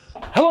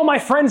Hello, my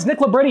friends. Nick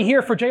Libretti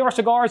here for JR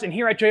Cigars, and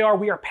here at JR,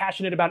 we are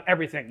passionate about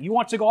everything. You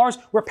want cigars?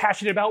 We're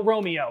passionate about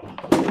Romeo,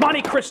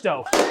 Monte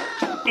Cristo,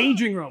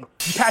 aging room.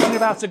 You passionate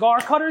about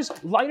cigar cutters,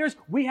 lighters?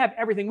 We have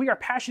everything. We are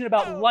passionate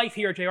about life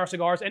here at JR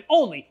Cigars, and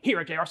only here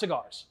at JR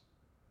Cigars.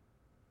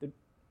 Did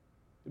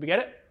we get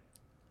it?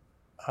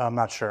 I'm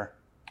not sure.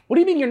 What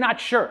do you mean you're not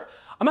sure?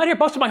 I'm out here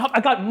busting my hump.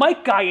 I got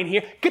Mike Guy in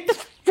here. Get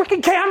this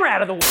freaking camera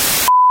out of the way.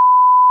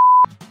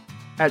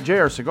 At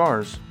JR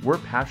Cigars, we're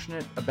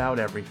passionate about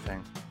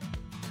everything.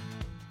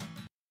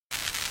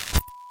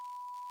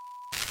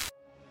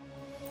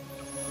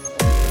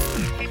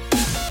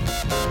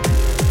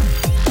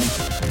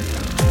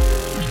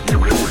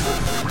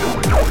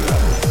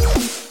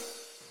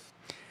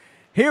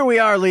 Here we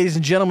are, ladies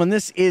and gentlemen.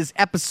 This is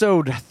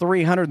episode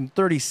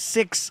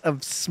 336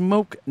 of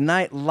Smoke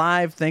Night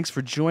Live. Thanks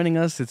for joining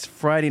us. It's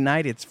Friday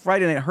night. It's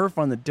Friday Night Herf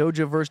on the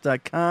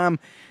dojoverse.com.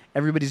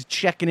 Everybody's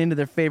checking into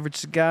their favorite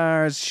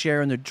cigars,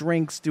 sharing their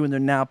drinks, doing their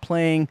now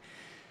playing.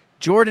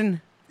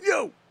 Jordan,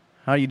 yo,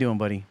 how you doing,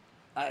 buddy?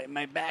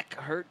 My back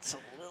hurts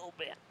a little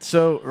bit.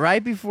 So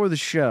right before the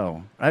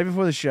show,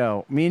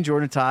 me and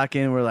Jordan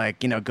talking, we're like,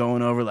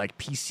 going over like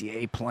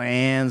PCA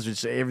plans,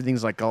 which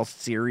everything's like all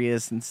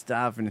serious and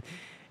stuff,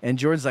 and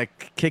Jordan's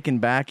like kicking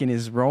back in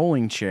his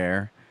rolling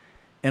chair,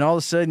 and all of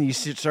a sudden you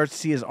start to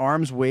see his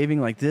arms waving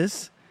like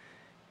this,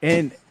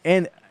 and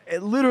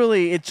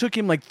it took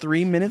him like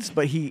 3 minutes,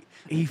 but he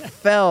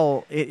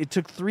fell. It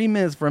took 3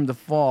 minutes for him to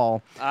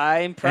fall.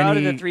 I'm proud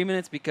of the 3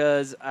 minutes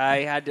because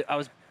I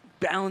was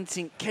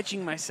balancing,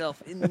 catching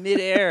myself in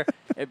midair,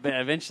 but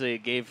eventually it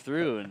gave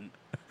through.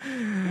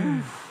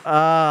 And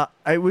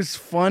it was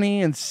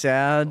funny and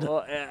sad.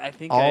 Well, I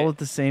think all at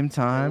the same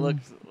time. I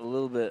looked a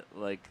little bit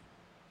like.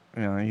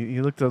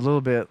 You looked a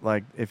little bit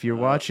like if you're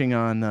watching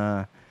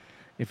on.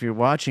 If you're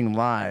watching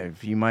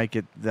live, you might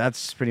get.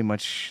 That's pretty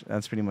much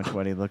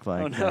what he looked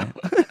like. Oh no!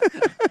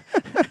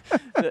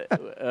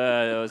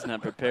 I was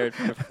not prepared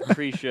for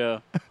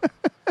pre-show.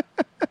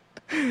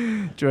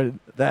 Jordan,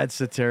 that's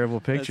a terrible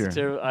picture. That's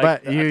terrible.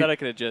 But I thought I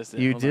could adjust it.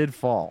 You did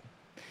fall,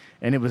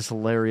 and it was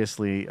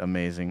hilariously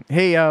amazing.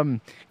 Hey,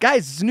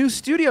 guys, it's a new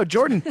studio.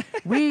 Jordan,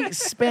 we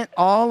spent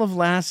all of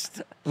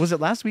last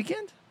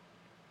weekend?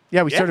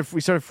 Yeah, we started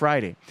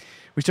Friday.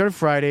 We started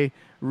Friday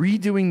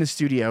redoing the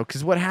studio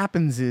because what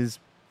happens is,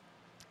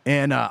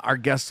 and our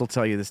guests will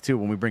tell you this too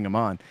when we bring them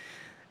on.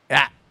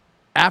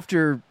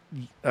 After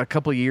a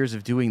couple of years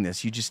of doing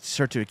this, you just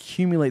start to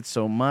accumulate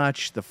so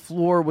much. The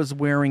floor was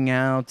wearing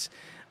out.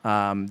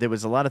 There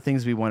was a lot of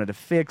things we wanted to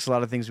fix, a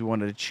lot of things we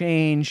wanted to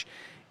change.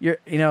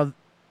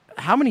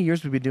 How many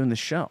years we've been doing this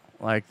show?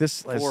 Like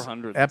this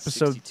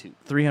episode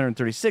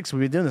 336. We've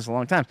been doing this a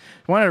long time.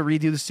 We wanted to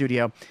redo the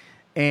studio,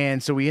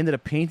 and so we ended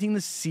up painting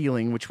the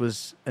ceiling, which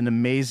was an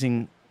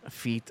amazing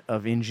feat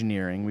of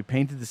engineering. We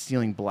painted the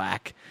ceiling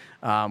black,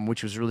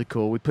 which was really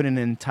cool. We put in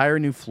an entire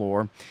new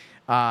floor.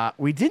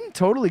 We didn't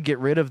totally get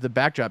rid of the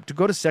backdrop. To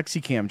go to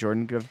SexyCam,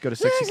 Jordan. Go to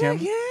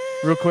SexyCam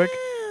real quick.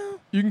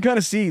 You can kind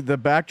of see the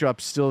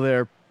backdrop's still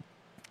there.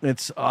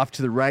 It's off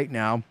to the right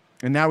now.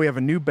 And now we have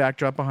a new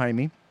backdrop behind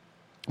me,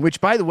 which,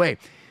 by the way,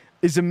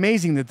 is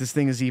amazing that this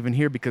thing is even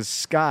here because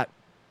Scott,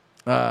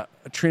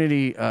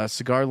 Trinity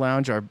Cigar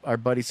Lounge, our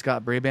buddy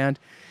Scott Braband,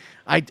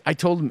 I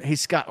told him, hey,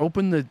 Scott,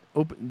 open the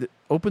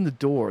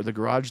door, the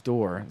garage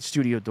door,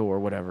 studio door,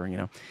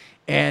 whatever,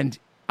 And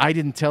I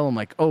didn't tell him,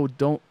 like, oh,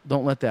 don't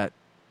let that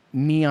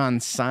neon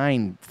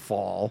sign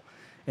fall.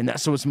 And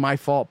so it's my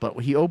fault. But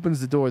he opens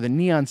the door, the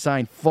neon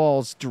sign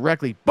falls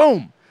directly,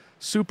 boom,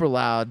 super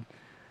loud.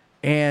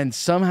 And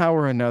somehow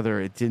or another,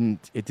 it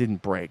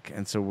didn't break.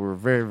 And so we're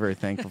very, very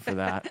thankful for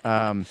that.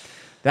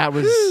 That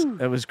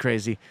was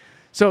crazy.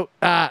 So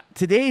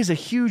today is a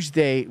huge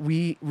day.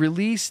 We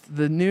released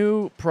the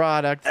new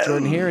product.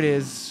 Jordan, here it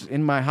is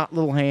in my hot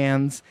little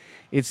hands.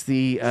 It's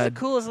the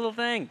coolest little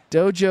thing.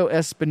 Dojo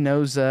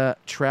Espinosa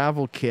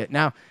travel kit.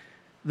 Now,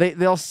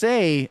 they'll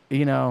say,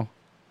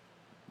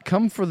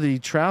 come for the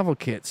travel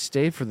kit,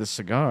 stay for the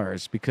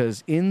cigars,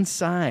 because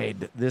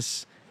inside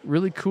this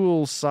really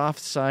cool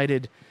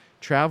soft-sided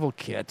travel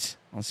kit,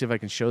 I'll see if I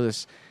can show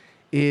this,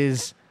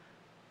 is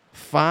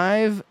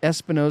 5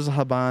 Espinosa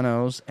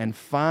Habanos and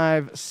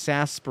 5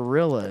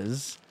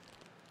 Sarsaparillas.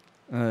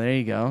 There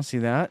you go. See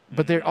that?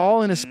 But they're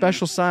all in a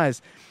special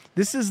size.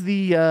 This is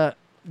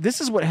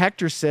what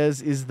Hector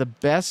says is the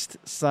best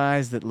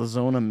size that La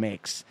Zona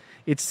makes.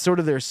 It's sort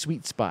of their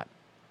sweet spot.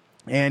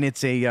 And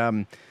it's a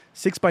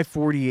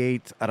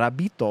 6x48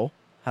 Rabito.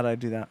 How did I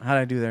do that? How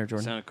did I do there,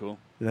 Jordan? Sounded cool.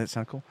 Did that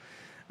sound cool?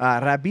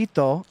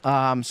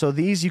 Rabito. So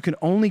these you can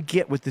only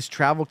get with this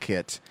travel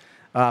kit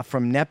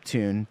from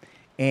Neptune.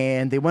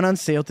 And they went on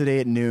sale today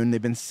at noon.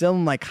 They've been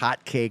selling like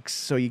hotcakes,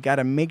 so you got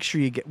to make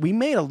sure you get. We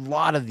made a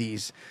lot of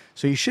these,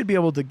 so you should be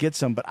able to get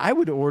some. But I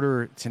would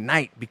order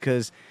tonight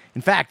because,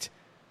 in fact,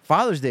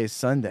 Father's Day is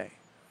Sunday.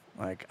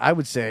 Like I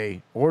would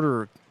say,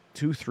 order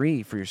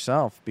 2-3 for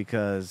yourself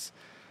because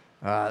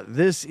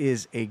this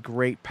is a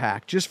great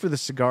pack just for the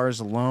cigars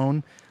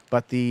alone.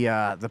 But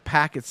the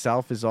pack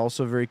itself is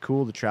also very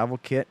cool. The travel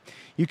kit,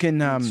 you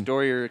can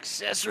Store your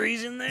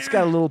accessories in there. it's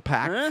got a little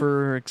pack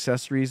for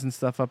accessories and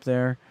stuff up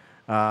there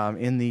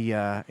in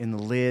the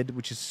lid,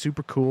 which is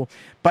super cool.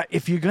 But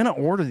if you're gonna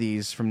order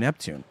these from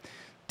Neptune,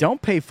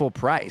 don't pay full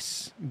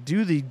price.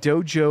 Do the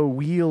Dojo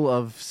Wheel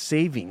of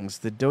Savings,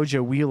 the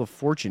Dojo Wheel of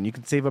Fortune. You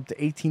can save up to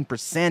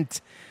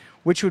 18%,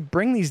 which would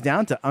bring these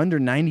down to under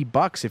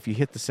 $90 if you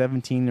hit the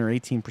 17 or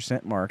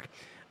 18% mark.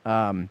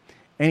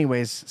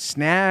 Anyways,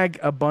 snag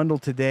a bundle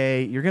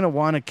today. You're going to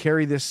want to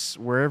carry this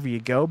wherever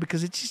you go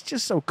because it's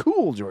just so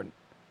cool, Jordan.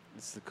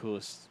 It's the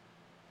coolest.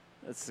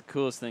 That's the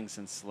coolest thing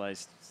since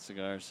sliced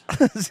cigars.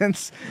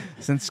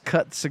 since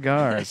cut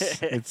cigars.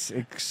 It's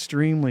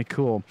extremely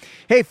cool.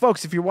 Hey,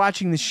 folks, if you're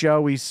watching the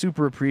show, we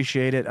super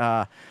appreciate it.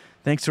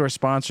 Thanks to our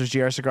sponsors,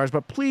 JR Cigars.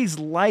 But please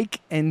like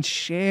and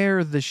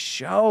share the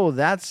show.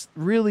 That's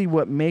really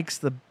what makes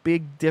the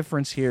big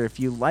difference here. If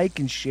you like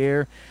and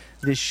share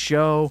this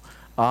show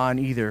on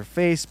either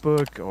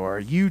Facebook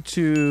or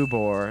YouTube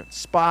or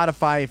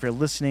Spotify, if you're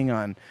listening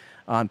on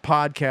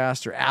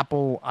podcast or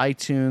Apple,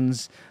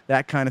 iTunes,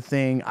 that kind of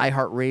thing,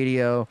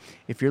 iHeartRadio.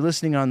 If you're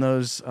listening on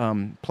those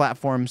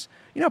platforms,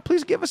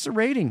 please give us a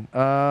rating.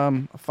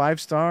 A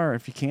 5-star,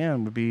 if you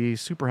can, would be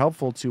super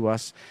helpful to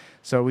us.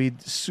 So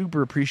we'd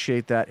super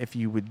appreciate that if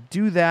you would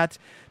do that.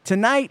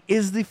 Tonight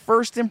is the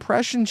First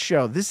Impression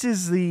show. This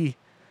is the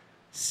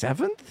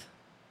 7th?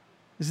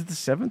 Is it the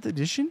 7th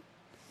edition?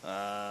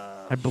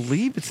 I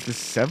believe it's the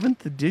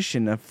 7th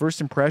edition of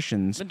First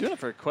Impressions. Been doing it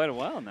for quite a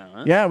while now,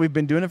 huh? Yeah, we've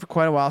been doing it for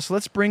quite a while. So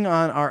let's bring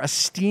on our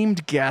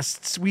esteemed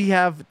guests. We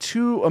have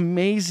two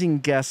amazing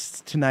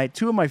guests tonight,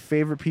 two of my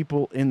favorite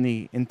people in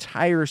the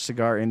entire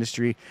cigar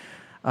industry.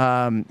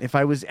 If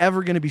I was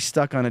ever going to be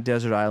stuck on a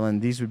desert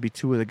island, these would be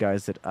two of the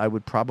guys that I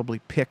would probably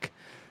pick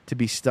to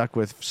be stuck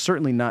with.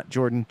 Certainly not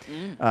Jordan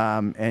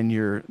and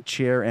your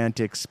chair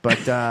antics. But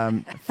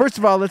first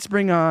of all, let's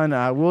bring on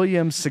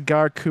William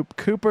Cigar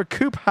Cooper.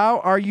 Coop, how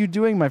are you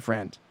doing, my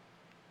friend?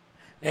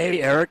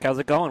 Hey, Eric. How's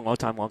it going? Long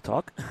time, long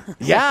talk.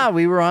 Yeah,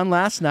 we were on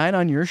last night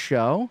on your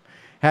show.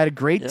 Had a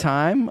great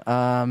time.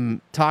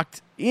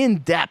 Talked in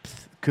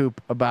depth, Coop,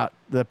 about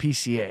the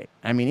PCA.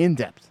 I mean, in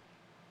depth.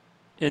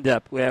 In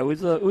depth. Yeah, it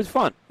was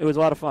fun. It was a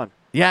lot of fun.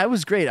 Yeah, it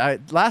was great.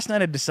 Last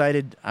night I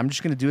decided I'm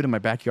just going to do it in my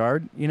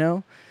backyard,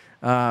 because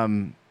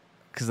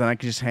then I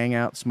could just hang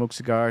out, smoke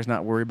cigars,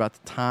 not worry about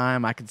the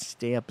time. I could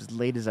stay up as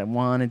late as I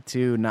wanted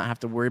to, not have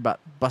to worry about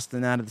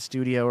busting out of the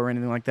studio or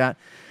anything like that.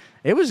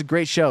 It was a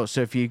great show. So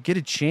if you get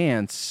a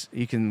chance,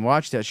 you can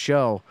watch that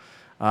show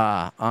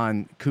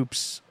on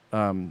Coop's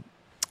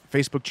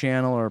Facebook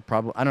channel or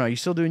probably, I don't know, are you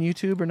still doing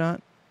YouTube or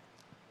not?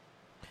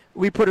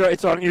 We put it.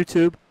 It's on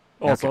YouTube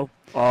also.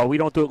 Okay. We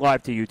don't do it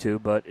live to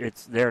YouTube, but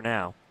it's there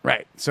now.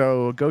 Right.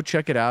 So go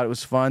check it out. It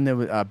was fun. There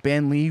was,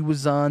 Ben Lee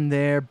was on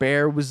there.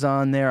 Bear was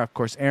on there. Of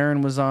course,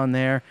 Aaron was on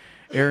there.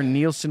 Aaron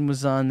Nielsen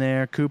was on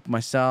there. Coop,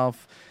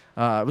 myself.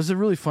 It was a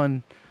really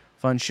fun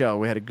show.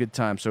 We had a good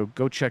time. So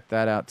go check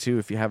that out, too,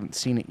 if you haven't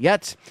seen it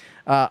yet.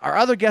 Our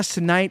other guest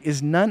tonight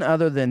is none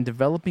other than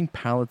Developing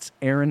Palate's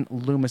Aaron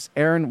Loomis.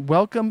 Aaron,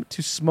 welcome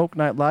to Smoke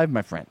Night Live,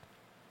 my friend.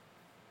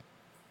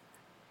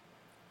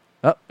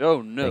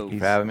 Oh no! Thank you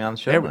for having me on the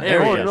show.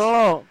 There he is.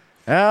 No.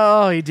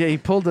 Oh, he did. He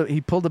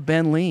pulled a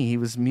Ben Lee. He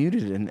was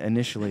muted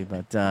initially,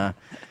 but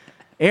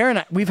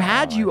Aaron, we've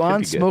had you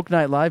on Smoke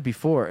Night Live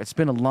before. It's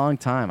been a long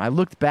time. I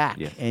looked back,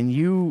 and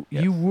you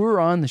were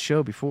on the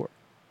show before.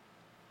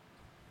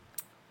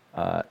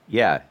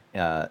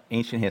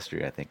 Ancient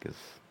history, I think, is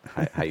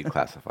how you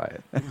classify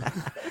it.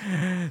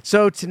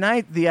 So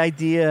tonight, the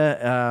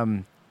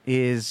idea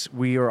is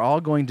we are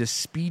all going to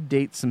speed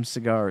date some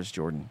cigars,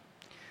 Jordan,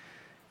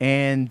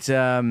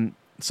 and.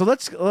 So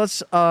let's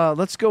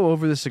go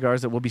over the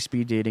cigars that we'll be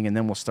speed dating, and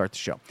then we'll start the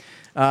show.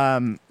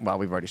 Well,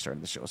 we've already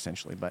started the show,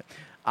 essentially. But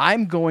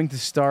I'm going to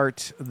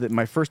start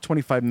my first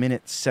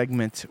 25-minute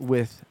segment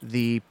with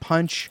the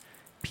Punch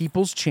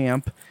People's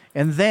Champ,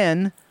 and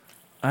then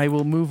I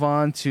will move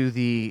on to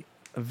the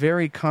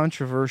very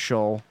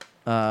controversial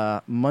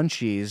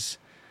Munchies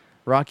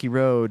Rocky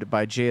Road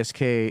by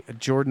JSK.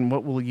 Jordan,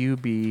 what will you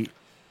be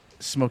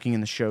smoking in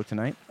the show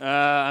tonight?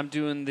 I'm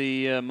doing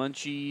the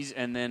Munchies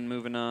and then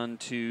moving on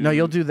to... No,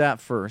 you'll do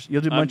that first.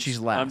 You'll do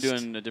Munchies last. I'm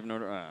doing a different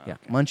order. Yeah,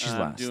 Munchies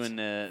last. I'm doing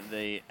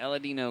the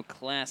Aladino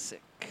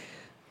Classic.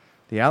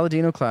 The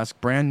Aladino Classic,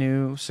 brand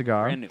new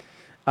cigar. Brand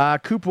new.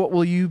 Coop, what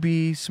will you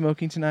be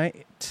smoking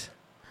tonight?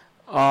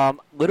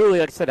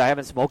 Literally, like I said, I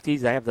haven't smoked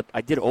these. I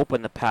did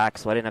open the pack,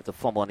 so I didn't have to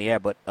fumble in the air.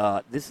 But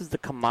this is the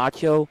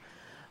Camacho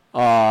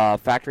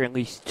Factory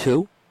Unleashed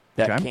 2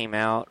 that came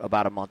out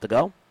about a month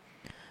ago.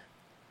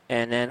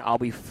 And then I'll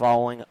be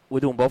following. We're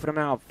doing both of them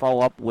now. I'll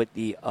follow up with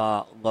the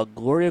La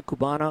Gloria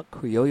Cubana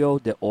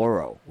Criollo de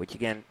Oro, which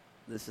again,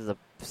 this is a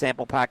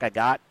sample pack I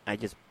got. I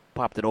just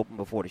popped it open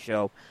before the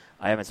show.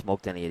 I haven't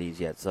smoked any of these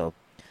yet, so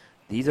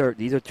these are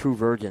true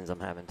virgins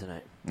I'm having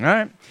tonight. All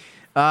right,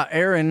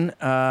 Aaron,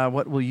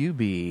 what will you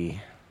be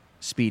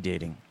speed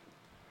dating?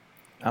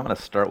 I'm going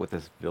to start with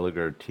this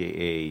Villiger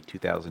TA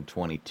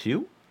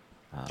 2022,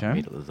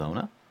 made at La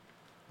Zona.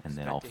 And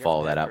then Expect I'll to hear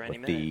follow from that Hector up any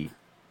with the minute.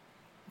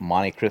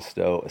 Monte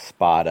Cristo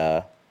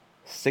Espada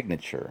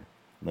Signature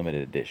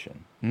Limited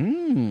Edition.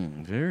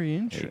 Very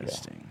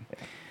interesting.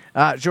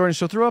 Jordan,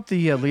 so throw up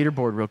the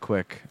leaderboard real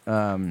quick.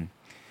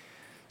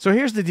 So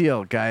here's the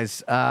deal,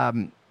 guys.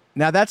 Now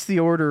that's the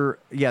order.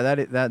 Yeah,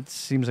 that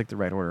seems like the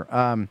right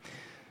order.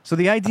 So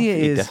the idea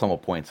is decimal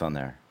points on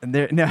there.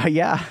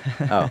 Yeah.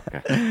 Oh,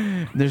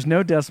 okay. There's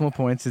no decimal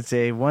points. It's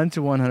a 1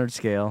 to 100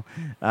 scale.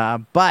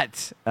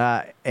 But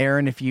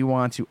Aaron, if you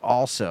want to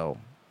also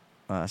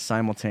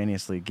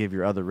simultaneously give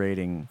your other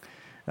rating,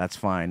 that's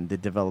fine. The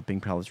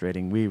developing pellets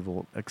rating, we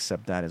will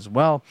accept that as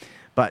well.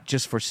 But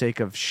just for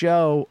sake of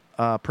show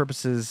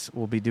purposes,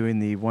 we'll be doing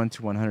the 1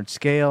 to 100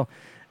 scale.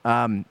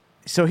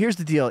 So here's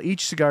the deal.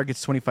 Each cigar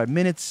gets 25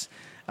 minutes.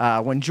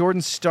 When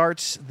Jordan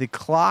starts the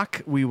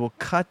clock, we will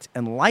cut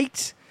and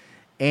light,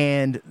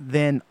 and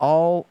then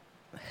all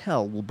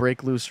hell will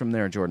break loose from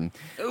there, Jordan.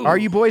 Ooh. Are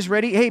you boys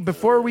ready? Hey,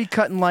 before we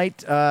cut and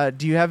light,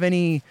 do you have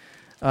any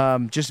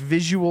just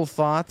visual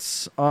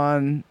thoughts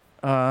on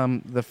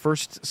the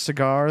first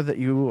cigar that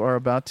you are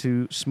about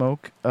to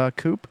smoke,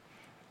 Coop?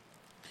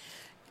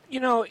 You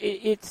know,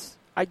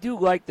 I do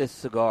like this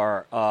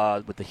cigar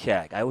with the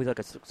shag. I always like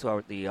a cigar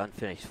with the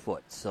unfinished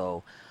foot.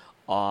 So,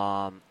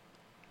 you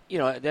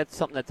know, that's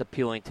something that's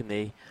appealing to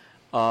me.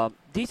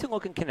 Decent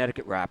looking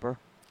Connecticut wrapper.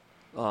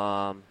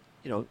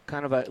 You know,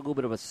 kind of a little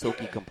bit of a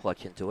silky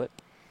complexion to it.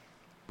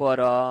 But,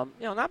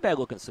 you know, not bad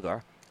looking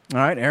cigar. All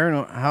right,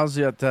 Aaron, how's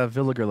that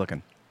Villiger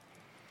looking?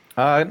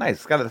 Nice.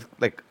 It's got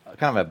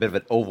kind of a bit of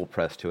an oval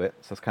press to it,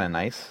 so it's kind of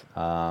nice.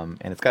 And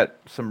it's got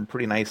some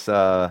pretty nice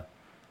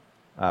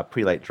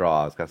pre-light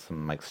draw. It's got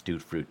some like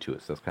stewed fruit to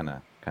it, so it's kind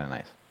of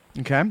nice.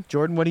 Okay,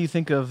 Jordan, what do you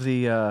think of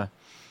the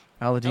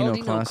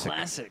Aladino Classic?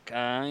 Classic.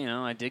 You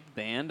know, I dig the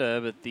band,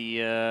 but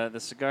the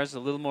cigar's a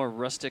little more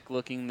rustic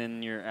looking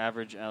than your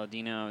average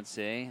Aladino, I would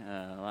say.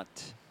 A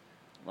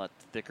lot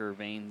thicker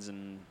veins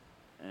and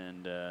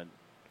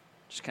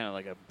just kind of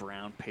like a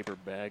brown paper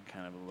bag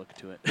kind of a look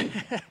to it.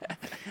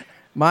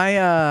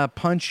 My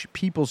Punch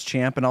People's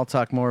Champ, and I'll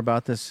talk more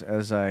about this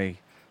as I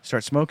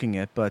start smoking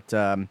it, but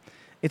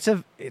it's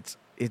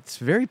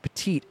very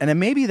petite, and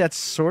maybe that's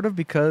sort of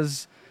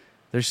because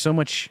there's so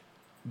much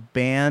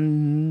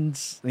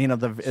bands. You know,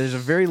 there's a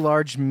very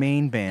large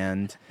main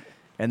band,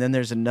 and then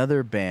there's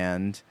another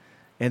band,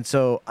 and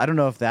so I don't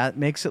know if that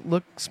makes it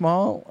look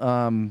small,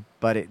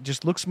 but it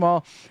just looks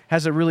small.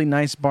 Has a really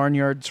nice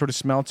barnyard sort of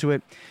smell to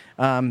it,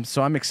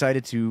 so I'm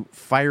excited to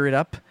fire it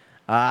up.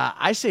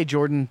 I say,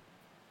 Jordan,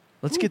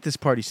 let's get this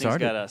party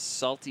started. It's got a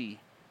salty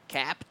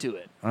cap to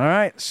it. All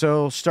right,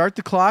 so start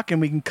the clock, and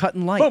we can cut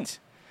and light.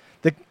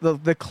 Boom.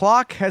 The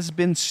clock has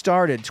been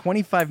started.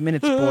 25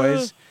 minutes,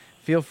 boys.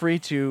 Feel free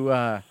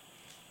to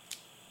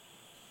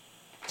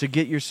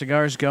get your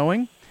cigars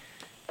going,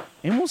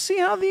 and we'll see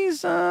how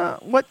these.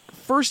 What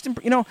first?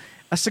 You know,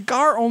 a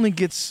cigar only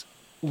gets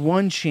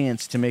one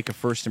chance to make a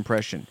first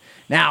impression.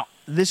 Now,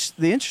 the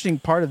interesting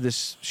part of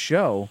this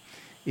show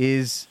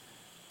is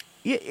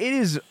it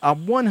is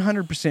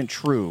 100%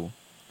 true,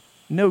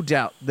 no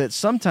doubt, that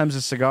sometimes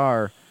a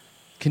cigar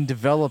can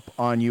develop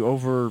on you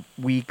over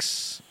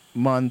weeks,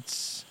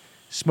 months,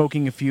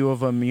 smoking a few of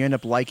them. You end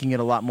up liking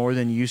it a lot more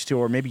than you used to,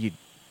 or maybe you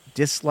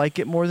dislike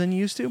it more than you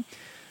used to.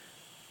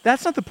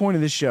 That's not the point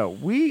of this show.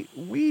 We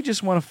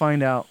just want to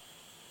find out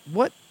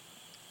what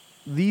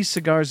these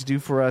cigars do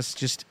for us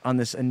just on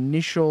this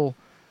initial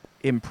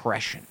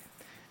impression.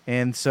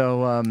 And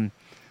so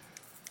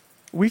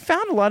we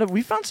found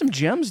some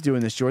gems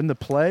doing this, Jordan. The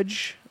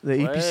Pledge, the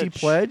EPC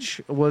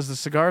Pledge was the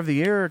cigar of the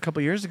year a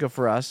couple years ago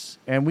for us,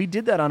 and we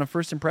did that on a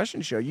first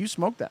impression show. You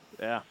smoked that.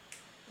 Yeah.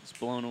 It's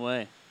blown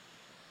away.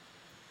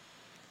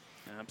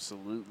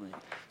 Absolutely.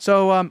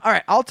 So, all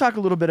right, I'll talk a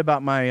little bit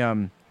about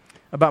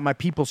my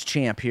People's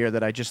Champ here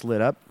that I just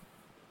lit up.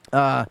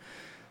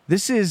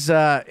 This is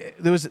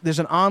there's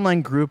an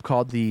online group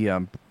called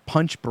the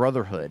Punch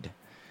Brotherhood,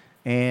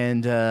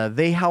 and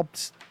they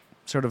helped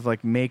sort of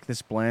like make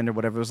this blend or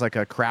whatever. It was like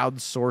a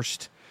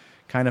crowdsourced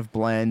kind of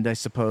blend, I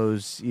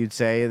suppose you'd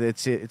say. It's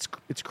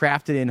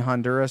crafted in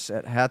Honduras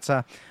at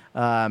Hatza.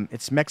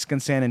 It's Mexican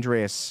San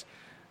Andreas.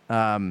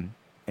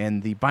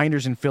 And the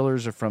binders and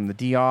fillers are from the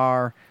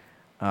DR,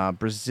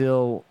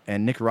 Brazil,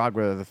 and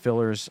Nicaragua, the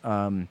fillers.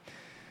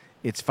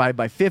 It's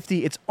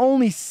 5x50. It's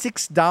only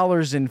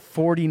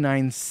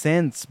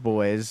 $6.49,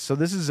 boys. So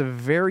this is a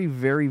very,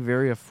 very,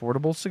 very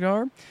affordable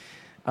cigar.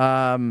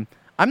 I'm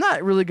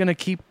not really going to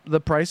keep the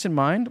price in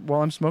mind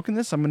while I'm smoking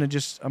this. I'm going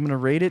to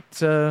rate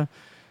it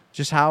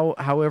just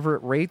however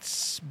it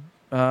rates,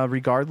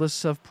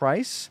 regardless of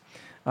price.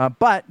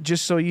 But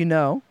just so you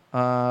know,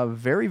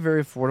 very,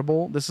 very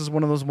affordable. This is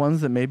one of those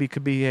ones that maybe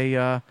could be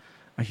a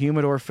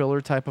humidor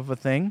filler type of a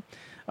thing.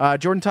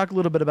 Jordan, talk a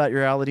little bit about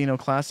your Aladino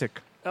Classic.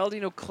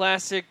 Aladino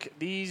Classic.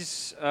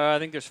 These, I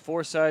think there's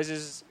 4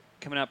 sizes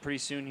coming out pretty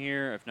soon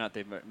here. If not,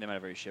 they might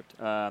have already shipped.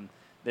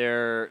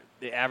 They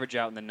average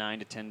out in the $9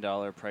 to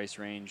 $10 price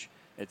range.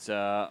 It's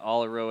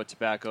all Aroa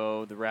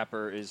tobacco. The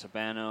wrapper is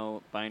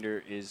Habano.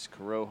 Binder is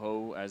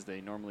Corojo, as they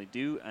normally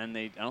do. And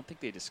I don't think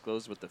they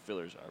disclose what the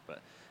fillers are,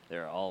 but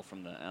they're all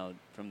from the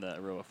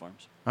Aroa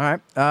farms. All right.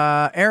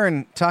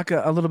 Aaron, talk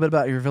a little bit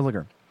about your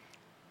Villiger.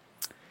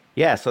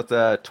 Yeah, so it's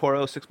a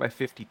Toro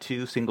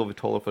 6x52 single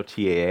Vitola for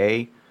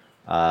TAA.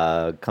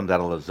 Comes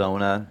out of La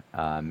Zona,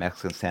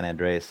 Mexican San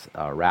Andres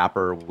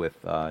wrapper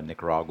with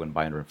Nicaraguan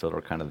binder and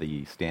filler, kind of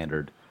the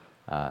standard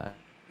La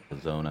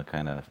Zona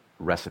kind of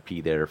recipe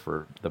there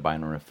for the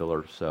binder and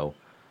filler. So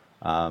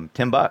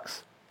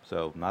 $10.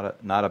 So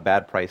not a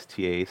bad price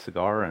TAA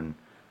cigar, and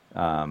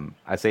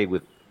I say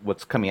with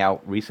what's coming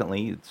out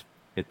recently,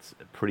 it's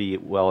pretty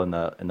well in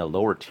the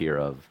lower tier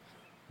of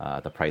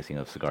the pricing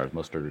of cigars.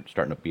 Most are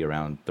starting to be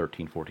around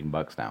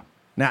 $13-14 now.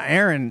 Now,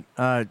 Aaron,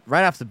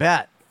 right off the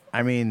bat,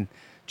 I mean,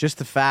 just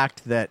the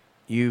fact that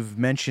you've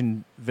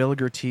mentioned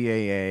Villiger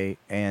TAA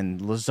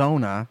and La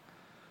Zona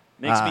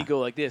makes me go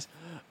like this.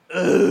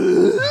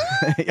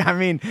 I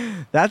mean,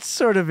 that's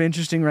sort of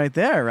interesting right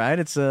there, right?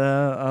 It's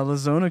a La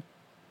Zona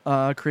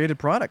created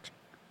product.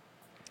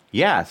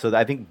 Yeah, so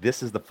I think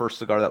this is the first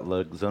cigar that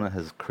La Zona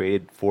has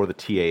created for the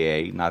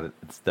TAA. Not that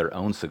it's their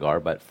own cigar,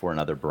 but for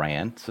another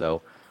brand.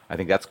 So I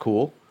think that's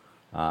cool.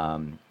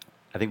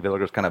 I think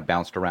Villiger's kind of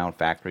bounced around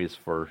factories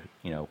for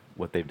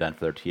what they've done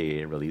for their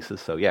TAA releases.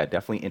 So yeah,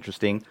 definitely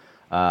interesting.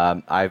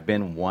 I've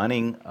been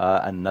wanting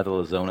another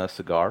La Zona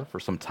cigar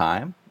for some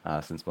time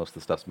since most of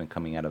the stuff's been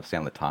coming out of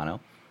San Latano.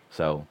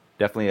 So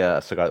definitely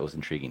a cigar that was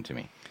intriguing to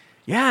me.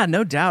 Yeah,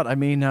 no doubt. I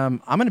mean, I'm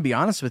going to be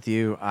honest with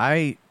you.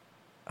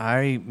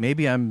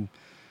 Maybe I'm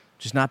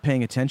just not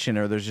paying attention,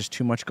 or there's just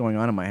too much going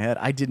on in my head.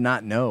 I did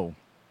not know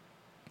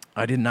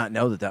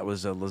that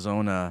was a La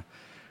Zona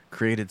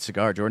created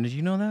cigar. Jordan, did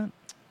you know that?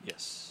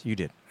 Yes. You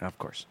did, of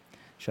course.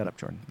 Shut up,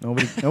 Jordan.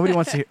 Nobody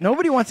wants to hear.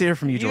 Nobody wants to hear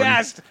from you, Jordan. You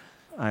asked.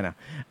 I know.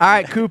 All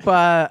right, Coop.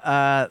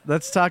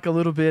 Let's talk a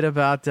little bit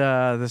about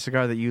the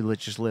cigar that you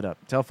just lit up.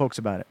 Tell folks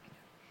about it.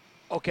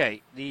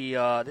 Okay.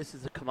 This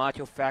is the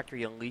Camacho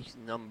Factory Unleashed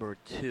number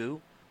 2.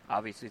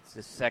 Obviously, it's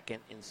the second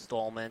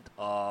installment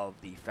of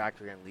the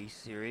Factory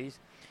Unleashed series.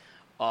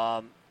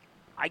 I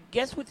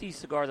guess what these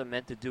cigars are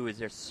meant to do is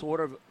they're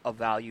sort of a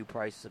value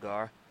price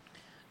cigar.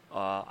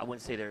 I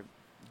wouldn't say they're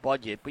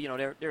budget, but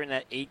they're in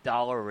that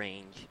 $8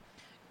 range,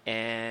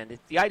 and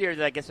the idea is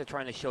that I guess they're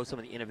trying to show some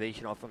of the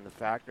innovation off from the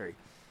factory.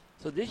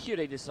 So this year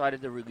they decided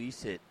to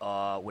release it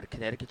with a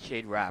Connecticut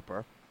shade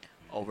wrapper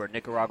over a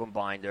Nicaraguan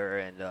binder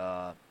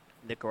and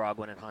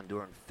Nicaraguan and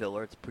Honduran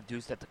filler. It's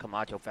produced at the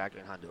Camacho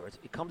factory in Honduras.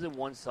 It comes in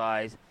one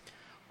size,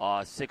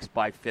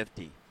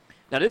 6x50.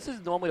 Now this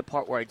is normally the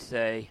part where I'd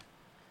say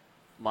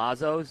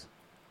Mazos.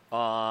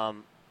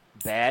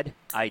 Bad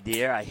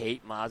idea. I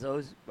hate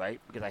Mazos, right?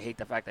 Because I hate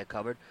the fact they're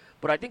covered.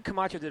 But I think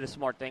Camacho did a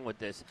smart thing with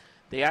this.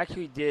 They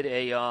actually did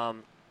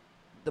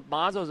the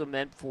Mazos are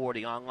meant for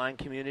the online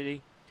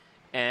community,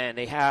 and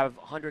they have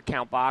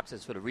 100-count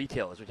boxes for the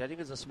retailers, which I think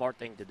is a smart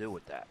thing to do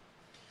with that.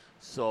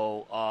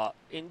 So,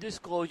 in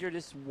disclosure,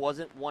 this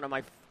wasn't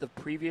the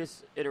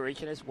previous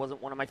iteration, this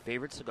wasn't one of my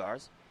favorite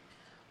cigars.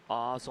 So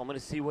I'm going to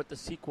see what the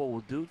sequel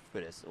will do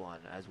for this one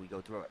as we go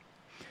through it.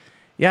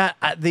 Yeah,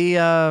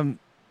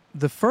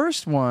 the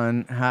first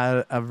one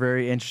had a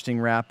very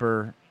interesting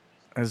wrapper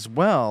as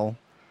well.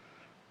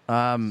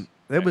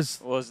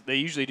 They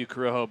usually do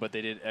Corojo, but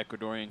they did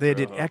Ecuadorian Corojo. They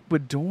did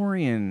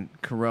Ecuadorian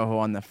Corojo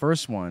on the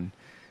first one.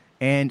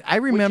 And I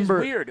remember...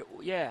 Which is weird,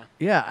 yeah.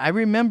 Yeah, I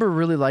remember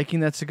really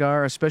liking that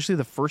cigar, especially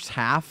the first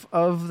half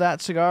of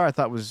that cigar. I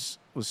thought was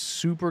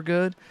super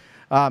good.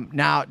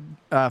 Now,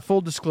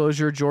 full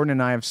disclosure, Jordan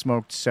and I have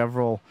smoked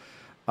several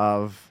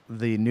of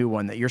the new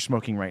one that you're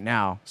smoking right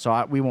now,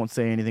 so we won't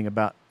say anything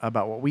about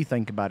what we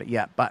think about it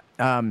yet. But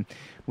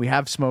we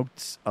have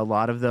smoked a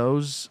lot of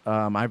those.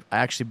 I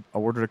actually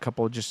ordered a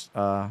couple of just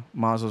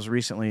Mazos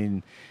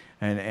recently,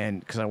 and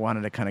because I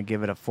wanted to kind of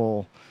give it a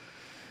full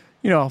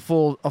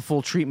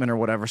treatment or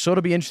whatever. So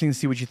it'll be interesting to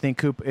see what you think,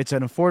 Coop. It's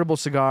an affordable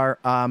cigar.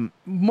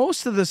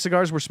 Most of the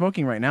cigars we're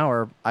smoking right now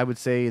are, I would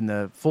say, in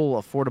the full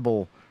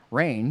affordable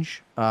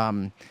range.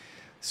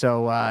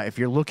 So if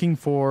you're looking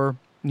for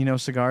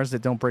cigars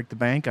that don't break the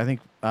bank, I think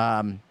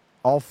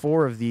all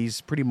four of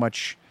these pretty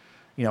much,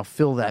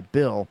 fill that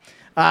bill.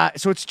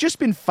 So it's just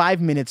been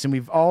 5 minutes, and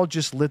we've all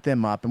just lit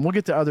them up, and we'll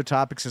get to other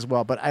topics as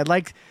well. But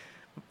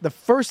the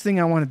first thing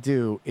I want to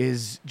do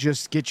is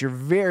just get your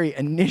very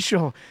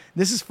initial.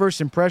 This is first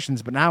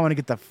impressions, but now I want to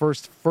get the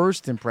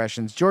first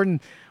impressions.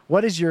 Jordan,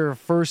 what is your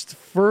first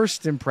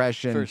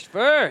impression?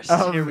 First.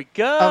 Here we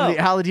go. Of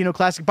the Aladino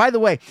Classic. By the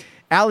way,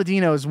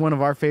 Aladino is one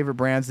of our favorite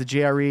brands. The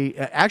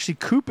JRE. Actually,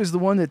 Coop is the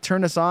one that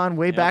turned us on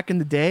way back in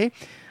the day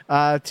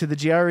to the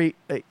JRE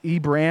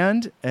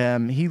brand.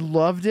 He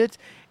loved it.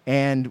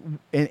 And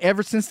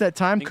ever since that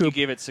time, I think Coop, you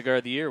gave it Cigar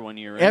of the Year 1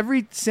 year, right?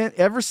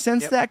 Ever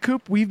since that,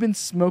 Coop, we've been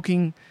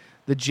smoking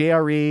the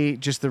JRE,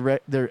 just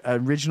the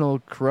original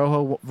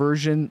Corojo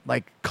version,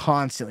 like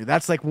constantly.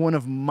 That's like one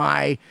of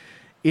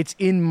it's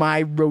in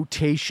my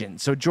rotation.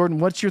 So, Jordan,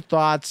 what's your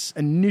thoughts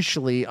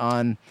initially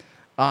on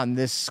on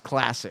this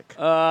classic?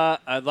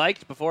 I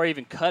liked before I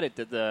even cut it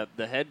that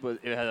the head was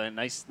it had a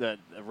nice the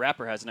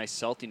wrapper has a nice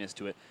saltiness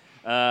to it,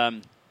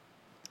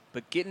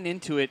 but getting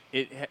into it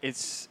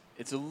it's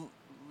a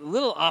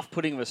little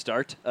off-putting of a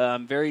start.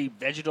 Very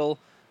vegetal,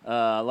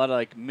 a lot of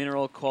like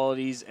mineral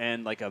qualities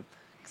and like a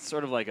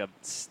sort of like a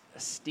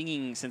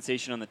stinging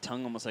sensation on the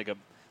tongue, almost like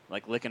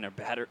licking a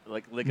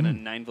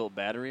 9-volt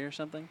battery or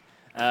something.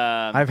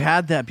 I've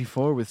had that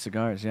before with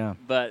cigars, yeah.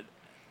 But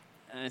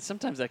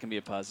sometimes that can be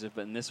a positive,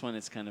 but in this one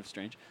it's kind of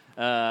strange.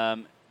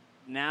 Now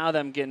that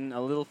I'm getting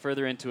a little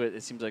further into it,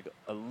 it seems like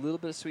a little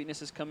bit of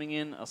sweetness is coming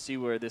in. I'll see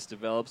where this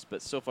develops,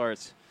 but so far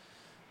it's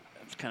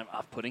kind of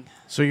off-putting.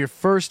 So your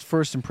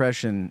first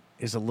impression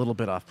is a little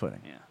bit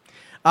off-putting. Yeah.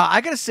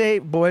 I got to say,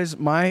 boys,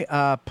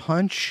 my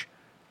Punch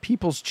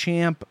People's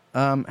Champ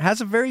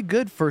has a very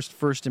good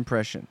first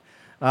impression.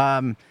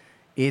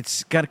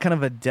 It's got kind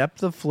of a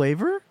depth of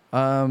flavor.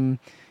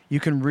 You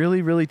can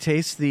really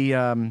taste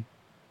the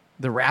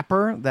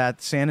wrapper,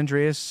 that San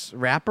Andreas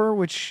wrapper,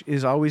 which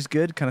is always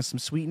good. Kind of some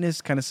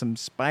sweetness, kind of some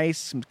spice,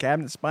 some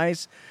cabinet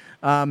spice.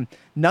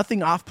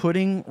 Nothing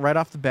off-putting right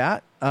off the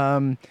bat.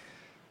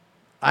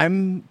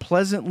 I'm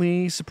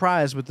pleasantly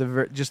surprised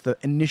with just the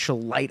initial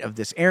light of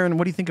this. Aaron,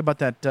 what do you think about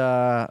that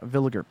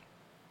Villiger?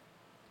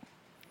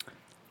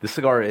 This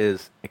cigar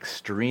is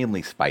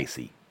extremely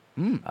spicy.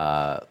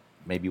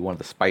 Maybe one of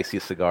the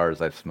spiciest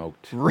cigars I've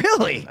smoked.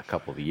 Really? In a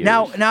couple of years.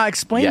 Now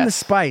explain the Yes.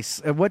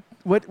 spice. What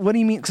do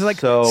you mean?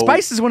 Because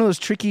spice is one of those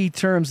tricky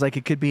terms. Like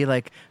it could be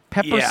like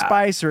pepper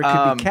spice or it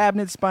could be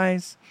cabinet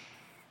spice.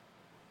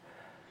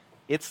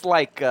 It's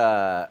like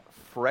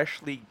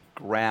freshly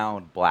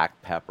ground black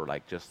pepper,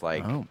 like just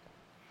like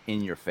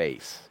in your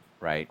face,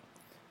 right?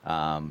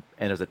 And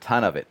there's a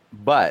ton of it,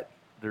 but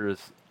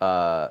there's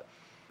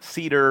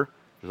cedar.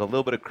 There's a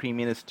little bit of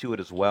creaminess to it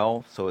as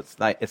well, so it's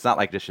not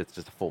like it's just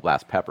a full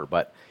blast pepper,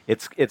 but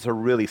it's a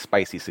really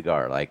spicy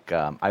cigar. Like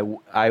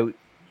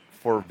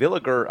for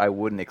Villiger, I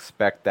wouldn't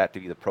expect that to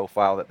be the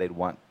profile that they'd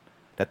want,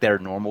 that their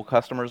normal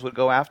customers would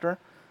go after.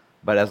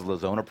 But as a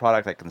Lazona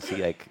product, I can see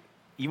like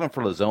even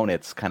for Lazona,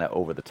 it's kind of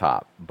over the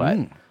top. But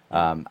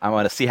I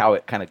want to see how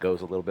it kind of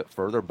goes a little bit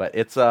further. But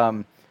it's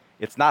not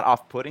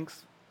off-putting,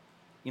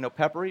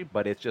 peppery,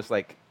 but it's just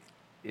like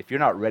if you're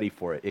not ready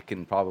for it, it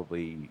can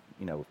probably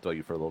throw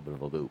you for a little bit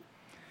of a loop.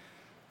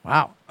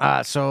 Wow.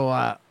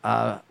 So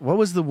what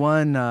was the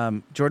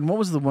one, Jordan? What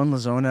was the one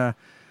Lazona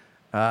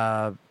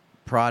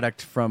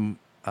product from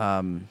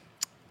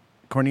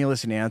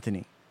Cornelius and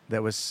Anthony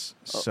that was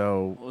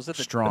so was it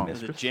strong?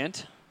 Was it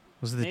Gent?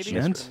 Was it the Maybe?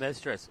 Gent? The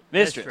Mistress.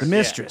 The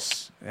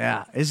Mistress.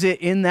 Yeah. Is it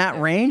in that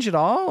range at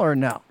all or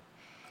no?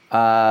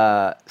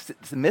 The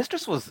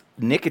Mistress was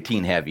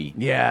nicotine heavy.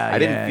 Yeah, I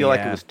didn't feel like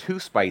it was too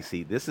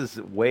spicy. This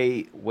is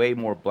way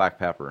more black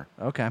pepper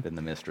than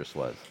the Mistress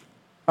was.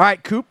 All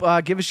right, Coop,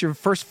 give us your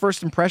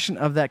first impression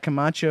of that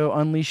Camacho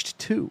Unleashed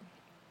 2.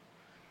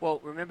 Well,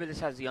 remember this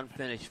has the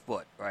unfinished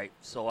foot, right?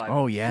 So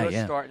I'm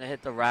starting to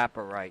hit the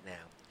wrapper right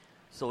now.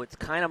 So it's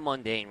kind of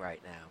mundane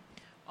right now.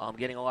 I'm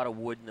getting a lot of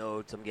wood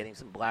notes. I'm getting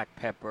some black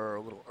pepper,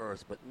 a little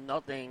earth, but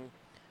nothing.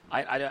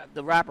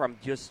 The wrapper, I'm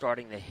just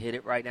starting to hit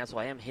it right now, so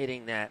I am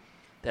hitting that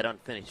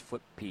unfinished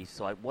foot piece,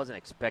 so I wasn't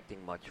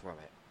expecting much from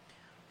it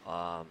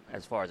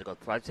as far as it goes.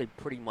 I'd say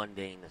pretty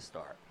mundane to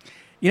start.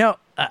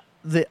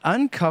 The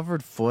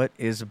uncovered foot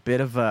is a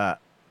bit of a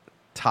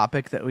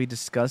topic that we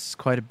discuss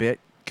quite a bit,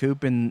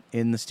 Coop, in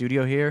the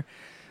studio here.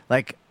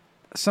 Like,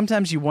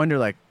 sometimes you wonder,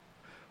 like,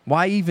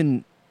 why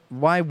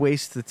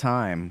waste the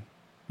time,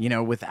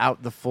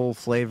 without the full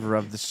flavor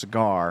of the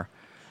cigar?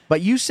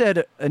 But you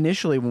said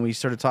initially when we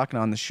started talking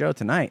on the show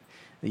tonight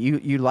that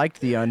you liked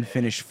the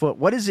unfinished foot.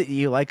 What is it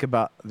you like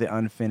about the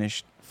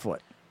unfinished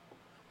foot?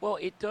 Well,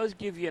 it does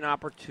give you an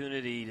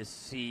opportunity to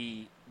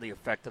see the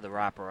effect of the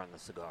wrapper on the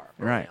cigar.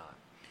 Right. On.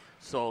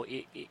 So,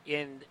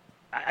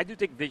 I do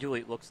think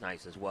visually it looks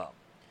nice as well.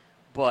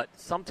 But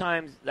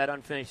sometimes that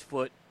unfinished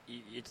foot,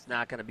 it's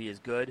not going to be as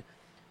good.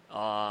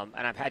 And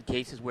I've had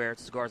cases where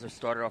cigars have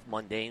started off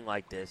mundane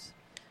like this.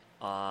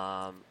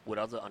 With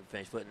other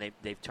unfinished foot, and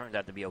they've turned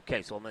out to be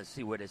okay. So I'm going to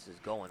see where this is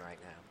going right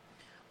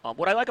now.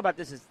 What I like about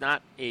this is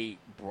not a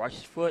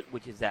brushed foot,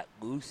 which is that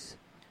loose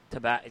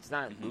tobacco. It's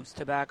not loose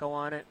tobacco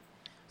on it.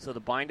 So the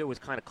binder was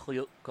kind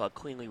of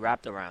cleanly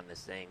wrapped around this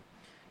thing,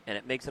 and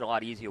it makes it a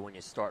lot easier when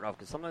you're starting off.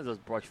 Because sometimes those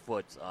brushed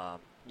foots,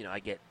 you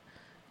get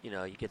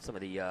some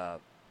of the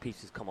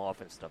pieces come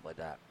off and stuff like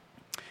that.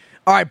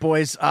 All right,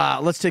 boys,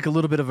 let's take a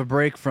little bit of a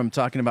break from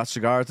talking about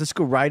cigars. Let's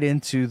go right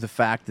into the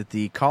fact that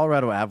the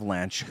Colorado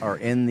Avalanche are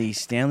in the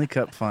Stanley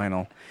Cup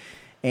final.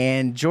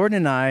 And Jordan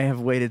and I have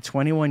waited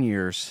 21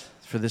 years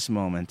for this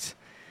moment.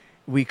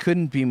 We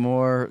couldn't be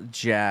more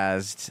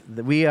jazzed.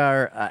 We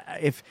are,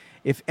 if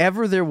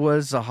ever there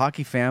was a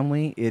hockey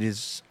family, it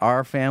is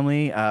our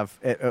family.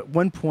 At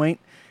one point,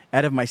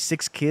 out of my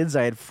 6 kids,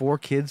 I had 4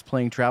 kids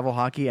playing travel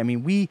hockey. I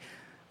mean,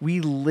 we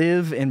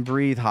live and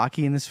breathe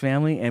hockey in this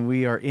family, and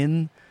we are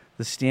in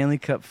the Stanley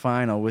Cup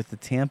final with the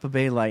Tampa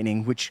Bay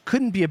Lightning, which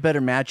couldn't be a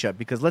better matchup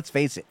because, let's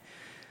face it,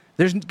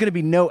 there's going to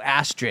be no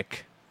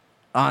asterisk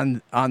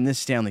on this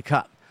Stanley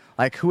Cup.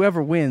 like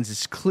whoever wins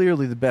is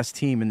clearly the best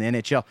team in the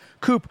NHL.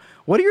 Coop,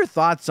 what are your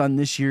thoughts on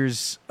this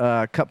year's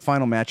Cup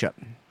final matchup?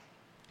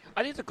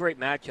 I think it's a great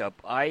matchup.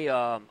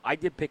 I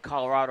did pick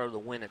Colorado to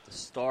win at the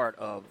start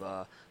of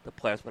the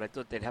playoffs, but I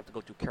thought they'd have to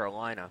go through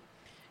Carolina.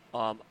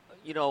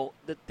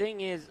 The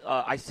thing is,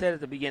 I said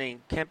at the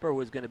beginning, Kemper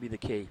was going to be the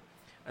key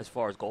as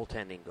far as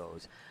goaltending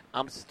goes.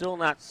 I'm still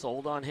not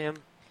sold on him,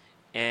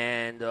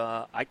 and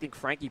I think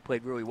Frankie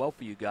played really well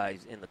for you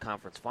guys in the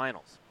conference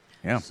finals.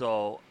 Yeah.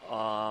 So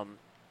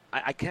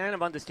I kind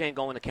of understand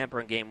going to Kemper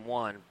in Game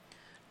 1,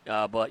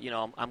 but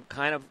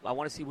I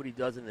want to see what he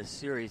does in this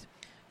series.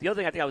 The other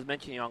thing I think I was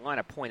mentioning online,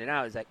 I pointed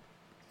out, is that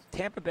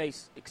Tampa Bay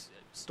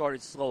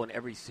started slow in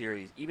every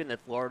series, even the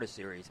Florida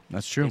series.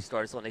 That's true. They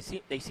started slow, and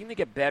they seem to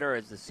get better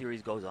as the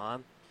series goes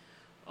on.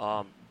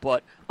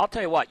 But I'll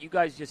tell you what, you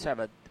guys just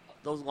have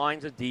those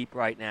lines are deep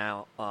right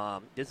now.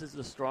 This is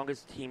the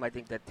strongest team I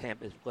think that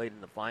Tampa has played in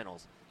the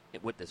finals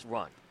with this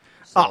run.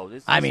 So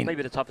this is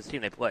maybe the toughest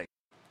team they play.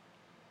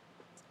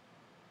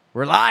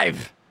 We're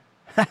live.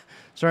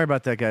 Sorry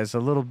about that, guys. A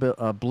little bit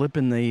blip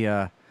in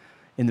the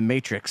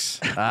Matrix.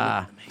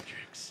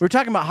 We're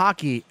talking about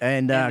hockey,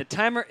 and the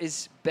timer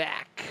is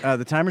back.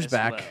 The timer's as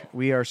back. well.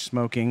 We are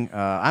smoking.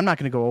 I'm not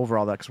going to go over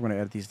all that because we're going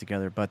to edit these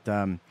together. But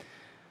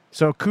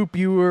so, Coop,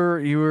 you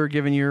were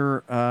giving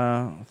your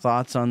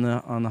thoughts on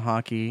the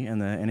hockey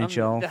and the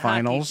NHL the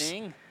finals. Hockey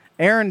thing.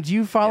 Aaron, do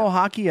you follow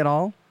hockey at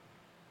all?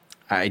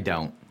 I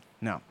don't.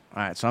 No. All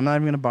right, so I'm not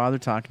even going to bother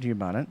talking to you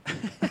about it.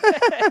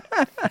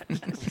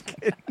 Just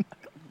kidding.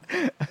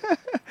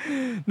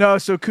 No,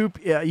 so Coop,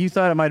 you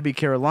thought it might be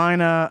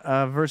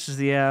Carolina versus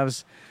the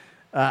Avs.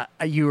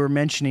 You were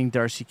mentioning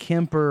Darcy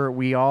Kemper.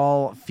 We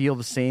all feel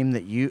the same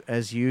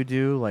as you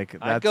do. Like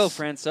I'd go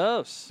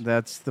Francouz.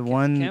 That's the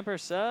one. Kemper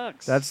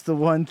sucks. That's the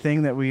one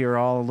thing that we are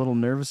all a little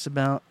nervous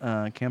about.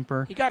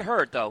 Kemper. He got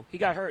hurt, though. He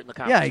got hurt in the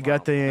conference. Yeah, he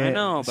got the I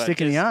know, but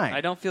stick in the eye. I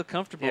don't feel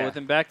comfortable with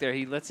him back there.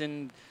 He lets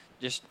in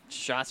just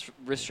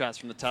wrist shots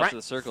from the tops of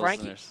the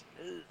circles.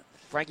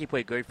 Frankie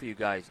played great for you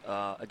guys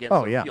against.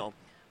 Oh, yeah.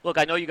 Look,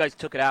 I know you guys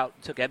took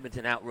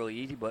Edmonton out really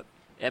easy, but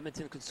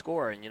Edmonton could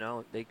score, and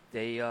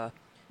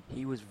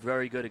he was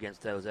very good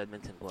against those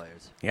Edmonton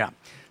players. Yeah.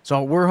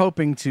 So we're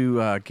hoping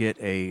to get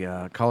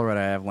a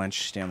Colorado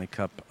Avalanche Stanley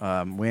Cup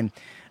win.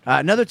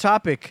 Another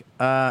topic,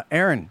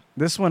 Aaron.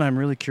 This one I'm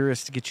really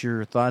curious to get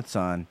your thoughts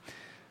on.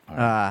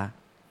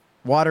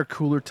 Water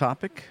cooler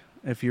topic.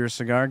 If you're a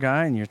cigar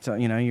guy and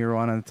you're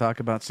wanting to talk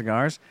about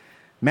cigars,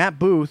 Matt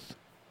Booth,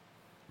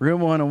 Real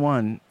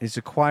 101, is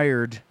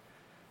acquired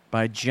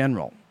by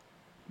General.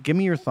 Give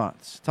me your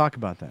thoughts. Talk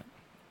about that.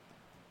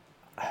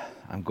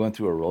 I'm going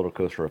through a roller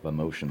coaster of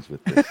emotions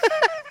with this.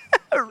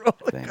 A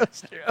roller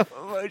coaster of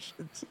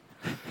emotions.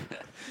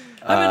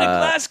 I'm in a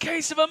glass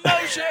case of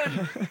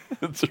emotion.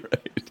 That's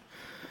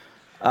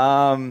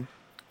right.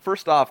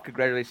 First off,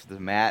 congratulations to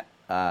Matt.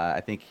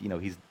 I think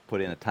he's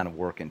put in a ton of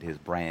work into his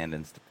brand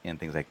and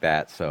things like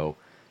that. So,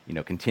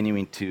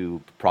 continuing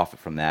to profit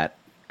from that,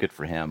 good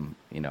for him.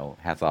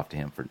 Hats off to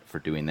him for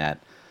doing that.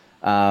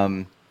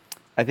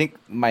 I think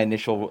my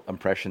initial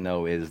impression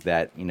though is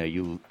that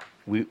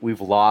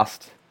we've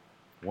lost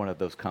one of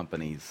those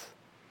companies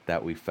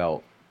that we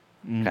felt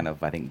kind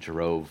of, I think,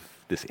 drove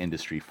this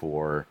industry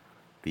for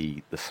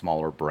the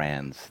smaller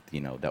brands,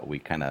 that we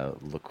kind of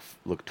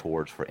look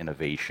towards for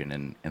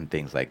innovation and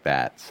things like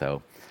that.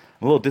 So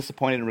I'm a little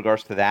disappointed in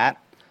regards to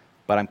that,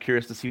 but I'm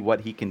curious to see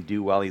what he can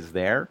do while he's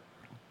there.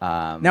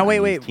 Now,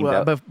 wait.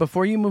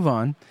 Before you move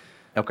on,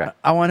 okay,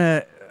 I want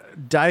to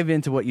dive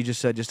into what you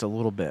just said just a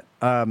little bit.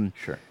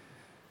 Sure.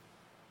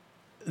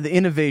 The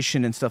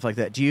innovation and stuff like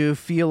that. Do you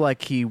feel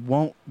like he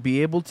won't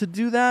be able to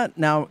do that?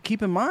 Now,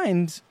 keep in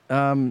mind,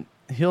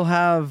 he'll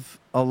have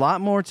a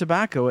lot more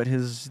tobacco at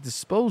his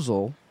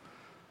disposal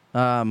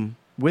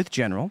with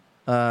General,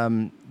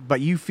 but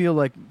you feel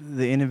like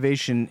the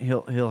innovation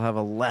he'll have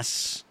a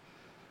less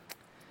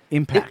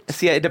impact.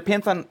 See, it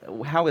depends on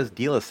how his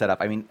deal is set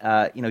up. I mean,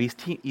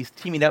 he's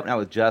teaming up now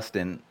with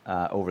Justin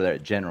over there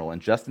at General,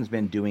 and Justin's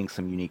been doing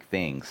some unique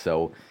things.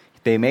 So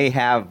they may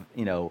have,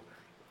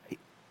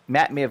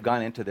 Matt may have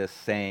gone into this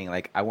saying,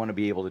 like, I want to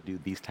be able to do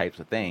these types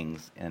of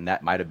things, and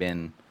that might have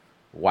been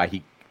why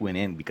he went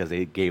in, because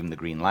they gave him the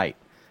green light.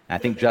 And I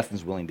think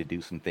Justin's willing to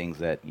do some things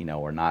that,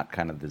 are not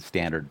kind of the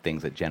standard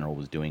things that General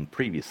was doing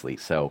previously.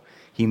 So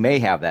he may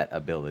have that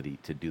ability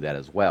to do that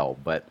as well.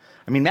 But,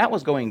 I mean, Matt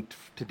was going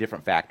to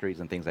different factories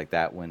and things like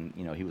that when,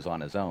 he was on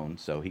his own,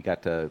 so he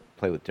got to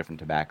play with different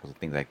tobaccos and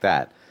things like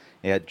that.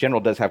 Yeah, General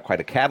does have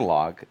quite a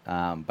catalog,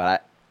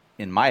 but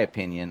in my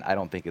opinion, I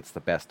don't think it's the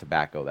best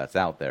tobacco that's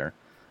out there.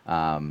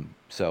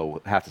 So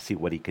we'll have to see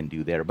what he can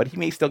do there. But he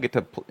may still get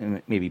to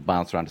maybe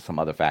bounce around to some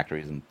other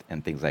factories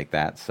and things like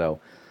that. So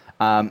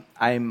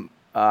I'm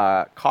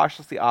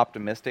cautiously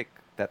optimistic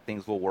that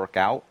things will work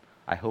out.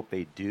 I hope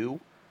they do.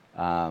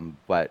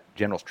 But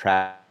General's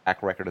track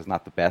record is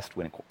not the best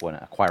when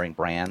acquiring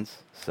brands.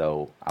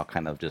 So I'll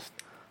kind of just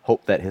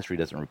hope that history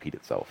doesn't repeat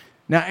itself.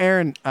 Now,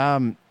 Aaron,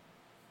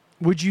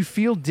 would you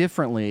feel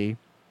differently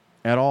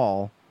at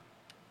all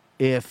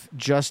if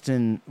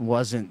Justin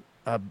wasn't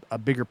a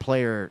bigger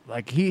player.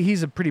 Like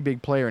he's a pretty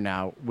big player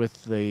now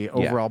with the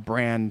overall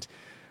brand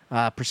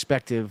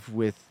perspective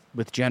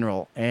with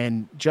General,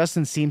 and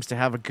Justin seems to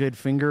have a good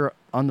finger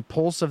on the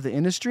pulse of the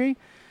industry.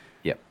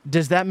 Yep.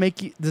 Does that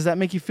make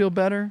you feel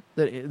better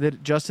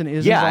that Justin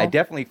is? Yeah,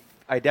 involved?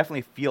 I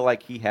definitely feel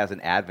like he has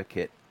an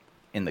advocate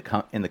in the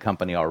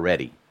company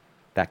already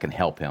that can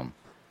help him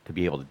to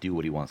be able to do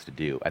what he wants to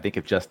do. I think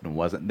if Justin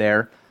wasn't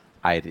there,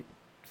 I'd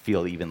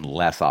feel even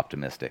less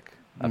optimistic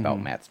about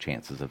Matt's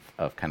chances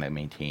of kind of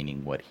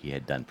maintaining what he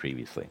had done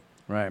previously.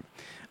 Right.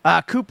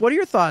 Coop, what are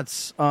your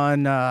thoughts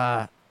on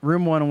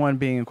Room 101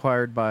 being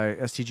acquired by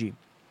STG?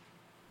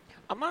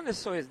 I'm not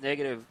necessarily as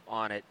negative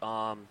on it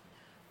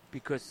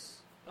because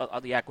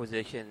of the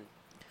acquisition,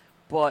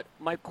 but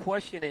my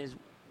question is,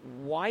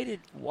 why did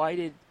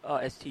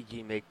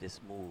STG make this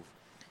move?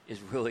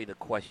 Is really the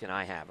question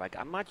I have. Like,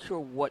 I'm not sure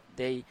what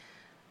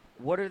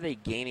are they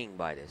gaining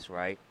by this,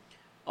 right?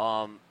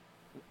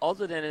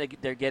 Other than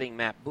they're getting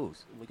Matt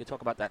Booth. We could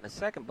talk about that in a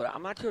second, but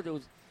I'm not sure there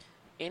was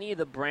any of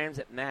the brands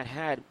that Matt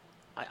had.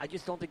 I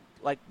just don't think,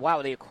 like,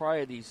 wow, they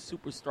acquired these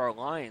superstar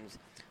lines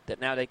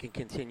that now they can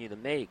continue to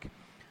make.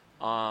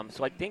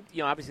 So I think,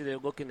 obviously they're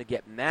looking to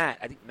get Matt.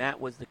 I think Matt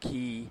was the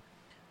key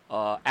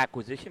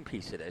acquisition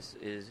piece of this,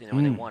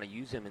 and they want to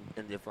use him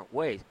in different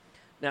ways.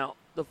 Now,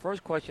 the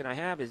first question I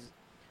have is,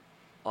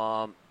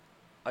 are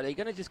they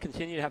going to just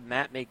continue to have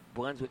Matt make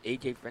blends with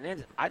AJ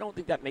Fernandez? I don't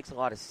think that makes a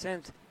lot of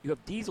sense. You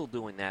have Diesel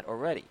doing that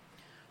already.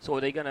 So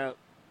are they going to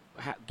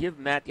give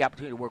Matt the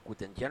opportunity to work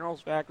within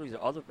General's factories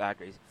or other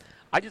factories?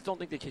 I just don't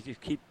think they should just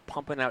keep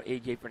pumping out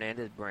AJ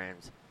Fernandez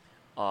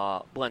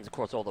blends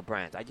across all the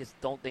brands. I just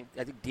don't think.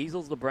 I think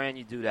Diesel's the brand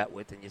you do that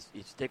with, and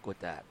you stick with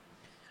that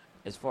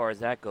as far as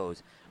that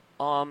goes.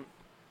 I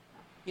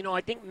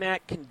think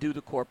Matt can do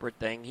the corporate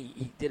thing.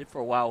 He did it for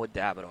a while with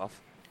Davidoff.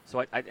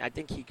 So I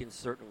think he can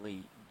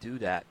certainly do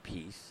that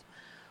piece.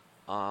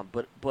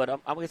 But like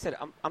I said,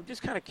 I'm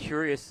just kind of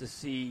curious to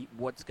see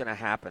what's going to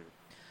happen.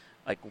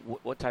 Like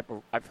what type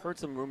of? I've heard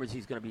some rumors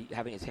he's going to be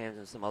having his hands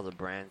in some other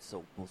brands,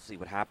 so we'll see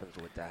what happens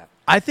with that.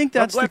 I think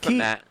that's the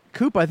key,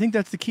 Coop. I think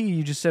that's the key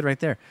you just said right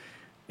there.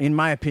 In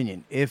my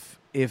opinion, if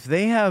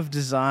they have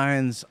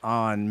designs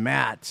on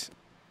Matt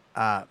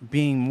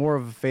being more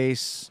of a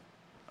face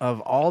of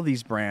all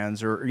these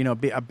brands, or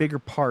a bigger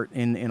part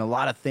in a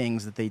lot of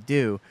things that they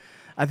do,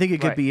 I think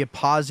it could be a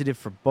positive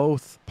for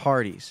both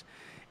parties.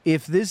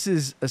 If this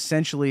is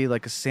essentially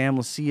like a Sam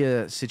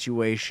Lucia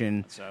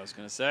situation, that's what I was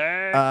going to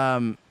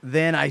say.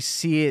 Then I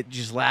see it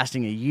just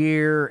lasting a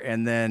year,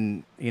 and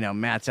then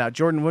Matt's out.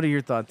 Jordan, what are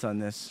your thoughts on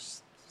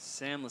this?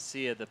 Sam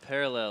Lucia, the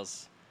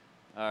parallels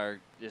are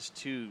just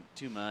too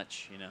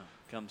much.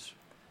 Comes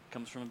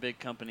from a big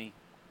company,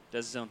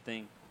 does his own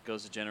thing,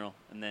 goes to General,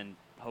 and then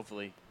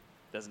hopefully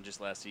doesn't just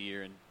last a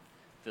year and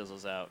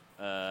fizzles out.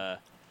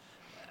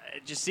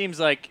 It just seems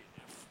like,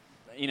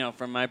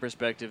 from my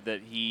perspective,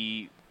 that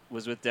he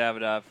was with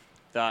Davidoff,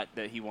 thought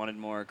that he wanted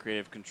more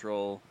creative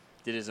control,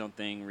 did his own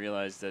thing,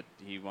 realized that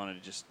he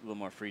wanted just a little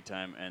more free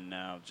time, and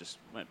now just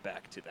went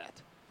back to that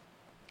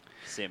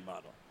same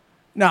model.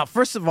 Now,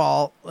 first of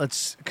all,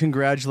 let's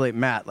congratulate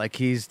Matt. Like,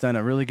 he's done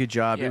a really good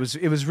job. Yeah.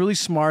 It was really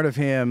smart of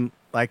him.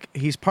 Like,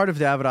 he's part of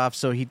Davidoff,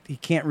 so he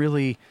can't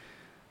really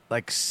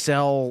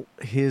sell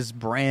his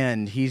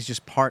brand. He's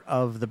just part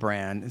of the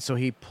brand, and so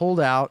he pulled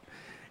out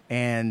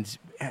and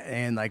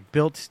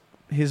built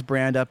his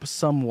brand up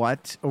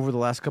somewhat over the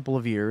last couple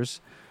of years.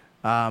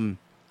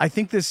 I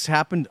think this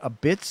happened a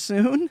bit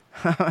soon,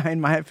 in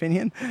my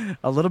opinion,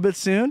 a little bit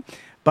soon,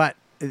 but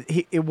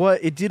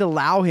it did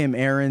allow him,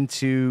 Aaron,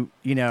 to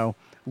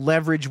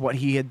leverage what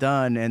he had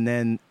done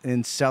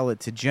and sell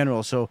it to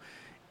General. So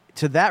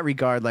to that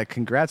regard,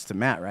 congrats to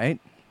Matt, right?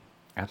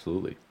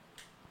 Absolutely.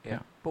 Yeah.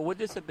 But would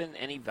this have been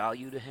any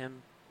value to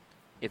him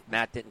if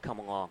Matt didn't come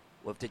along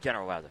with the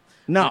General, rather?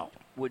 No.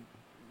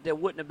 There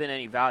wouldn't have been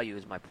any value,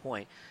 is my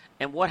point.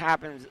 And what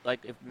happens,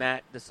 if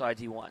Matt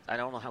decides he wants? I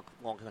don't know how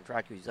long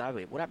contract he's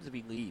having. What happens if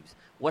he leaves?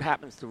 What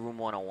happens to Room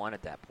 101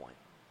 at that point?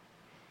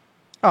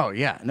 Oh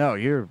yeah, no,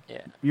 you're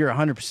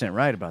 100%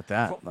 right about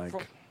that.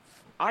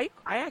 I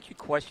actually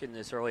questioned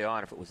this early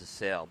on if it was a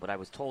sale, but I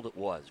was told it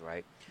was,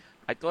 right.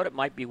 I thought it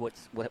might be what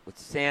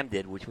Sam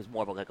did, which was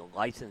more of a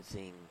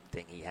licensing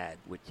thing he had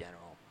with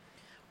General.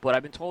 But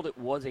I've been told it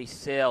was a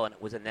sale, and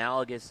it was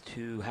analogous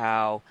to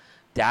how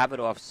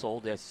Davidoff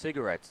sold their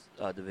cigarettes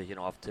division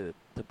off to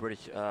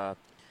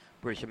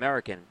British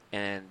American,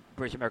 and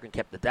British American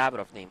kept the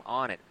Davidoff name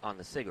on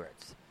the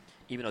cigarettes,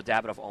 even though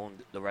Davidoff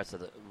owned the rest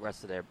of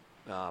their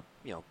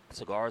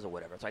cigars or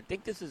whatever. So I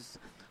think this is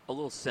a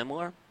little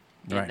similar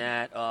in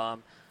that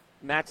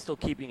Matt's still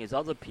keeping his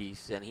other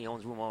piece, and he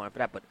owns Room 101 for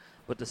that.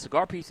 But the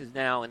cigar piece is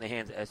now in the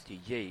hands of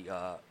STG,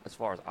 as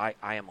far as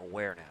I am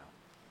aware now.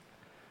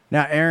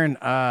 Now, Aaron,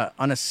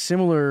 on a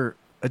similar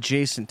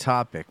adjacent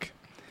topic,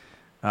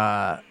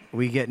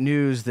 we get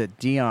news that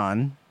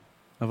Dion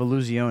of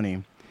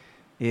Illusione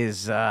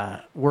is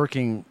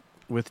working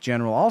with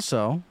General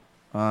also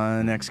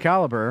on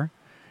Excalibur.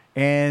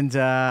 And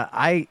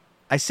I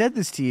said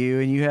this to you,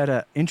 and you had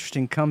an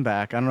interesting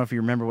comeback. I don't know if you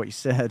remember what you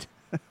said.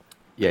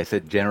 Yeah, I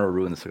said General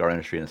ruined the cigar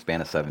industry in a span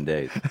of 7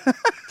 days.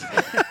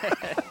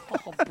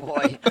 Oh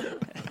boy.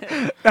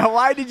 Now,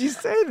 why did you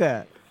say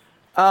that?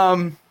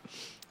 I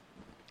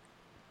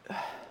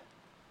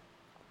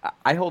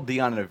hold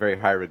Dion in a very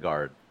high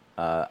regard.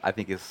 I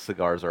think his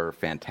cigars are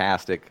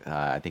fantastic.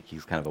 I think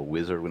he's kind of a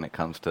wizard when it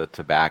comes to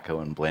tobacco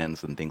and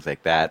blends and things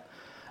like that.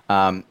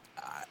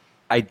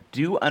 I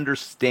do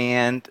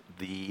understand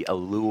the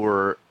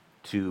allure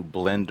to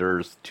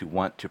blenders to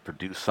want to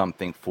produce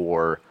something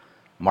for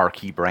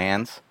marquee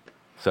brands.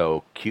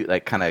 So,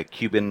 like kind of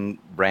Cuban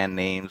brand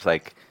names,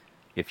 like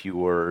if you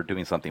were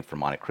doing something for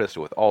Monte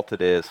Cristo with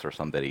Altadis or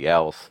somebody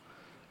else.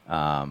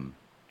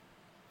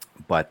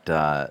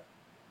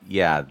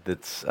 Yeah,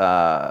 that's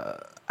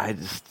I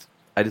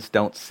just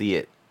don't see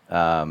it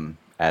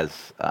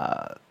as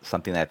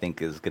something that I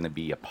think is going to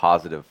be a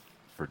positive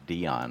for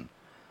Dion.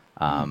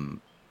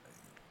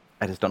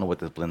 I just don't know what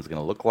this blend is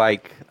going to look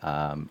like.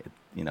 I'm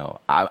going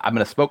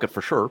to smoke it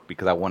for sure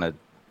because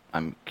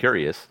I'm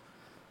curious.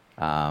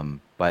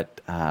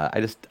 But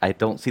I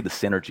don't see the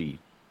synergy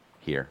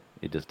here.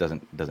 It just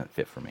doesn't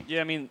fit for me.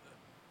 Yeah, I mean,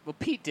 well,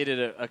 Pete did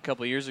it a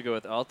couple of years ago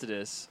with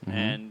Altadis,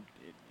 and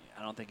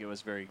I don't think it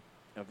was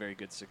a very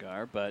good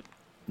cigar. But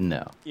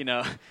no,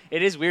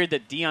 it is weird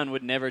that Dion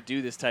would never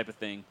do this type of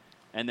thing,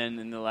 and then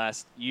in the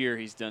last year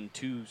he's done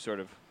 2 sort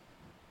of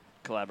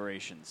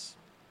collaborations,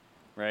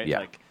 right? Yeah.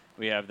 Like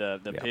we have the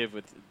Piv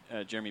with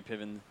Jeremy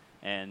Piven,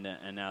 and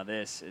now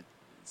this.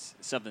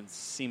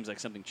 Seems like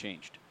something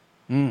changed.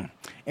 And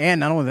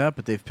not only that,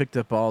 but they've picked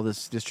up all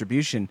this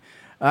distribution.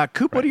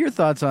 Coop, what are your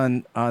thoughts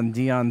on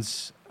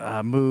Dion's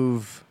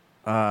move?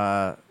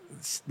 That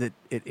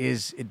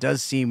it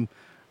does seem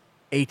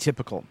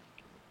atypical.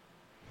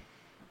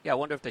 Yeah, I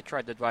wonder if they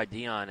tried to try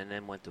Dion and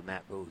then went to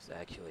Matt Booth,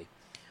 actually.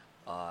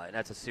 And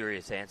that's a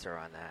serious answer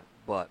on that.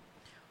 But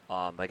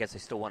I guess they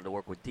still wanted to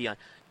work with Dion.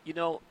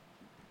 The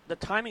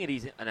timing of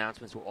these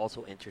announcements were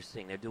also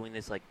interesting. They're doing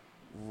this like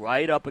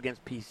right up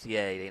against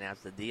PCA. They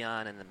announced the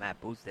Dion and the Matt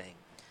Booth thing.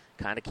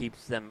 Kind of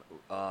keeps them,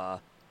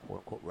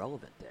 quote-unquote,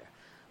 relevant there.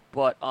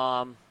 But,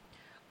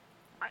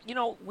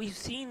 we've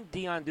seen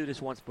Dion do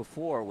this once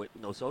before with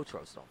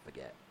Nosotros, don't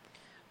forget.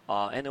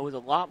 And there was a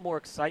lot more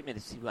excitement,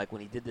 it seemed like,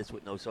 when he did this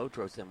with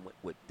Nosotros than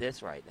with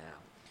this right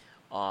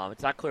now.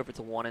 It's not clear if it's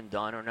a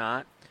one-and-done or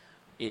not.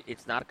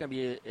 It's not going to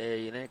be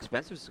an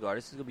inexpensive cigar.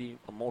 This is going to be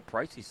a more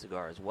pricey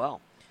cigar as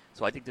well.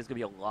 So I think there's going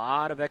to be a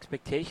lot of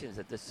expectations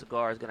that this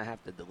cigar is going to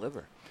have to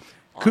deliver.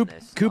 Coop,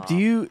 do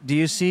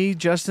you see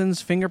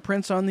Justin's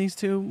fingerprints on these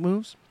 2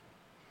 moves?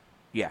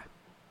 Yeah,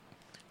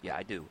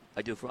 I do.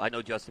 I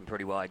know Justin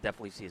pretty well. I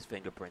definitely see his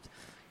fingerprints.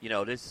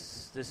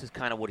 This is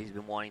kind of what he's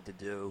been wanting to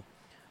do.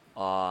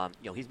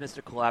 He's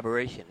Mr.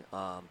 Collaboration.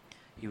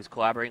 He was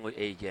collaborating with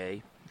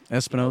AJ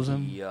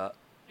Espinosa.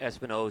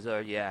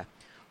 Espinosa, yeah.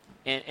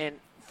 And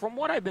from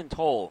what I've been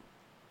told,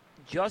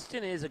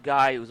 Justin is a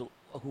guy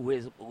who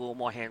is a little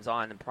more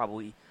hands-on than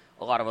probably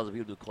a lot of other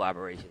people do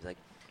collaborations.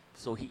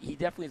 So he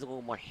definitely is a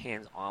little more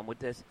hands-on with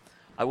this.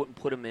 I wouldn't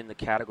put him in the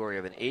category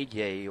of an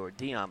AJ or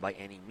Dion by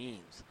any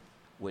means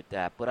with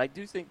that. But I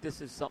do think this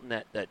is something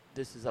that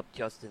this is up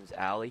Justin's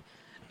alley.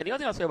 And the other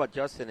thing I'll say about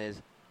Justin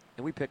is,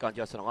 and we pick on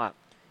Justin a lot,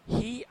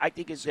 I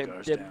think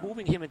they're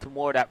moving him into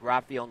more of that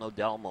Rafael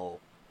Nodelmo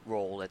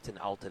role that's in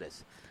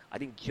Altadis. I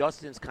think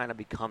Justin's kind of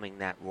becoming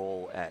that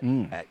role at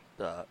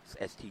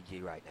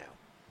STG right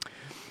now.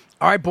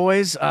 All right,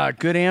 boys,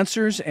 good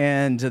answers,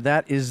 and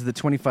that is the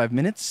 25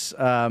 minutes.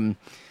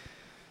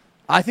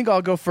 I think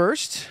I'll go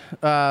first.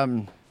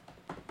 I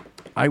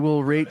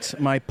will rate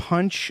my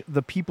punch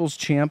the People's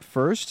Champ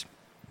first.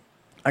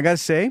 I got to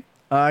say,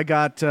 I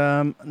got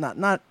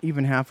not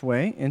even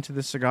halfway into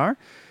the cigar.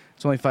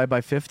 It's only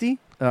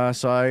 5x50,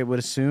 so I would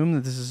assume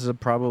that this is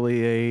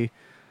probably a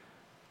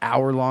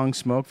hour-long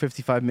smoke,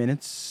 55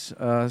 minutes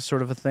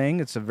sort of a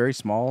thing. It's a very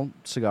small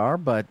cigar,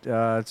 but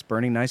it's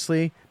burning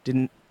nicely.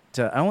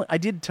 I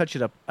did touch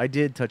it up. I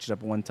did touch it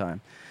up one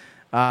time.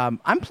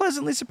 I'm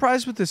pleasantly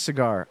surprised with this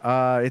cigar.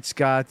 It's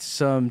got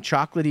some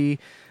chocolatey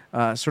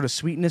sort of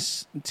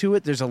sweetness to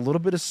it. There's a little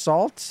bit of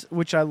salt,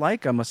 which I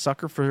like. I'm a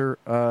sucker for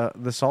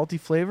the salty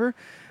flavor.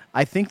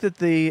 I think that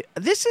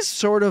this is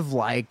sort of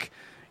like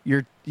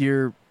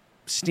your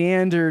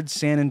standard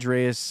San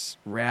Andreas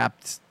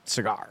wrapped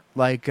cigar.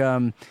 Like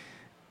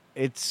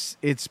it's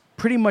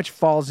pretty much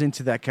falls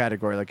into that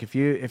category. Like if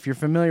you're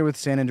familiar with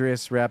San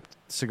Andreas wrapped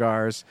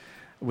cigars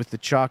with the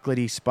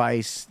chocolatey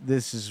spice,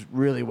 this is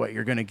really what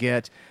you're going to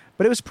get.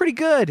 But it was pretty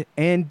good.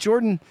 And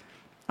Jordan,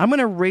 I'm going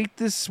to rate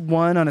this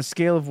one on a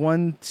scale of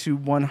 1 to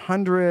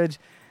 100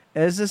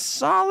 as a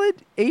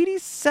solid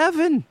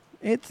 87.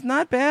 It's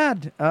not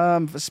bad.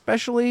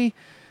 Especially,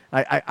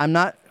 I'm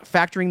not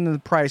factoring the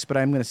price, but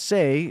I'm going to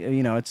say,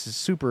 it's a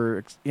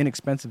super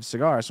inexpensive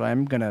cigar, so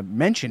I'm going to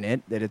mention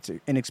it, that it's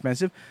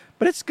inexpensive.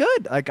 But it's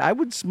good. Like, I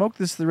would smoke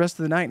this the rest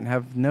of the night and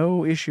have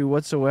no issue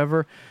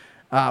whatsoever.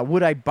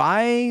 Would I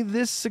buy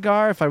this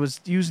cigar if I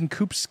was using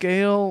Coop's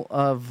scale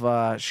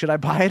of should I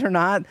buy it or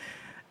not?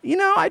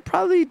 I'd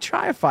probably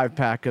try a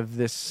 5-pack of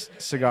this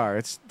cigar.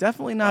 It's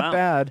definitely not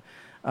bad.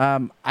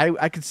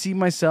 I could see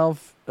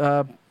myself,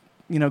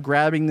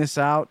 grabbing this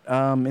out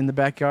in the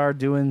backyard,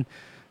 doing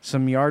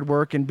some yard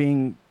work, and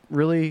being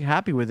really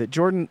happy with it.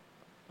 Jordan,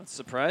 That's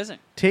surprising.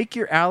 take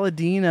your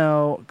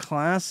Aladino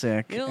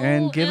Classic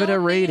and give it a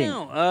rating.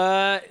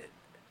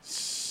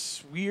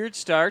 Weird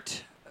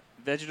start.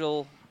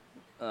 Vegetal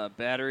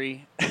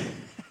battery.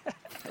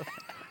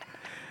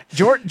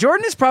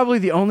 Jordan is probably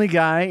the only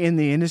guy in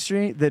the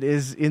industry that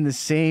is in the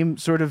same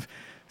sort of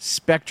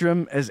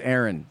spectrum as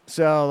Aaron.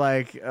 So,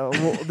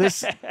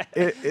 this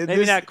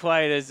Maybe not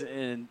quite as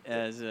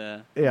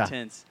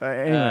intense.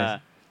 Anyways.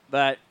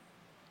 But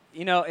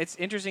it's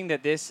interesting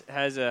that this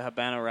has a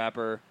Habano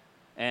wrapper,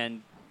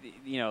 and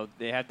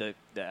they have the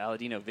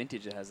Aladino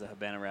vintage that has the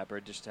Habano wrapper.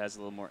 It just has a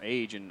little more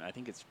age, and I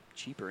think it's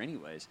cheaper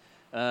anyways.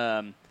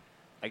 I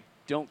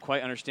don't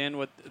quite understand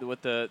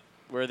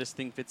where this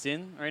thing fits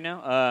in right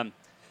now.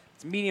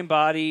 It's medium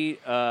body.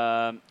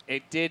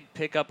 It did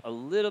pick up a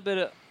little bit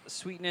of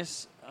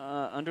sweetness,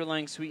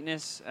 underlying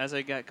sweetness as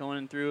I got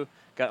going through.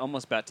 Got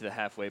almost back to the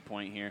halfway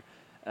point here.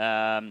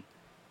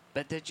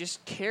 But they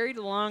just carried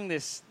along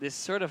this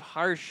sort of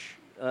harsh,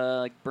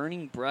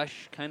 burning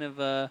brush kind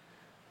of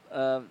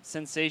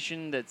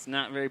sensation that's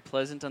not very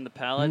pleasant on the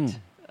palate.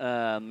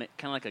 Kind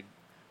of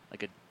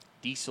like a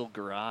diesel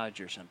garage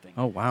or something.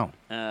 Oh wow,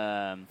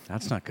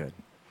 that's not good.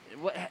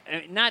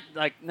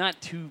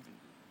 Not too.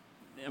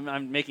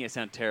 I'm making it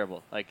sound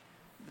terrible. Like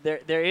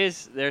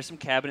there's some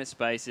cabinet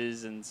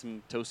spices and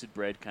some toasted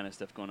bread kind of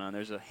stuff going on.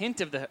 There's a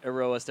hint of the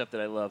Aroa stuff that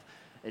I love.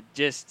 It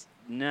just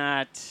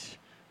not.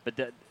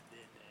 But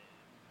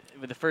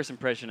with the first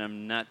impression,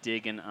 I'm not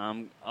digging.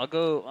 I'll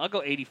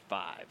go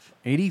 85.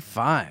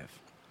 85.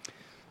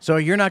 So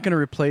you're not going to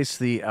replace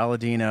the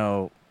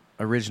Aladino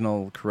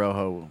original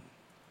Corojo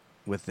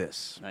with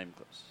this? Not even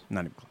close.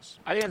 Not even close.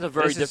 I think it's a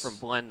very different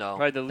blend, though.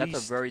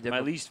 Probably my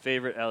least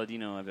favorite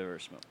Aladino I've ever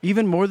smoked.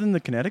 Even more than the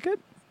Connecticut?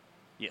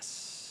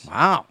 Yes.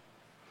 Wow.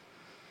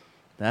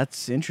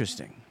 That's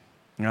interesting.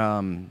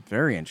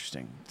 Very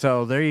interesting.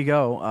 So there you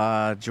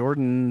go.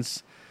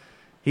 Jordan's,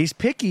 he's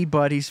picky,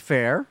 but he's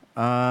fair.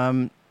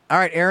 All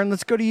right, Aaron,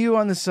 let's go to you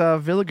on this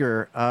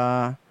Villiger.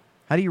 How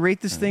do you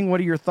rate this thing? What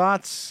are your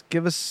thoughts?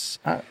 Give us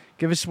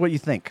what you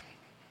think.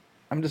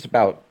 I'm just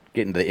about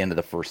getting to the end of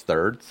the first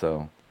third,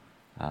 so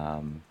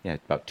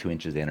about 2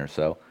 inches in or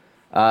so.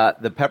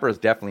 The pepper is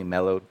definitely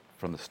mellowed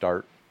from the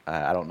start.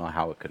 I don't know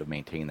how it could have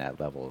maintained that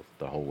level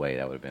the whole way.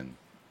 That would have been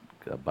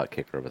a butt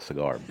kicker of a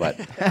cigar. But,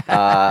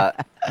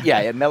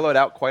 it mellowed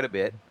out quite a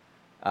bit.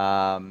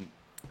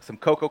 Some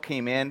cocoa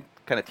came in,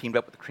 kind of teamed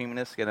up with the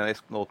creaminess. Get a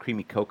nice little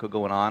creamy cocoa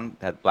going on.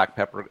 That black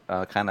pepper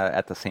kind of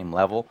at the same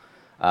level.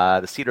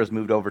 The cedar has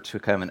moved over to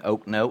kind of an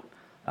oak note.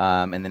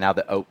 And then now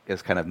the oak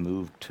has kind of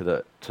moved to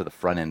the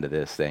front end of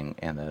this thing,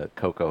 and the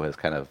cocoa has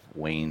kind of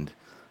waned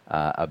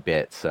a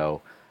bit.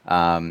 So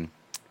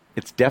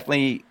it's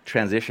definitely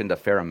transitioned a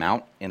fair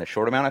amount in a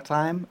short amount of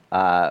time.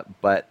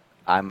 But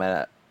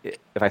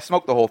if I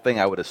smoke the whole thing,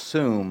 I would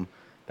assume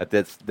that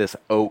this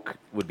oak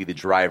would be the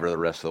driver the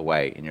rest of the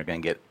way, and you're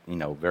going to get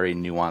very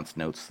nuanced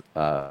notes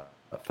for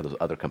those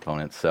other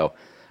components. So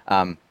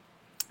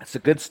it's a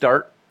good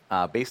start.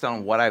 Based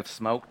on what I've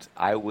smoked,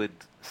 I would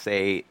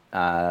say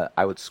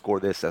I would score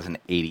this as an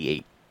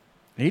 88.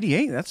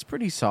 88? That's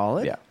pretty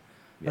solid. Yeah.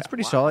 That's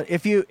pretty solid.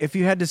 If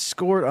you had to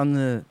score it on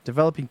the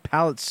developing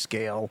palate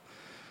scale,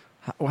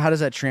 how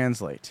does that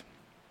translate?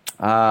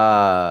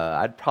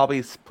 I'd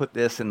probably put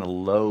this in the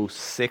low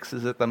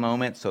 6s at the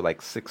moment, so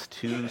like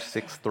 6.2,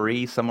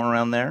 6.3, somewhere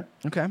around there.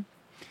 Okay.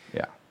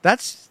 Yeah.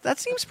 That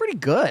seems pretty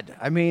good.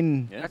 I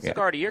mean, that's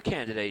cigar of the year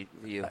candidate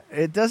for you.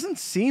 It doesn't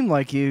seem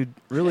like you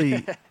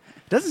really.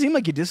 Doesn't seem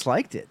like you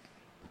disliked it.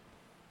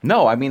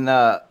 No, I mean,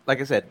 like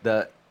I said,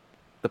 the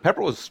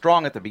pepper was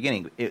strong at the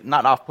beginning.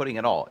 Not off-putting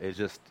at all. It's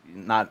just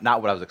not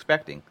what I was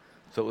expecting.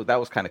 So that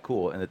was kind of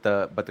cool. And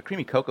but the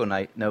creamy cocoa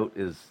note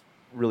is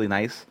really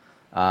nice.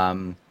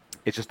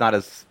 It's just not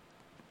as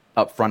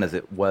upfront as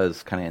it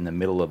was kind of in the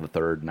middle of the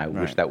third, and I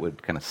wish that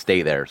would kind of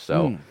stay there.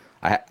 So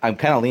I'm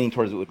kind of leaning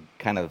towards it would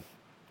kind of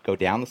go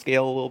down the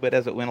scale a little bit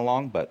as it went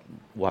along, but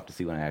we'll have to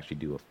see when I actually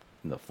do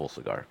the full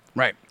cigar.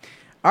 Right.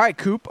 All right,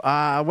 Coop,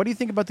 what do you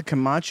think about the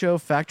Camacho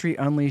Factory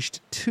Unleashed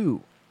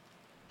 2?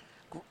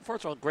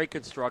 First of all, great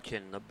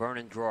construction. The burn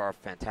and draw are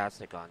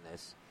fantastic on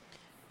this.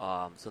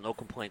 So no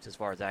complaints as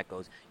far as that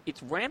goes.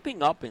 It's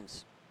ramping up in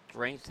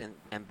strength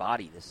and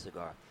body, this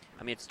cigar.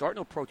 I mean, it's starting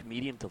to approach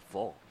medium to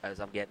full as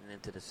I'm getting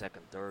into the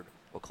second third,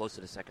 or close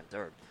to the second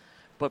third.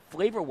 But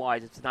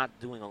flavor-wise, it's not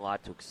doing a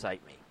lot to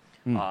excite me.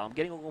 I'm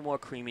getting a little more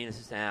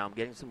creaminess now. I'm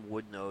getting some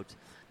wood notes.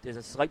 There's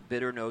a slight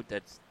bitter note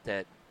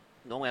that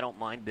normally I don't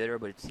mind bitter,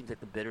 but it seems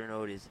like the bitter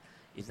note is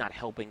not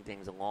helping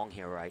things along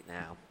here right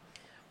now.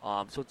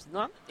 So it's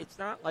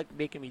not like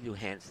making me do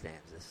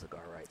handstands, this cigar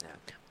right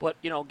now. But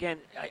again,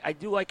 I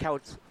do like how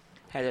it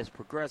has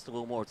progressed a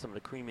little more with some of the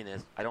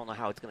creaminess. I don't know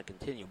how it's going to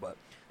continue, but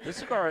this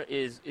cigar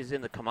is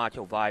in the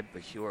Camacho vibe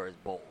for sure. It's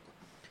bold.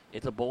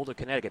 It's a bolder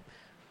Connecticut,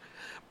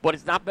 but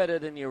it's not better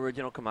than the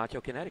original Camacho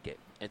Connecticut.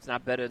 It's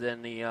not better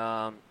than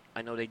the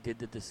I know they did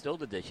the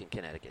distilled edition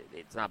Connecticut.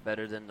 It's not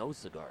better than those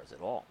cigars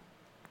at all.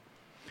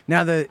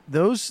 Now,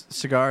 those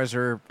cigars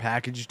are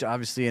packaged,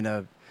 obviously, in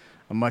a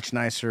much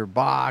nicer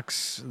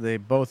box. They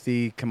both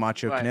the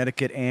Camacho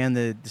Connecticut and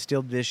the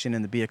distilled edition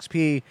and the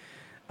BXP.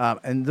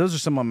 And those are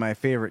some of my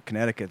favorite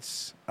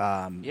Connecticut's.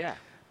 Yeah.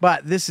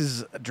 But this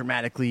is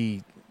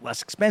dramatically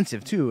less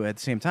expensive, too, at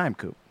the same time,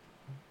 Coop.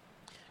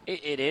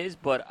 It is,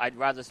 but I'd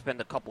rather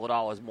spend a couple of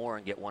dollars more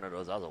and get one of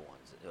those other ones.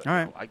 All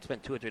right. I'd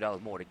spend $2 or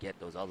 $3 more to get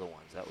those other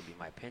ones. That would be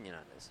my opinion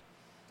on this.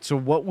 So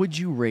what would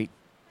you rate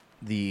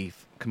the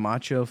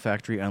Camacho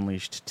Factory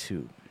Unleashed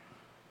 2?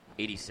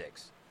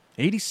 86.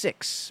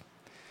 86.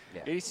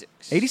 Yeah.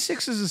 86.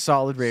 86 is a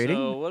solid rating.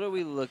 So what are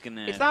we looking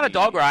at? It's not a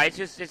dog ride.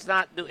 It's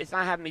not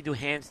having me do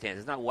handstands.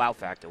 It's not wow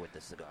factor with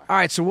this cigar. All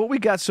right, so what we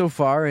got so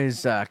far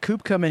is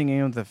Coop coming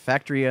in with the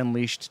Factory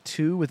Unleashed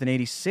 2 with an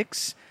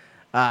 86.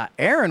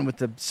 Aaron with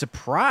the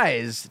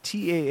surprise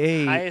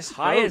TAA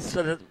highest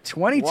of the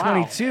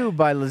 2022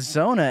 by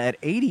Lazona at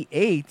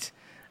 88.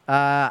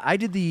 I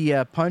did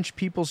the Punch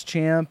People's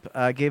Champ,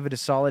 gave it a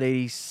solid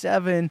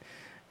 87.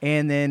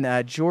 And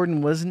then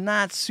Jordan was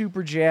not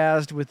super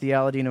jazzed with the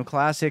Aladino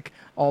Classic,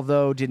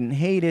 although didn't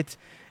hate it,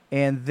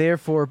 and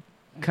therefore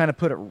kind of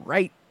put it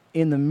right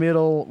in the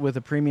middle with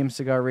a premium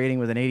cigar rating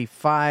with an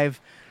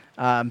 85.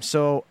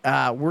 So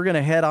we're going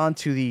to head on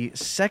to the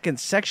second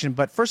section.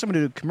 But first I'm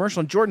going to do a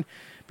commercial. And Jordan,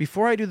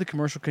 before I do the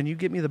commercial, can you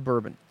get me the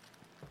bourbon?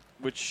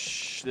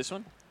 This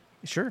one?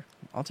 Sure.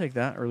 I'll take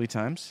that. Early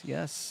Times.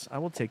 Yes, I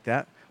will take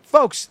that.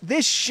 Folks,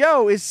 this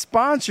show is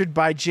sponsored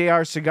by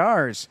JR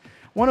Cigars,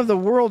 one of the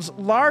world's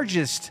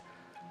largest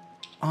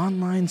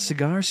online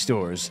cigar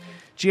stores.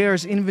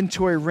 JR's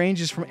inventory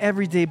ranges from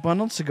everyday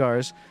bundled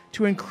cigars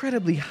to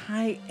incredibly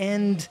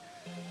high-end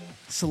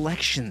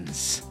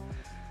selections.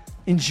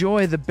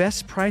 Enjoy the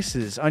best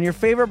prices on your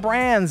favorite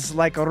brands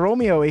like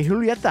Romeo y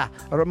Julieta,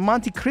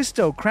 Monte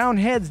Cristo, Crown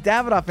Heads,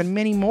 Davidoff, and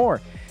many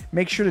more.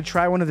 Make sure to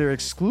try one of their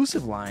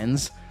exclusive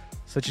lines,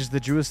 such as the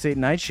Drew Estate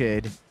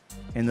Nightshade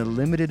and the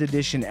limited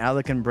edition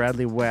Alec and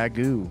Bradley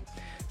Wagyu.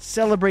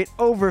 Celebrate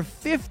over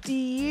 50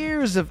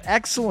 years of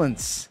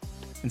excellence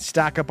and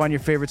stock up on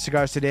your favorite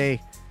cigars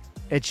today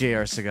at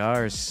JR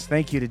Cigars.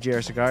 Thank you to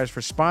JR Cigars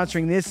for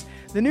sponsoring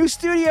the new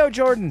studio,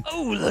 Jordan.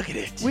 Oh, look at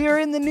it. We are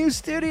in the new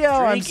studio.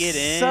 I'm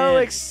so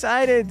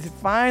excited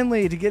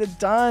finally to get it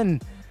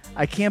done.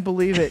 I can't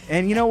believe it.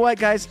 And you know what,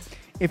 guys?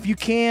 If you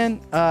can,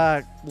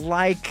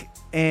 like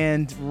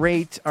and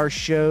rate our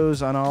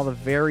shows on all the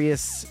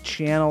various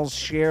channels,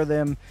 share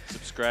them.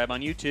 Subscribe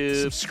on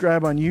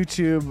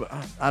YouTube.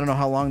 I don't know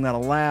how long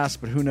that'll last,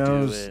 but who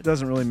knows? It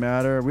doesn't really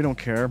matter. We don't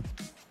care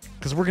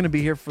because we're going to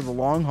be here for the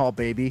long haul,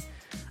 baby.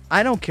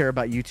 I don't care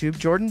about YouTube.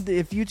 Jordan,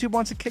 if YouTube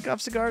wants to kick off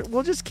cigars,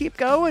 we'll just keep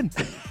going.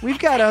 We've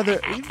got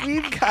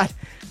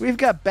we've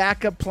got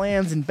backup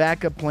plans and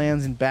backup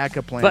plans and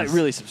backup plans. But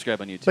really subscribe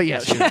on YouTube. But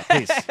yes,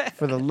 please,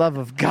 for the love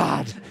of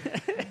God.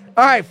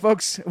 All right,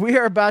 folks, we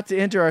are about to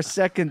enter our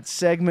second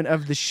segment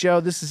of the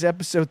show. This is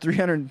episode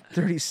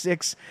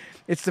 336.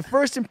 It's the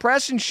First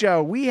Impression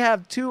Show. We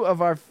have two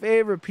of our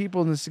favorite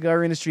people in the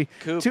cigar industry.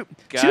 Coop,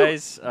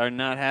 guys are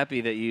not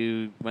happy that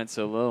you went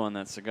so low on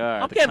that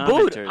cigar. I'm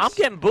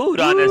getting booed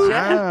on this.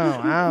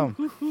 Wow.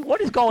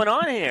 What is going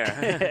on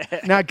here?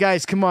 Now,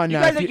 guys, come on.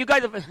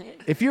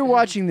 If you're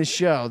watching the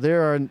show,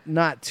 there are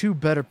not two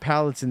better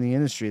palates in the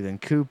industry than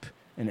Coop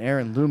and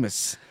Aaron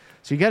Loomis.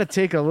 So you got to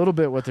take a little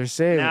bit what they're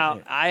saying.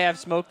 Now, I have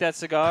smoked that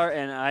cigar,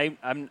 and I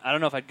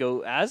don't know if I'd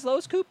go as low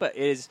as Coop, but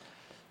it is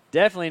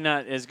definitely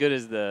not as good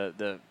as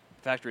the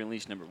Factory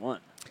Unleashed number 1.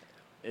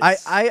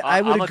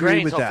 I would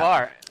agree with so that.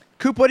 Far.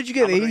 Coop, what did you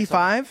get?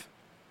 85?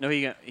 No,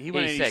 he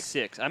went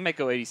 86. I might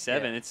go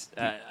 87.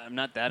 Yeah. I'm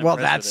not that. Well,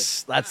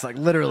 impressed with it. that's like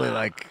literally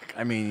like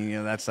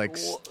that's like.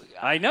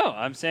 I know.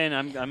 I'm saying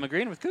I'm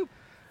agreeing with Coop.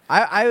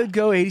 I would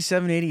go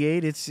 87,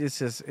 88.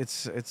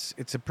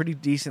 It's a pretty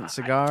decent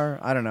cigar.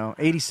 I don't know.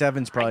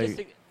 87's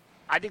probably.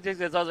 I think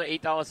there's other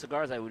 $8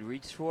 cigars I would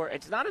reach for.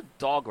 It's not a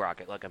dog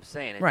rocket, like I'm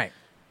saying. Right.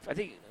 I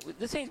think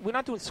we're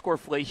not doing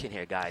scoreflation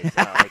here, guys.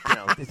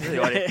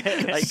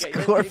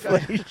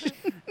 Scoreflation.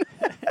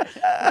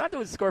 We're not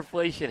doing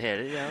scoreflation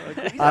here.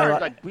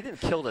 We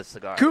didn't kill this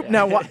cigar. Coop,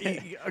 now,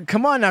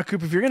 come on now,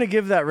 Coop. If you're going to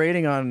give that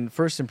rating on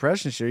First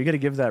Impression Show, you got to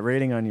give that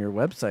rating on your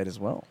website as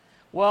well.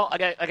 Well,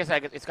 like I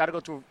said, it's got to go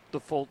through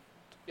the full.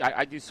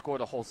 I do score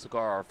the whole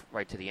cigar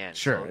right to the end.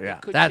 Sure, so yeah.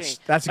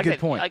 That's a good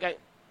point.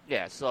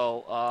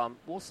 So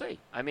we'll see.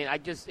 I mean,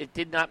 it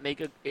did not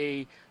make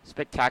a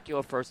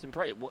spectacular first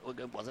impression.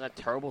 It wasn't a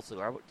terrible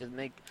cigar. It didn't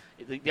make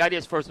the idea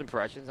is first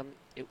impressions.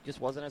 It just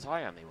wasn't as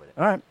high on me with it.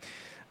 All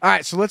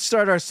right. So let's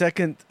start our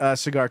second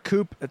cigar.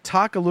 Coop,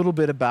 talk a little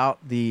bit about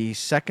the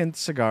second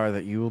cigar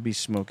that you will be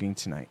smoking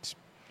tonight.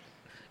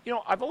 You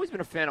know, I've always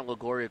been a fan of La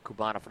Gloria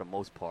Cubana for the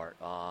most part.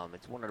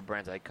 It's one of the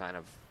brands I kind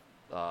of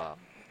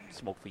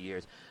smoked for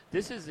years.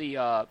 This is the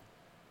La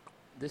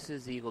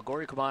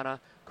Gloria Cubana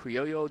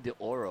Criollo de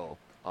Oro,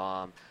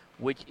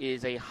 which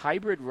is a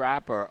hybrid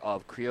wrapper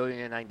of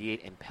Criollo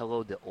 98 and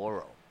Pelo de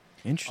Oro.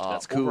 Interesting.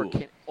 That's cool.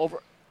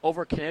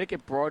 Over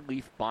Connecticut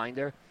broadleaf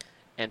binder,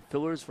 and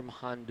fillers from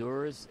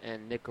Honduras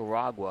and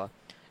Nicaragua,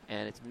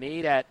 and it's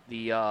made at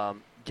the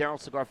General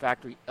Cigar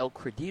Factory El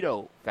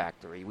Credito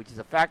factory, which is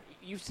a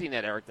you've seen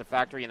that, Eric, the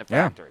factory in the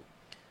factory.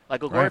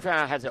 Like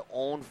LaGuardia has their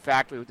own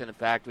factory within the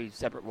factory,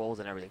 separate rolls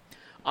and everything.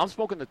 I'm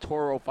smoking the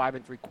Toro 5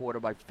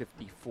 3/4 by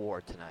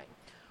 54 tonight.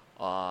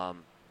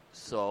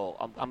 So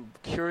I'm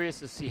curious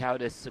to see how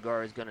this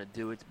cigar is going to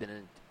do. It's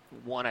been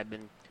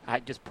I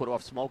just put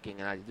off smoking,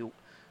 and I do.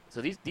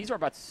 So these are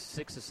about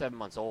 6 or 7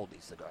 months old.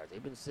 These cigars,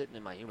 they've been sitting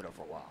in my humidor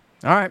for a while.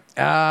 All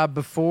right.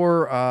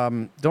 Before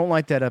don't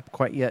light that up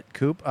quite yet,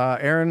 Coop.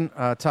 Aaron,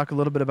 talk a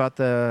little bit about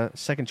the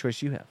second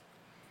choice you have.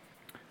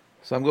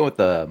 So I'm going with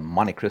the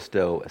Monte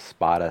Cristo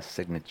Espada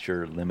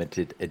Signature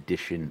Limited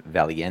Edition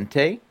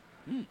Valiente,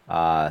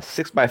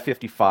 6 by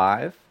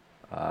 55.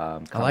 I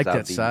like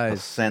that size.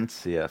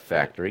 Plasencia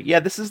factory.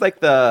 Yeah, this is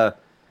like the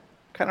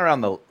kind of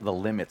around the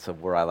limits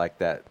of where I like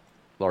that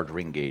large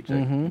ring gauge.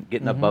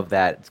 Getting above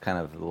that, it's kind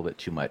of a little bit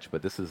too much,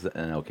 but this is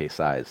an okay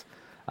size.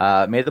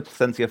 Made at the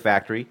Plasencia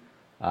factory,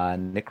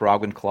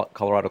 Nicaraguan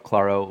Colorado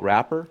Claro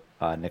wrapper,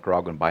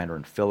 Nicaraguan binder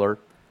and filler.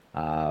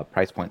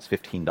 Price point's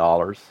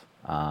 $15.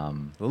 A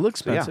little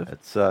expensive.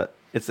 So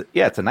it's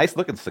a nice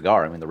looking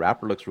cigar. I mean, the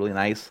wrapper looks really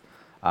nice.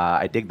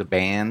 I dig the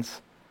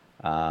bands.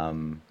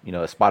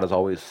 Espada's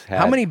always had.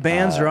 How many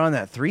bands are on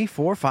that? 3,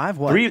 4, 5?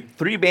 What?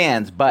 Three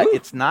bands, but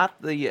it's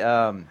not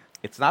the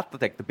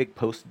big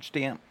postage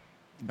stamp.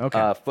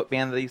 Okay. Foot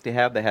band they used to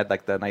have. They had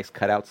like the nice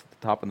cutouts at the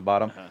top and the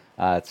bottom.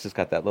 It's just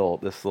got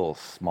this little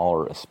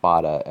smaller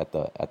Espada at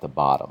the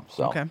bottom.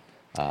 So okay.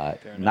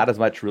 Not as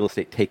much real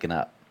estate taken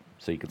up,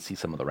 so you can see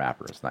some of the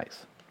wrapper. It's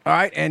nice. All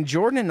right, and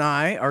Jordan and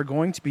I are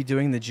going to be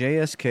doing the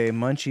JSK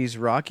Munchies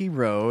Rocky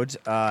Road.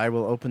 I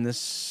will open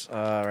this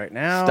right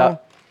now.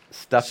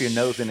 Stuff your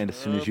nose in it as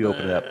soon as you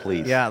open it up,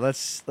 please. Yeah,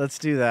 let's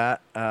do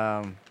that.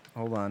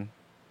 Hold on.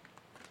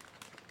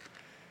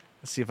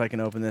 Let's see if I can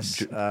open this.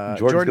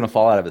 Jordan's going to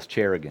fall out of his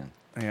chair again.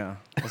 Yeah,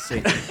 we'll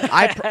see.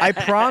 I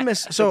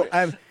promise. So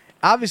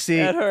obviously,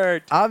 that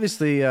hurt.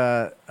 Obviously,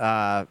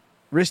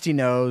 Risty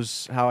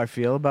knows how I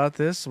feel about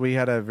this. We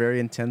had a very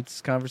intense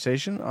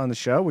conversation on the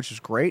show, which was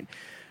great.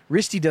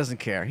 Risty doesn't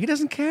care. He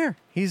doesn't care.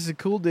 He's a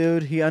cool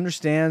dude. He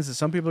understands that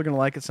some people are going to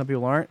like it, some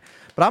people aren't.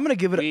 But I'm going to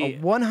give it a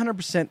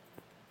 100%.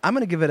 I'm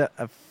going to give it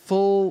a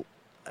full.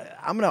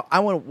 I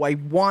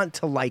want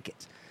to like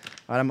it.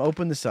 All right, I'm going to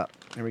open this up.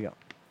 Here we go.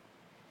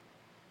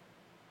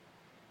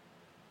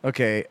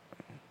 Okay.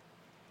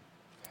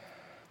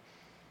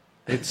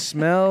 It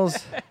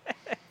smells.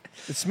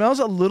 It smells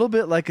a little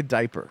bit like a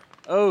diaper.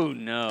 Oh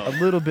no! A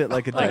little bit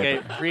like a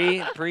diaper.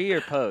 Like a pre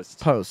or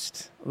post?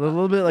 Post. A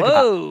little bit like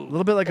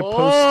a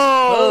post.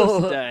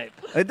 Post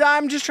diaper.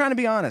 I'm just trying to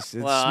be honest.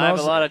 It I have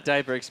a lot of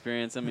diaper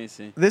experience. Let me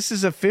see. This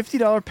is a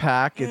 $50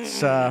 pack.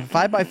 It's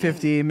 5 by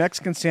 50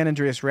 Mexican San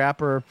Andreas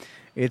wrapper.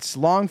 It's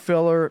long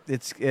filler.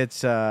 It's.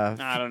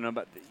 I don't know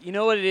about. You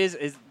know what it is?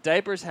 Is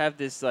diapers have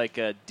this like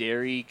a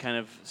dairy kind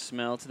of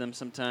smell to them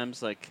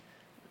sometimes. Like,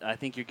 I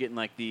think you're getting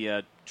like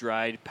the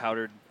dried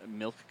powdered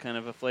milk kind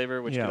of a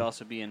flavor, which could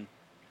also be in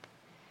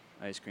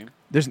ice cream.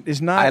 There's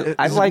not.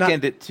 I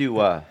likened it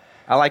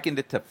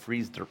to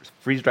freeze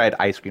dried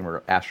ice cream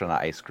or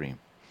astronaut ice cream.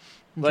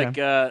 Like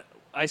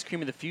ice cream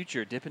of the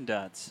future, Dippin'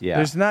 Dots. Yeah.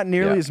 There's not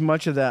nearly as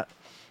much of that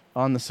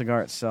on the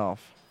cigar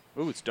itself.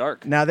 Ooh, it's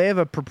dark. Now, they have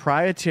a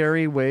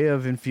proprietary way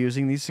of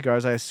infusing these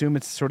cigars. I assume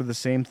it's sort of the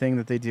same thing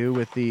that they do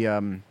with the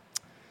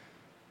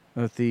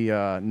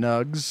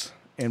nugs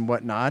and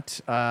whatnot.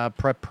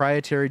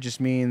 Proprietary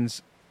just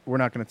means we're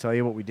not going to tell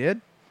you what we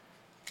did.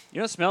 You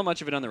don't smell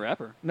much of it on the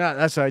wrapper. No,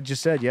 that's what I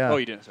just said, yeah. Oh,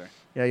 you didn't, sorry.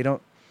 Yeah, you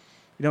don't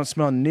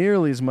smell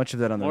nearly as much of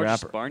that on the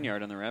wrapper. Just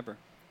Barnyard on the wrapper.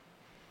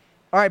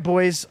 All right,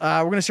 boys,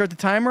 we're going to start the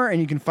timer, and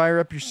you can fire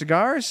up your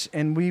cigars,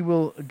 and we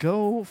will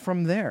go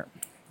from there.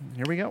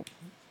 Here we go.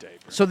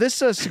 So this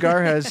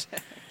cigar has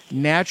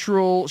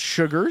natural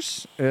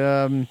sugars.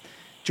 Jordan,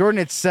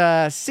 it's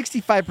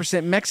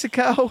 65%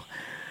 Mexico,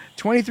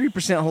 23%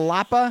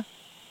 Jalapa,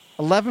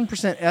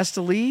 11%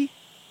 Esteli,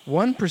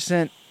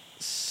 1%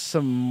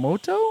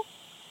 Somoto.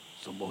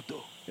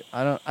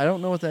 I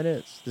don't know what that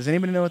is. Does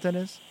anybody know what that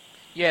is?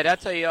 Yeah,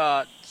 that's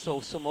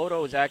so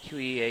Somoto is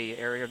actually a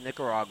area of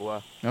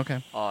Nicaragua.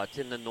 Okay. It's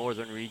in the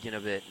northern region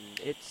of it, and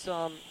it's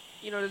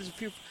there's a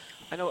few.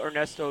 I know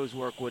Ernesto's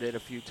worked with it a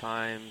few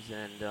times,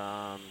 and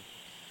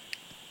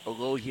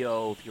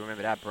Elogio, if you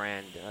remember that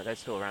brand,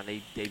 that's still around.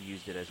 They've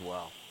used it as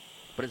well,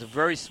 but it's a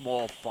very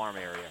small farm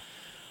area.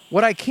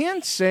 What I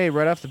can say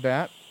right off the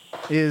bat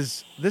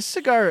is this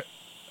cigar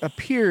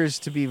appears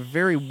to be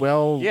very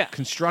well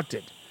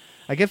constructed.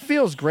 Like, it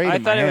feels great. I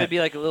thought it would be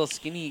like a little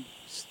skinny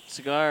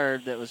cigar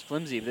that was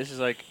flimsy. But this is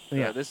like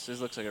this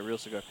looks like a real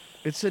cigar.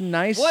 It's a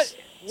nice,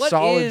 what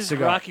solid is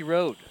cigar. Rocky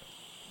Road?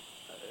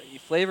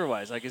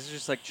 Flavor-wise, like, is it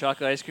just like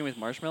chocolate ice cream with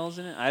marshmallows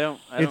in it?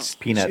 It's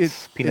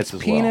peanuts. Peanuts as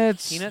well.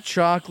 Peanuts,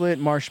 chocolate,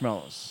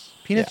 marshmallows.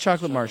 Peanuts,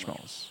 chocolate,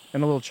 marshmallows,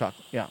 and a little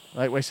chocolate. Yeah,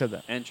 like I said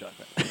that. And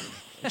chocolate.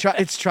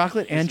 It's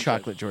chocolate and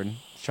chocolate, Jordan.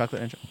 It's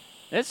chocolate and chocolate.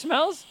 It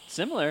smells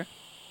similar.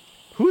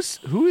 Who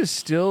is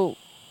still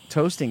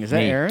toasting. Is that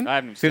Me. Aaron? I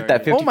haven't Shoot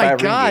that started. 55 Oh my ring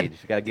God. gauge.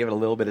 You got to give it a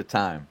little bit of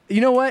time.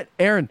 You know what,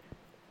 Aaron?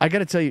 I got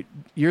to tell you,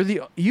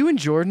 you and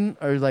Jordan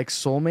are like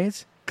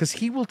soulmates because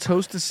he will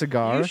toast a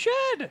cigar. You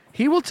should.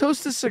 He will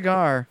toast a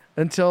cigar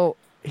until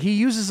he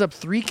uses up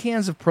 3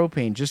 cans of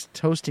propane just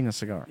toasting a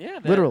cigar. Yeah,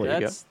 literally.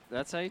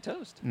 That's how you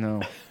toast.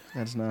 No,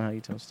 that's not how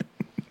you toast.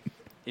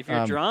 If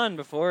you're drawn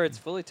before it's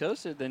fully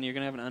toasted, then you're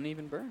gonna have an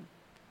uneven burn.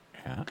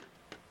 Yeah.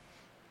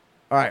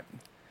 All right.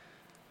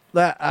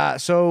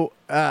 So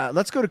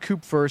let's go to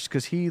Coop first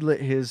because he lit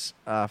his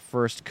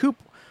first. Coop,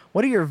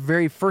 what are your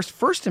very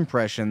first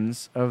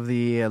impressions of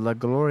the La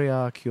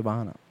Gloria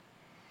Cubana?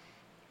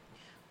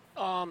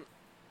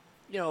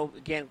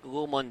 Again, a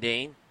little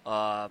mundane.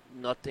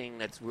 Nothing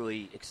that's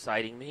really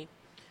exciting me.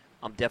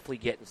 I'm definitely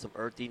getting some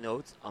earthy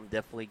notes. I'm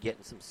definitely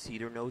getting some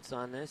cedar notes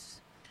on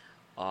this.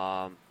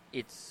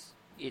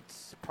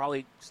 It's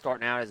probably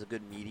starting out as a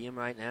good medium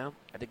right now.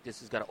 I think this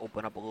has got to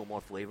open up a little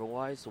more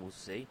flavor-wise, so we'll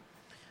see.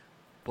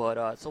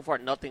 But so far,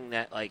 nothing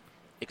that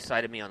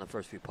excited me on the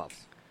first few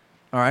puffs.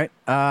 All right.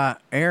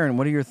 Aaron,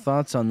 what are your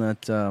thoughts on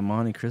that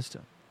Monte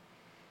Cristo?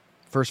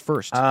 First.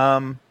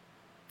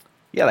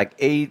 Yeah, like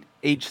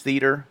aged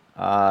cedar,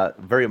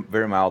 very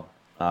very mild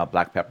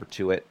black pepper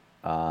to it.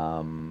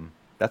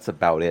 That's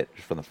about it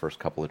just from the first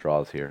couple of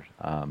draws here.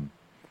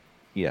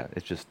 Yeah,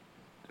 it's just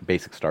a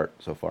basic start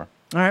so far.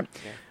 All right.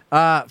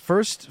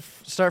 First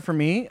start for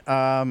me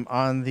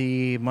on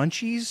the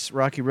Munchies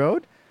Rocky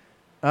Road.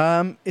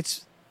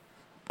 It's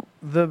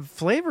the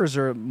flavors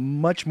are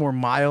much more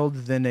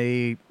mild than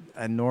a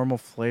normal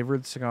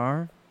flavored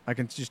cigar. I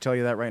can just tell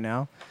you that right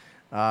now.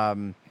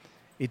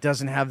 It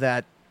doesn't have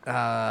that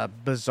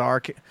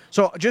bizarre.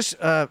 So just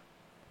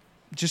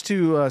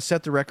to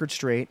set the record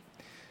straight,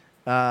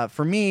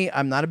 for me,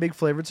 I'm not a big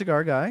flavored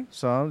cigar guy,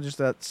 so I'll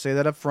just say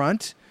that up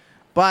front.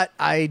 But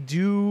I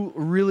do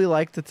really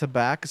like the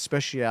Tabak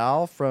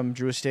Especial from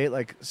Drew Estate.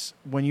 Like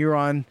when you're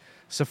on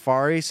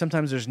safari,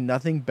 sometimes there's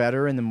nothing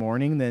better in the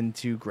morning than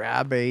to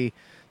grab a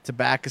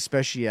Tabak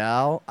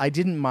Especial. I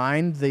didn't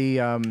mind the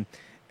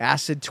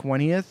Acid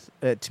 20th.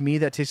 To me,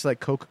 that tasted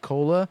like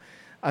Coca-Cola.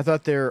 I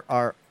thought their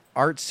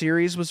Art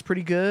series was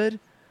pretty good.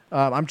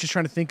 I'm just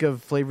trying to think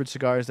of flavored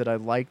cigars that I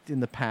liked in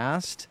the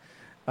past.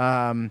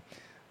 So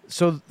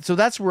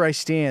that's where I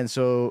stand.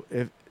 So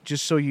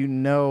just so you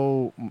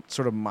know,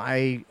 sort of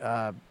my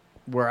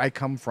where I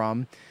come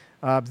from,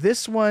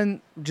 this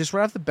one just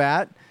right off the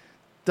bat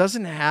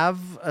doesn't have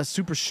a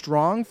super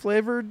strong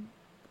flavored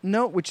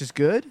note, which is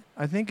good.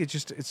 I think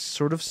it's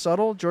sort of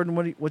subtle.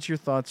 Jordan, what's your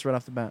thoughts right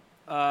off the bat?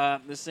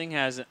 This thing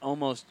has an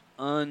almost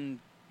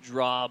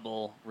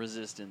undrawable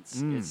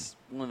resistance. It's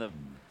one of the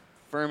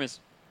firmest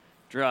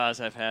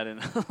draws I've had in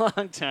a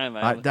long time.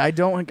 I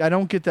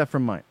don't get that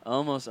from mine.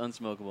 Almost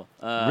unsmokable.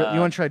 You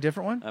want to try a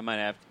different one? I might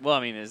have. Well,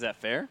 I mean, is that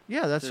fair?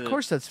 Yeah, of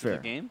course that's fair.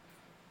 The game.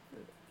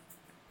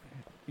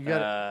 You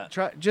gotta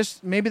try.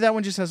 Just maybe that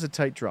one just has a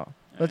tight draw.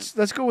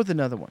 Let's go with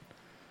another one.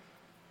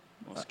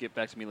 We'll skip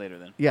back to me later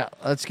then. Yeah,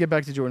 let's get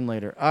back to Jordan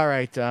later. All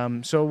right.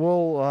 So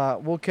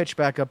we'll catch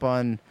back up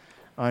on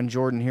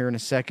Jordan here in a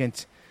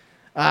second.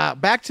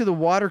 Back to the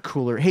water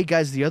cooler. Hey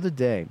guys, the other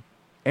day,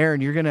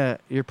 Aaron,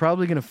 you're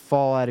probably gonna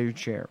fall out of your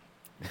chair.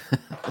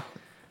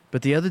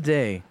 But the other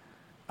day,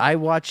 I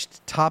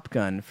watched Top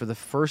Gun for the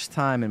first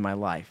time in my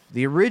life.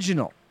 The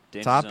original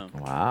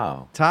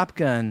Wow. Top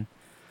Gun.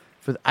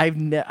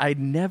 I'd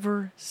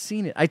never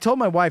seen it. I told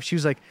my wife, she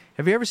was like,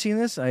 "Have you ever seen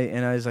this?"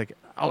 And I was like,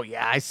 "Oh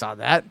yeah, I saw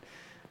that."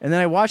 And then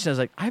I watched it. I was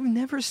like, "I've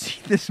never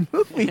seen this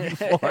movie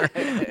before.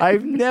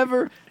 I've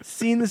never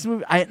seen this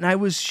movie." And I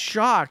was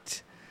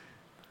shocked.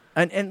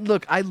 And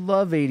look, I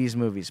love 80s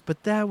movies,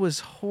 but that was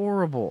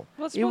horrible.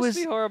 Well, it's supposed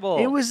to be horrible.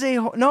 It was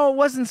no, it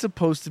wasn't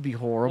supposed to be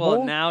horrible.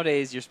 Well,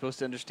 nowadays you're supposed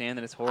to understand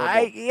that it's horrible.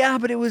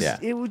 But it was. Yeah.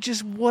 It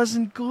just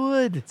wasn't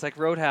good. It's like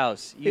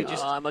Roadhouse.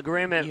 I'm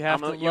agreement. You have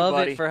to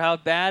love it for how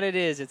bad it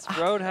is. It's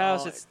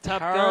Roadhouse. It's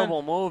Top Gun.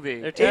 Terrible movie.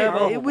 They're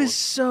terrible. It was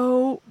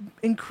so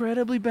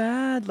incredibly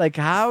bad. Like,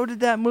 how did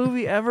that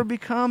movie ever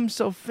become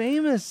so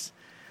famous?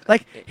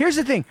 Like, here's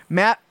the thing,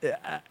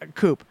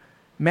 Coop,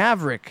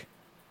 Maverick.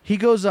 He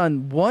goes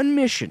on one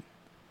mission.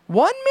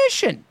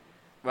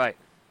 Right.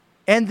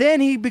 And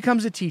then he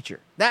becomes a teacher.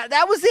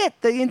 That was it,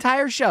 the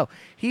entire show.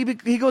 He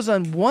goes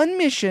on one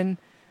mission.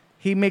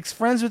 He makes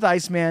friends with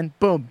Iceman.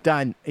 Boom,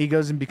 done. He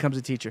goes and becomes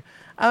a teacher.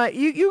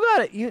 You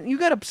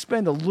gotta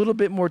spend a little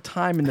bit more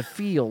time in the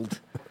field,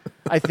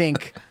 I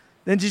think,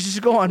 than to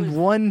just go on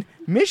one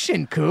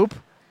mission, Coop.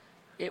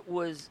 It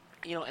was,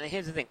 and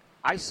here's the thing.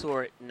 I saw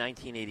it in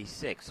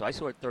 1986, so I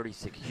saw it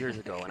 36 years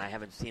ago, and I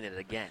haven't seen it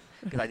again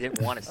because I didn't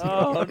want to see it.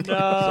 Oh,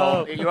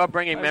 no. So you are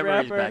bringing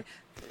memories back.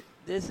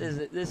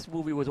 This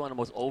movie was one of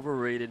the most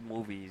overrated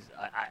movies.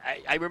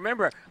 I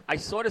remember I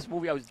saw this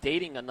movie. I was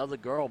dating another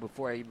girl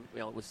before I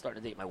was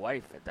starting to date my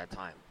wife at that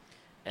time,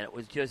 and it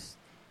was just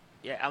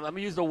I'm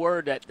gonna use the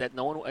word that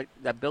no one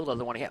that Bill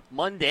doesn't want to hear.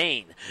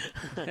 Mundane.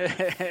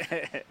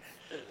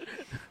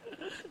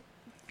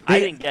 I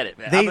didn't get it,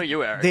 man. How about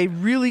you, Eric? They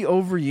really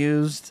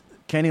overused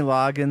Kenny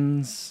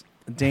Loggins'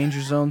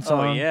 Danger Zone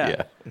song. Oh,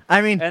 yeah.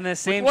 I mean, And the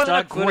same wasn't a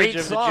stock footage great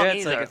of the song Jets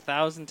either. like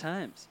 1,000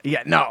 times.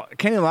 yeah, no,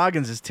 Kenny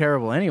Loggins is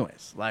terrible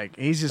anyways. Like,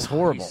 he's just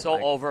horrible. He's so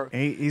Like, over.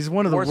 he's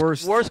one of the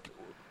worst.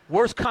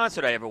 Worst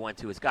concert I ever went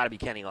to. It's got to be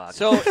Kenny Loggins.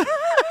 So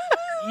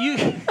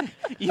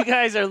you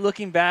guys are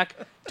looking back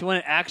to when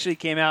it actually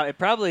came out. It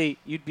probably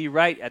you'd be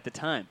right at the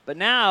time, but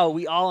now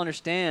we all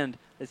understand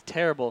it's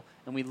terrible,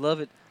 and we love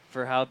it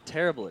for how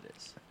terrible it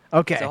is.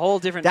 Okay. It's a whole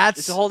different.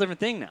 It's a whole different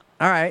thing now.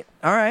 All right.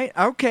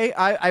 Okay.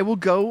 I will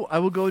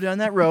go down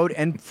that road,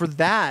 and for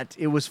that,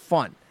 it was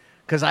fun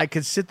because I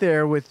could sit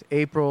there with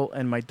April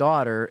and my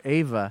daughter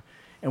Ava,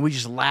 and we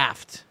just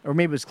laughed, or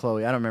maybe it was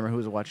Chloe. I don't remember who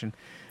was watching,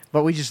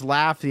 but we just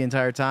laughed the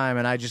entire time,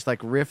 and I just like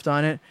riffed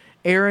on it.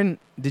 Aaron,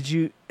 did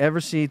you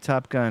ever see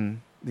Top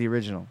Gun, the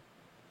original?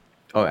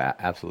 Oh, yeah,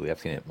 absolutely. I've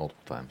seen it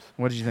multiple times.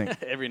 What did you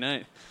think? Every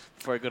night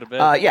before I go to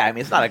bed. Yeah, I mean,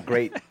 it's not a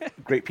great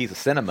piece of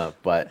cinema,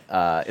 but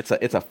it's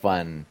a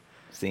fun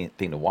thing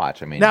to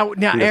watch. I mean, Now, who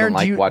doesn't Aaron,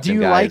 like do you watching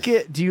like guys-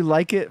 it? Do you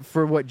like it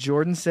for what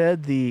Jordan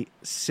said, the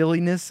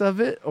silliness of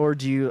it, or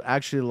do you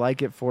actually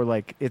like it for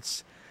like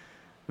its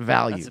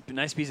value? That's a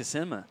nice piece of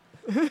cinema.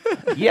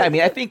 Yeah, I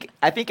mean, I think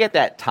at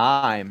that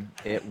time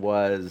it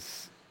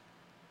was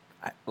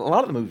a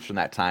lot of the movies from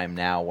that time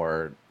now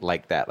were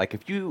like that. Like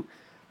if you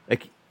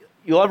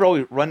you'll ever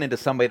always run into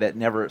somebody that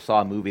never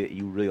saw a movie that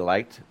you really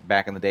liked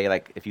back in the day.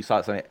 Like if you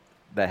saw somebody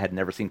that had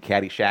never seen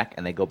Caddyshack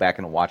and they go back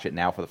and watch it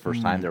now for the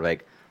first time, they're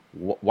like,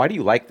 "Why do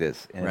you like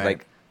this?" And it's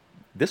like,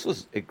 this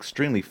was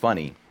extremely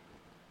funny.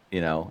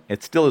 You know,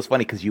 it still is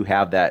funny because you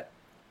have that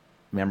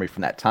memory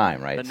from that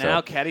time, right? But So,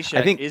 now Caddyshack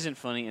I think, isn't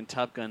funny, and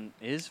Top Gun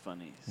is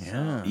funny.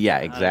 So, yeah,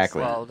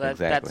 exactly. Well,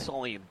 exactly. that's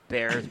only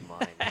Bear's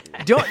mind.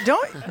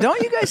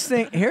 Don't you guys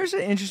think? Here's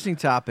an interesting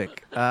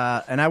topic,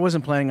 and I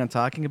wasn't planning on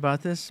talking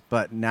about this,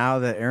 but now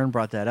that Aaron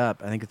brought that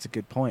up, I think it's a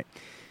good point.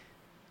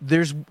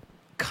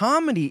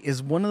 Comedy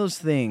is one of those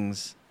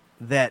things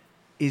that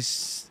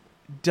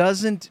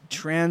doesn't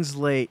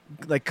translate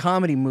like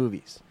comedy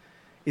movies.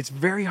 It's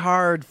very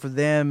hard for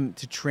them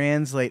to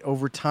translate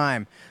over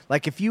time.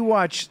 Like if you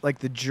watch like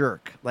The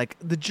Jerk,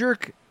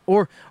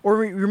 or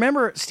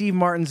remember Steve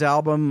Martin's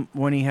album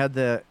when he had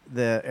the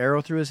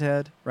arrow through his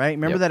head, right?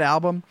 Remember that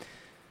album?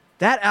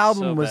 That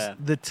album So was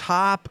bad. the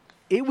top.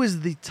 It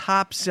was the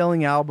top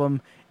selling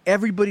album.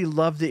 Everybody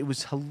loved it. It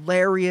was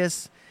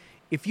hilarious.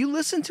 If you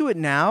listen to it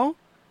now,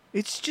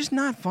 it's just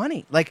not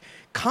funny. Like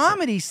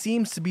comedy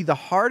seems to be the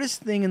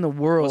hardest thing in the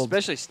world. Well,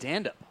 especially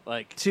stand-up.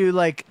 Like to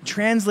like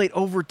translate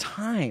over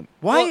time.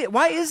 Why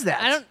is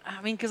that?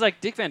 I mean, because like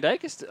Dick Van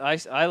Dyke is.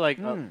 I like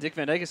Dick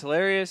Van Dyke is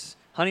hilarious.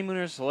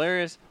 Honeymooners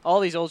hilarious. All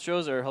these old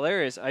shows are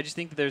hilarious. I just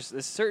think that there's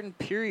a certain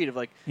period of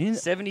like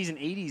 70s and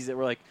 80s that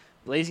were like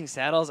Blazing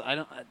Saddles.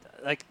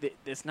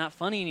 It's not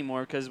funny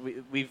anymore because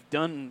we've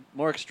done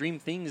more extreme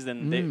things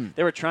than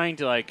they were trying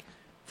to like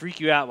freak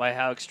you out by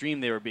how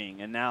extreme they were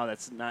being, and now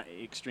that's not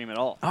extreme at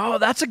all. Oh,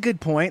 that's a good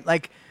point.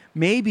 Like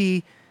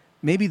maybe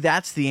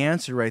that's the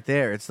answer right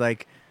there. It's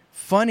like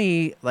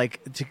funny, like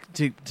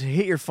to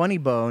hit your funny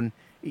bone.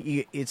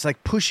 It's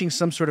like pushing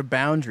some sort of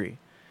boundary,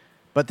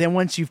 but then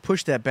once you've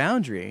pushed that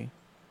boundary,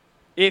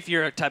 if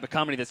you're a type of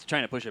comedy that's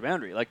trying to push a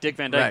boundary, like Dick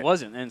Van Dyke Right.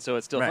 wasn't, and so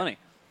it's still Right. funny.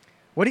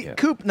 what do you,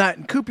 Coop?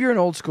 You're an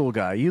old school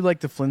guy. You like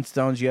the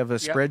Flintstones. You have a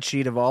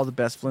spreadsheet of all the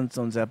best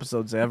Flintstones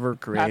episodes ever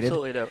created.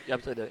 Absolutely do.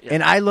 Yeah.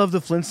 And I love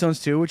the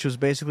Flintstones too, which was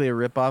basically a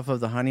ripoff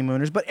of the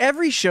Honeymooners. But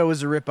every show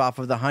is a ripoff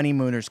of the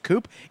Honeymooners.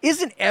 Coop,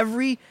 isn't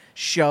every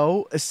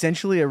show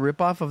essentially a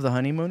ripoff of the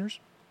Honeymooners?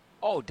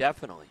 Oh,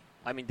 definitely.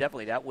 I mean,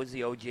 definitely. That was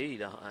the OG,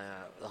 the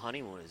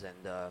Honeymooners. And,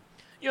 the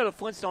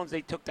Flintstones,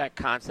 they took that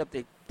concept.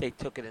 They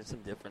took it in some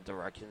different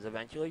directions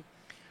eventually.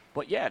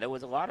 But, yeah, there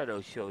was a lot of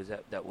those shows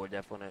that were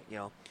definitely,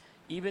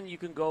 even you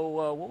can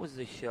go, what was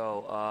the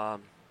show?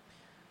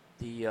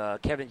 The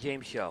Kevin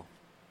James show.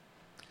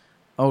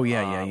 Oh,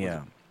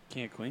 yeah.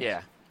 King of Queens?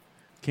 Yeah.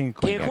 King of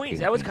King Queens. of Queens.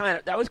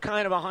 That was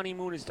kind of a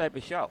Honeymooners type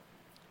of show.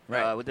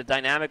 Right. With the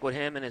dynamic with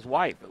him and his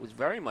wife. It was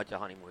very much a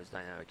Honeymooners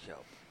dynamic show.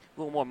 A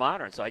little more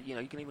modern, so you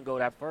can even go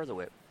that further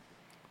with.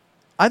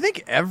 I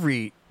think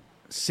every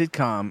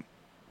sitcom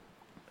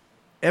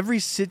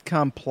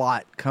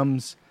plot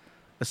comes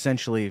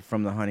essentially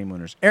from the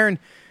Honeymooners. Aaron,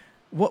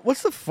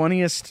 what's the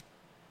funniest,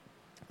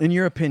 in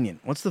your opinion,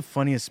 what's the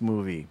funniest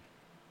movie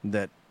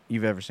that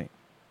you've ever seen?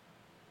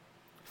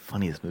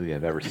 Funniest movie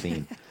I've ever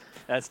seen.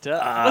 That's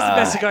tough. What's the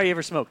best cigar you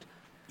ever smoked?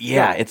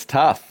 Yeah, it's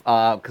tough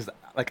because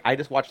like I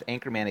just watched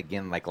Anchorman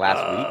again like last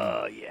week.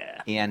 Oh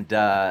yeah. And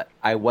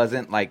I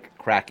wasn't like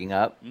cracking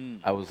up.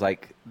 I was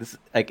like, this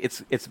like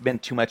it's been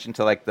too much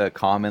into like the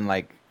common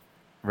like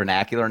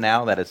vernacular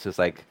now that it's just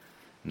like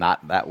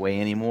not that way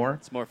anymore.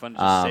 It's more fun to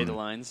just say the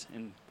lines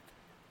in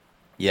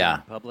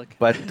public.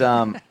 But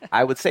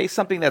I would say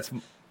something that's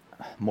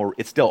more.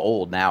 It's still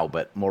old now,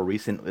 but more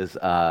recent is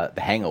The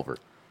Hangover.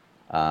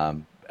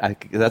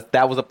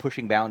 That was a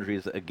pushing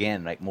boundaries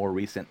again, like more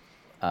recent,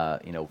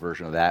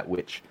 version of that.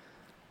 Which,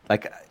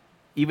 like,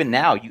 even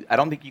now, I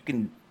don't think you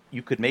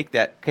couldn't make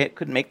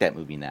that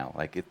movie now.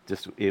 Like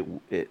it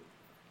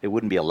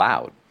wouldn't be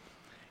allowed.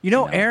 You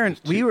know, know, Aaron,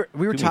 there's we were too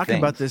many talking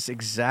about things. this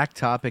exact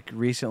topic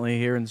recently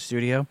here in the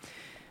studio.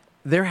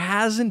 There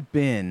hasn't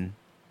been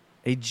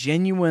a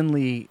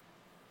genuinely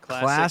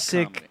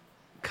classic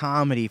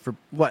comedy for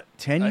what,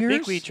 10 years? I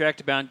think we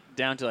tracked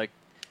down to like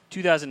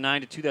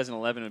 2009 to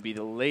 2011 would be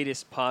the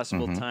latest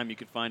possible time you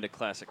could find a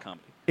classic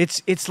comedy.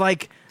 It's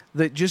like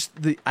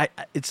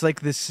it's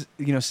like this,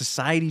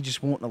 society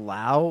just won't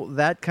allow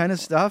that kind of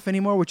stuff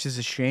anymore, which is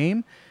a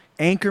shame.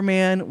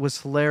 Anchorman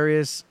was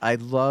hilarious. I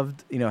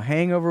loved,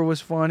 Hangover was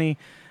funny.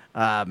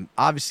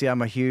 Obviously,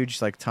 I'm a huge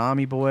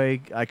Tommy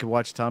Boy. I could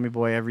watch Tommy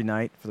Boy every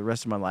night for the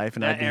rest of my life,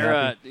 and I'd That be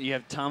era, happy. you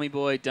have Tommy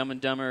Boy, Dumb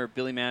and Dumber,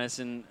 Billy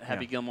Madison,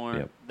 Happy Yeah. Gilmore.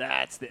 Yep.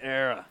 That's the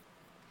era.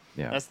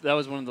 Yeah. That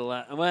was one of the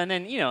last. Well, and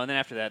then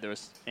after that there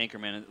was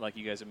Anchorman, like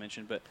you guys have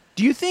mentioned. But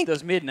Do you think?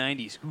 those mid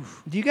 '90s,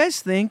 Do you guys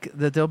think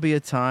that there'll be a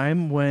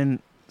time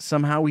when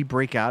somehow we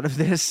break out of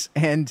this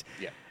and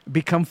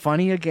become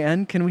funny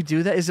again? Can we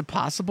do that? Is it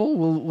possible?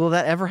 Will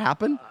that ever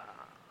happen?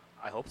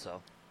 I hope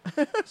so.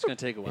 it's going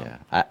to take a while.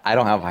 Yeah, I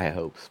don't have high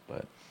hopes,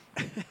 but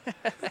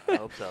I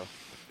hope so.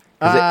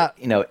 'cause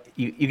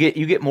you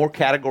get more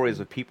categories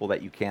of people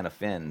that you can't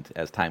offend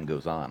as time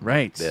goes on.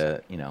 Right.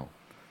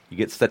 You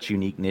get such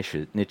unique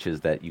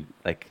niches that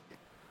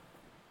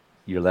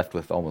you're left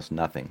with almost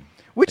nothing.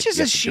 Which is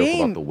you a have to joke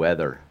shame. about the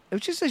weather.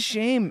 Which is a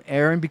shame,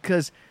 Aaron,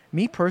 because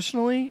me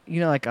personally,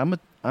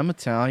 I'm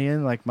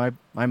Italian. Like my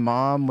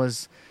mom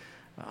was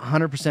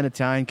 100%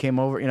 Italian. Came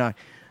over.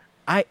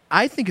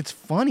 I think it's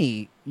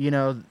funny.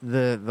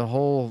 The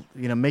whole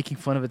making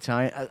fun of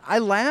Italian. I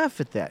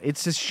laugh at that.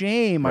 It's a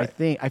shame.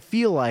 Right. I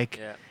feel like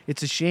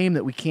it's a shame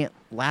that we can't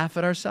laugh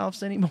at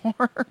ourselves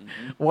anymore.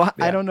 Why?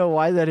 I don't know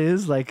why that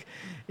is. Like,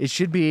 it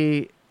should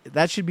be.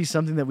 That should be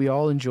something that we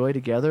all enjoy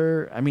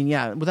together. I mean,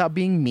 without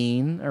being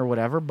mean or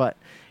whatever, but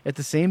at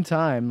the same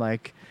time,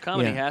 like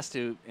Comedy has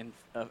to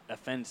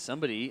offend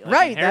somebody. Like,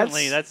 right?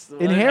 Inherently, that's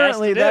what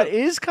inherently it has that to do.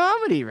 is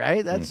comedy,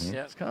 right?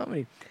 That's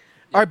comedy.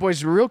 All right,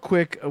 boys. Real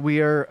quick,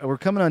 we're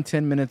coming on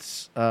 10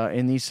 minutes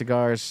in these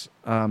cigars.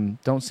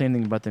 Don't say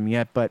anything about them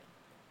yet, but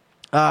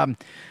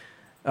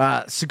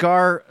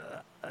cigar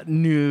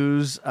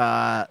news.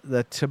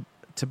 The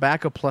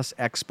Tobacco Plus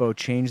Expo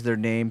changed their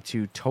name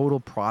to Total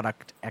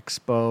Product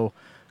Expo.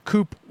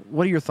 Coop,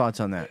 what are your thoughts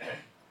on that?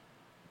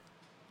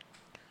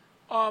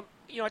 I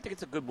think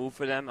it's a good move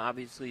for them.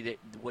 Obviously,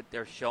 what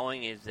they're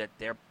showing is that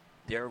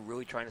they're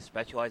really trying to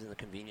specialize in the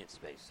convenience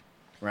space.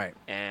 Right.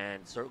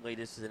 And certainly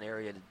this is an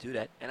area to do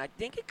that. And I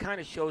think it kind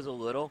of shows a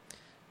little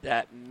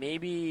that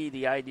maybe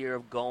the idea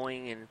of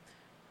going and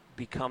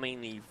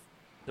becoming the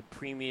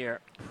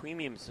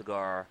premium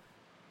cigar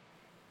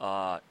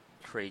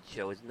trade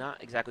show is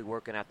not exactly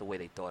working out the way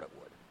they thought it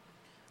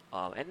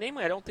would. And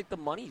namely, I don't think the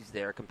money's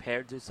there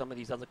compared to some of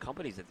these other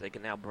companies that they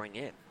can now bring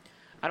in.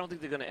 I don't think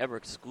they're going to ever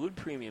exclude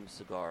premium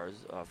cigars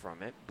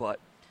from it,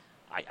 but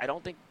I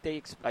don't think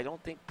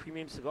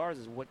premium cigars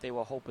is what they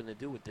were hoping to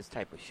do with this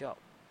type of show.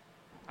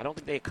 I don't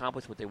think they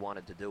accomplished what they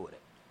wanted to do with it.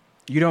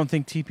 You don't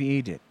think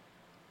TPE did?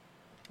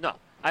 No,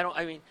 I don't.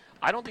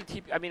 I don't think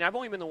TPE. I mean, I've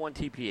only been to one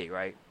TPE,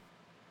 right?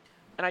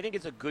 And I think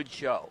it's a good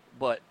show,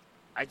 but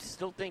I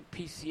still think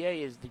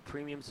PCA is the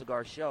premium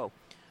cigar show,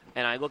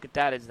 and I look at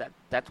that as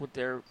that's what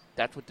they're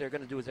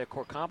going to do as their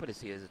core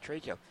competency as a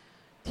trade show.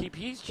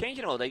 TPE's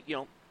changing all.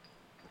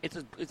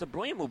 It's a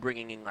brilliant move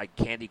bringing in like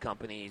candy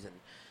companies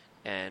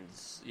and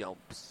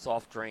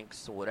soft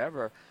drinks or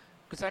whatever,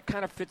 because that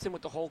kind of fits in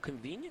with the whole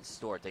convenience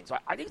store thing. So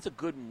I think it's a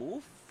good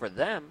move for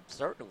them,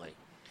 certainly,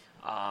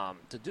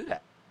 to do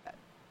that.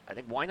 I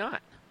think why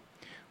not?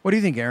 What do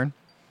you think, Aaron?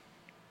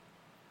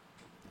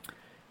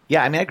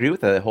 Yeah, I mean, I agree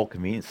with the whole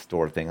convenience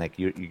store thing. Like,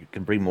 you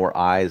can bring more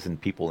eyes and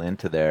people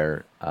into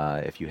there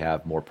if you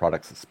have more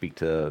products that speak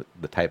to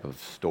the type of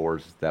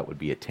stores that would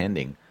be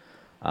attending.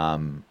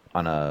 On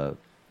a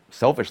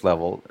selfish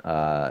level,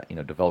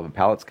 development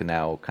palates can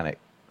now kind of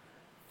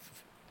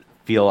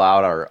feel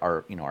out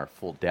our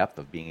full depth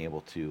of being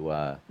able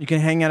to You can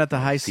hang out at the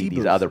high see C these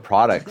booth. other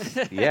products.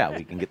 Yeah,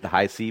 we can get the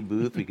high C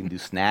booth. We can do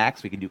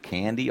snacks. We can do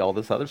candy. All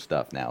this other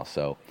stuff now.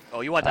 So.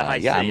 Oh, you want that high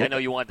C? yeah, I know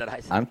you want that high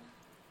C.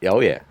 Oh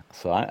yeah.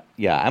 So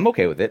I'm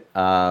okay with it.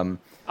 I'm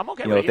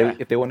okay with it.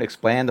 If they want to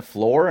expand the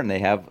floor and they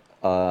have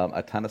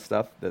a ton of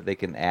stuff that they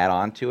can add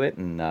on to it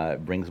and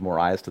it brings more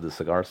eyes to the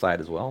cigar side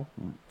as well,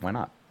 why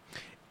not?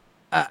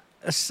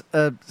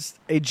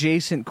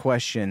 Adjacent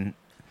question: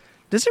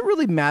 does it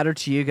really matter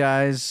to you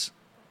guys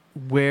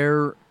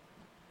where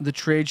the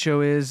trade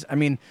show is? I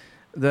mean,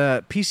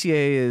 the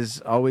PCA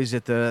is always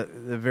at the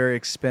very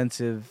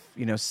expensive,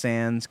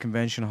 Sands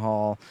Convention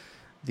Hall.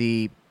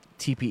 The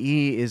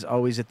TPE is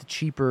always at the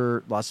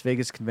cheaper Las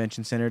Vegas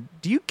Convention Center.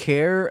 Do you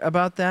care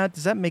about that?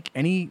 Does that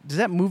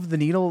move the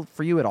needle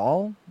for you at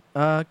all,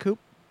 Coop?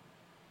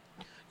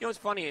 It's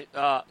funny.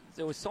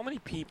 There was so many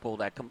people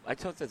that I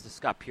told this to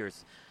Scott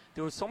Pierce.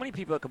 There were so many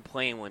people that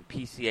complained when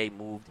PCA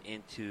moved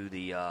into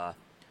the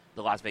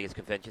Las Vegas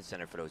Convention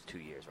Center for those 2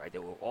 years. Right? They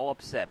were all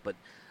upset, but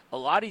a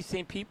lot of these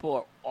same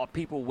people are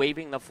people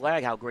waving the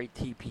flag how great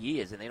TPE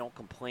is, and they don't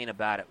complain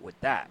about it with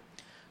that.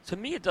 To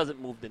me, it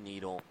doesn't move the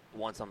needle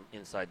once I'm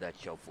inside that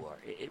show floor.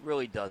 It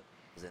really doesn't.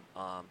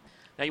 Now,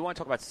 you want to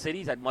talk about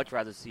cities? I'd much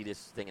rather see this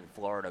thing in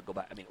Florida go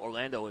back. I mean,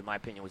 Orlando, in my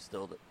opinion, was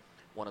still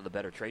one of the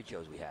better trade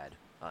shows we had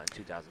in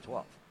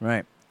 2012.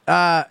 Right.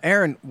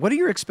 Aaron, what are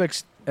your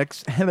expectations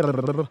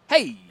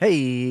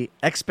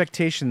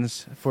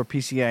for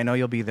PCA? I know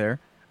you'll be there.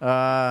 What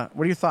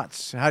are your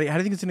thoughts? How do you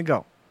think it's going to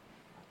go?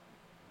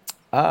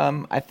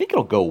 I think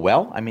it'll go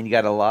well. I mean, you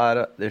got a lot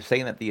of. They're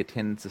saying that the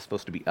attendance is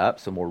supposed to be up,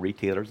 so more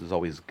retailers is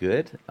always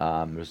good.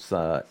 There's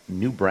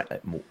new brand.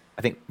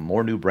 I think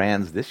more new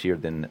brands this year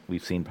than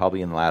we've seen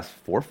probably in the last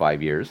 4 or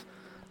 5 years.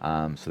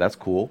 So that's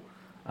cool.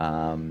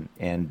 Everybody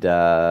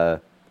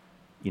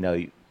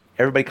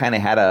kind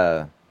of had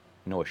a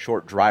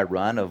short dry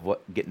run of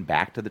getting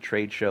back to the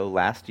trade show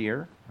last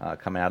year,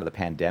 coming out of the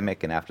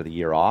pandemic and after the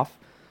year off.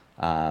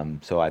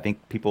 So I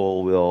think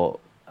people will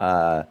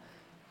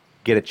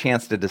get a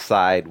chance to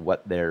decide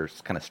what their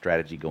kind of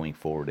strategy going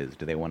forward is.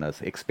 Do they want to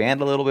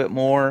expand a little bit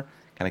more,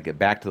 kind of get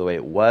back to the way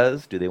it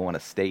was? Do they want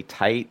to stay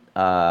tight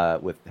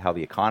with how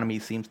the economy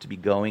seems to be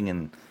going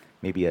and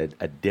maybe a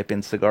dip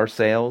in cigar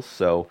sales?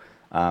 So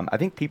I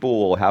think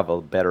people will have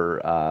a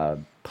better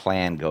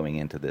plan going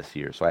into this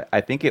year. So I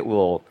think it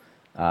will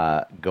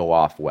go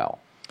off well.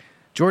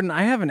 Jordan,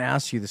 I haven't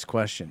asked you this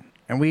question,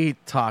 and we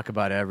talk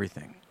about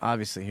everything,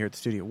 obviously, here at the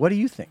studio. What do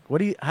you think?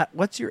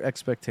 What's your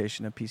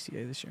expectation of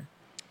PCA this year?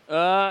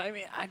 I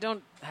mean, I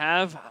don't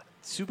have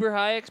super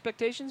high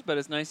expectations, but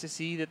it's nice to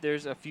see that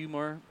there's a few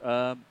more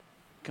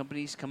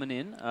companies coming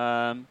in.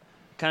 Kind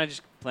of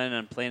just planning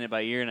on playing it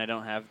by ear, and I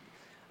don't have.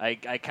 I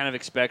kind of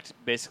expect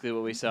basically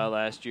what we saw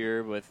last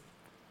year with,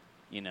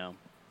 a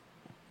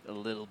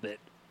little bit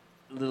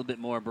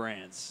more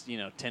brands.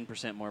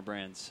 10% more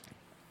brands.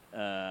 Do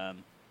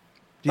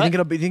you think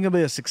it'll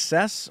be a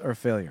success or a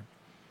failure?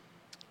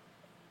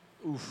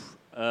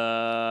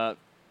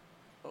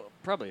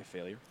 Probably a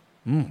failure.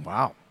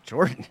 Wow,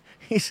 Jordan,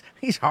 he's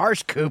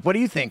harsh, Coop. What do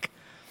you think?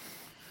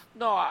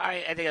 No,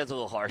 I think that's a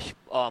little harsh.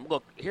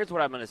 Look, here's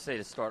what I'm going to say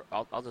to start.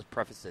 I'll just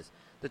preface this.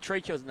 The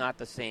trade show's not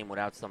the same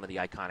without some of the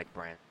iconic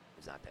brands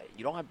out there.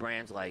 You don't have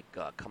brands like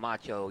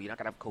Camacho. You're not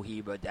going to have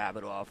Cohiba,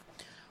 Davidoff,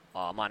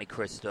 Monte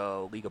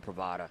Cristo, Liga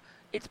Privada.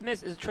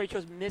 The trade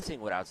show's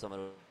missing without some of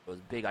those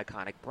big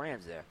iconic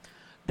brands there.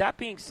 That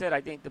being said,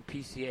 I think the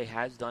PCA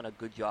has done a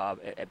good job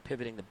at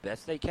pivoting the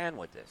best they can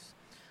with this.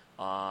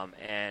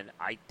 And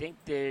I think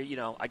they're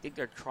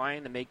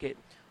trying to make it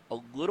a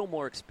little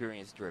more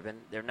experience-driven.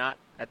 They're not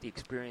at the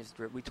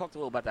experience-driven. We talked a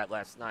little about that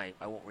last night.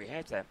 I won't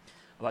rehash that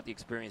about the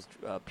experience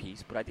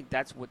piece, but I think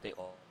that's what they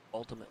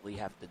ultimately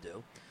have to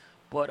do.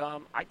 But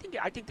I think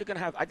they're going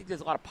to have. I think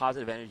there's a lot of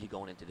positive energy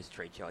going into this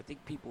trade show. I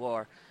think people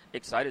are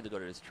excited to go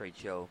to this trade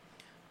show.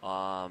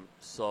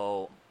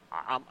 So,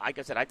 like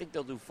I said, I think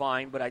they'll do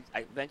fine. But I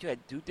eventually, I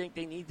do think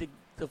they need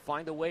to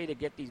find a way to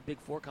get these big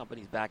four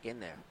companies back in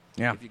there.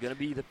 Yeah. If you're going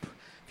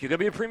to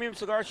be a premium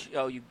cigar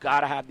show, you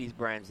got to have these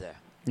brands there.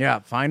 Yeah,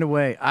 find a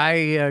way. I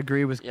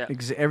agree with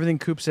everything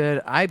Coop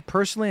said. I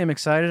personally am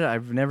excited.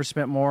 I've never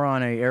spent more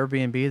on an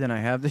Airbnb than I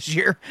have this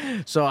year,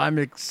 so I'm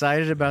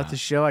excited about the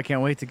show. I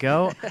can't wait to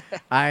go.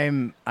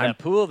 I'm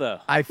pool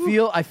though. I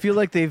feel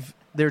like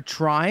they're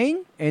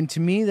trying, and to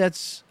me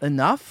that's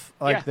enough.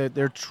 Like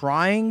they're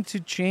trying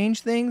to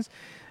change things,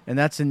 and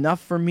that's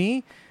enough for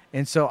me.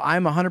 And so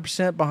I'm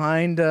 100%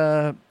 behind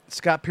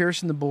Scott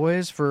Pierce and the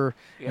boys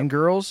and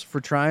girls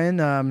for trying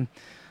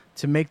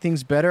to make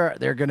things better.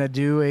 They're going to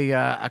do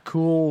a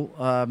cool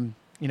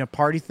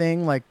party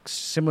thing, like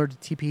similar to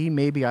TPE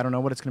maybe. I don't know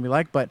what it's going to be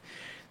like, but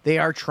they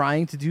are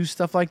trying to do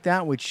stuff like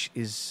that, which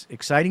is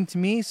exciting to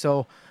me.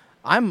 So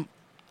I'm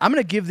going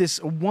to give this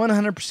a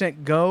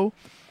 100% go.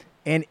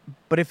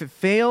 But if it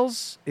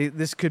fails,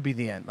 this could be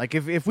the end. Like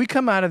if we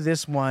come out of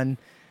this one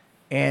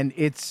and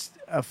it's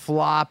a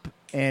flop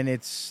and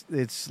it's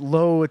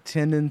low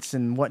attendance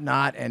and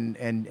whatnot and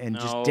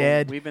just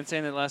dead. We've been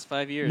saying that the last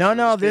 5 years.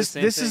 No, this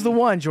is the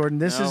one, Jordan.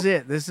 This is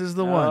it. This is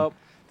the one.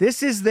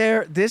 This is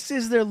their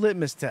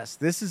litmus test.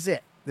 This is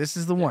it. This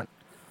is the one.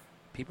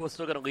 People are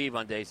still going to leave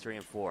on days 3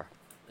 and 4.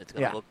 It's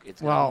going to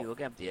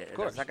look empty. Of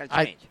course. It's not going to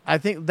change. I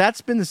think that's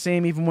been the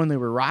same even when they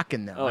were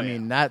rocking them. I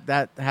mean,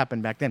 that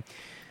happened back then.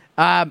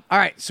 All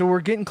right, so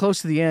we're getting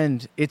close to the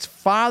end. It's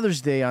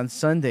Father's Day on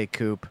Sunday,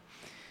 Coop.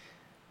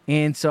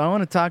 And so I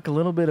want to talk a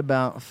little bit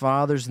about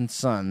fathers and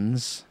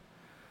sons.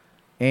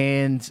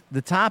 And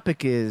the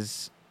topic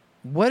is,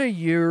 what are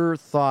your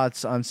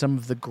thoughts on some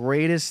of the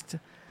greatest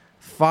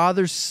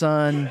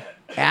father-son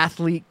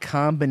athlete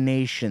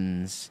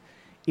combinations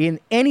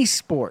in any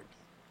sport?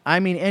 I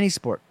mean any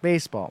sport.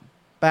 Baseball,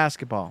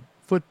 basketball,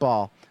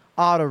 football,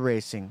 auto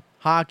racing,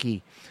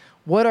 hockey.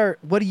 What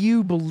do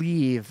you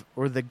believe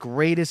are the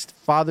greatest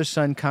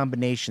father-son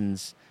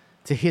combinations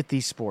to hit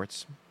these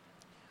sports?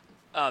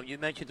 You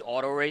mentioned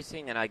auto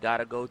racing, and I got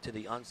to go to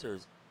the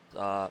Unsers.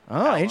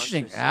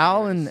 Interesting.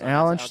 Al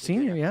Unser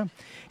Sr., yeah.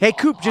 Hey,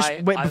 Coop,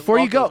 before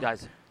you go.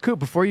 Coop,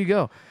 before you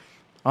go,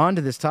 on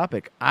to this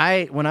topic.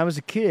 When I was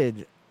a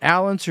kid,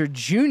 Al Unser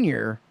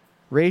Jr.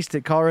 raced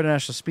at Colorado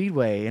National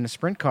Speedway in a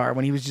sprint car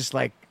when he was just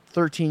like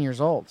 13 years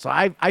old. So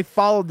I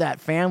followed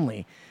that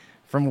family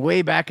from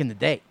way back in the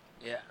day.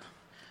 Yeah.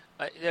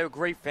 They're a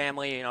great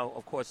family. You know,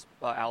 of course,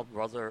 Al's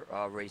brother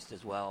raced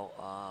as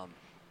well,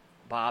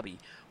 Bobby.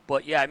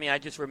 But, yeah, I mean, I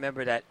just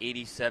remember that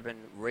 87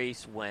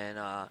 race when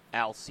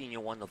Al Sr.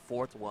 won the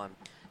fourth one.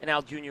 And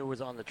Al Jr.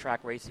 was on the track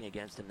racing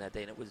against him that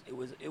day. And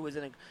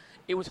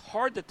it was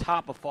hard to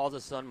top a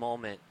father-son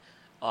moment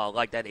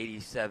like that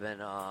 87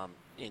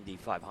 Indy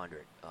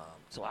 500.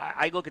 So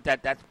I look at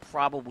that. That's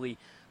probably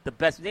the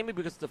best, namely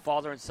because the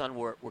father and son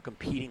were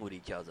competing with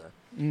each other,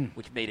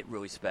 which made it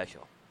really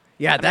special.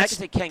 Yeah, I could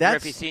say Ken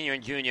Griffey Sr.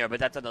 and Jr., but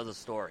that's another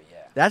story.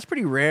 Yeah, that's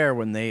pretty rare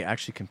when they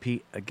actually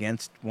compete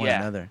against one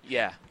another.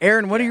 Yeah.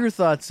 Aaron, what are your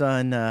thoughts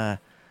on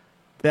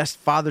best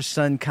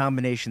father-son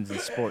combinations in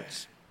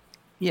sports?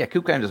 Yeah,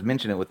 Coop kind of just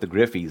mentioned it with the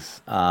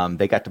Griffeys.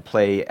 They got to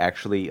play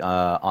actually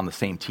on the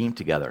same team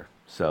together.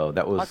 So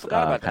that was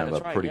kind of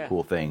a pretty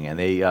cool thing. And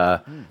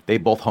they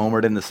both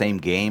homered in the same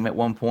game at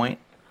one point.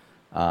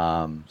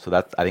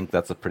 So I think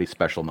that's a pretty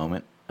special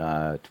moment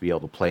to be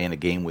able to play in a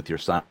game with your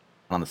son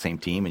on the same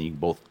team, and you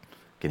both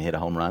can hit a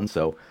home run.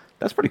 So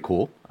that's pretty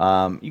cool.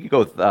 You could go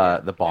with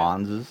the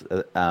Bonds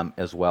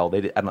as well. They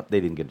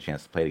didn't get a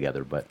chance to play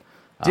together, but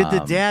did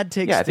the dad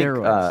take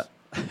steroids?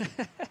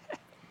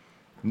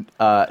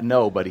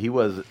 No, but he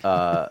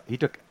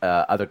took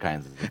other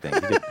kinds of things.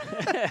 He did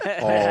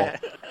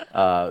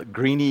all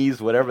greenies,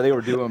 whatever they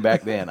were doing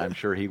back then. I'm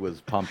sure he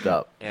was pumped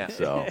up. Yeah.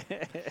 So,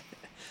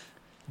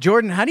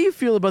 Jordan, how do you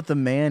feel about the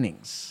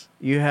Mannings?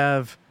 You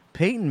have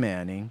Peyton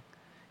Manning,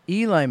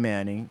 Eli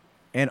Manning,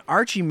 and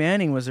Archie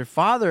Manning was their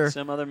father.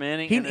 Some other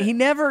Manning. He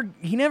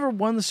never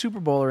won the Super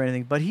Bowl or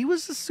anything, but he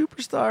was a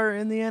superstar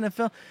in the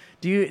NFL.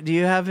 Do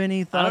you have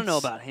any thoughts? I don't know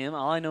about him.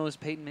 All I know is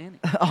Peyton Manning.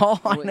 All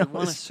I know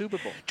won a is Super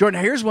Bowl. Jordan,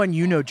 here's one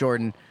you know,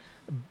 Jordan.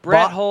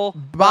 Brett Hull,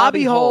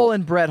 Bobby Hull,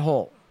 and Brett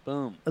Hull.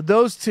 Boom.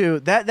 Those two.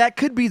 That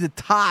could be the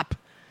top.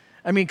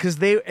 I mean, because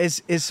they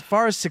as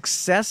far as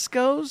success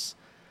goes,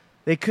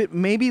 they could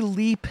maybe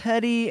Lee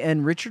Petty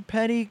and Richard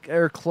Petty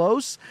are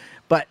close,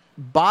 but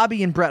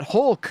Bobby and Brett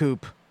Hull,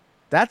 Coop.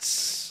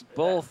 That's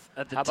both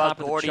at the How top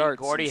about of the charts.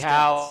 Gordie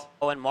Howe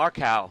and Mark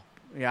Howe?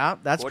 Yeah,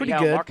 that's Gordie pretty Howe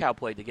good. and Mark Howe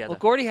played together. Well,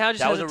 Gordie Howe just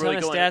That has was a a ton really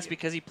of good stats one.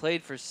 because he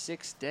played for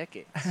 6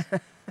 decades.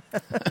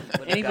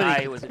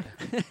 Anybody was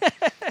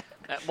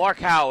Mark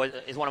Howe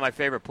is one of my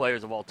favorite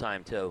players of all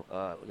time too.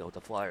 With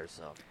the Flyers.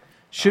 So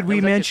should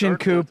we that was actually mention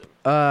third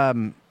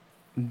Coop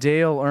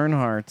Dale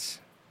Earnhardt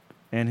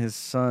and his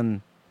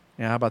son?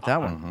 Yeah, how about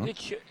that one?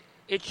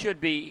 It should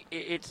be.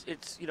 It's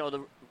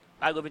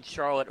I live in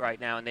Charlotte right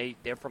now, and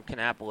they're from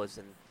Kannapolis,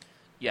 and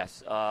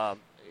yes,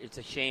 it's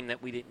a shame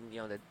that we didn't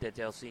that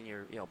Dale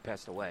Sr.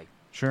 passed away.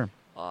 Sure.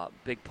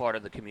 Big part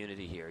of the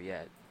community here.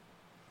 Yeah.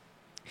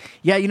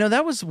 Yeah,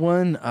 that was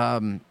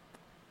one.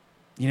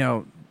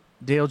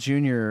 Dale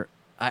Jr.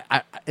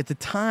 I at the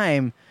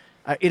time,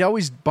 it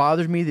always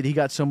bothered me that he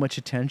got so much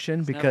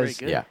attention because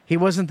he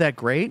wasn't that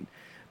great.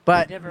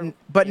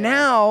 But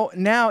now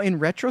in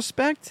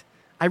retrospect,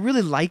 I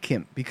really like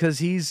him because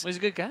he's a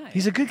good guy.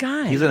 He's a good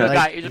guy. He's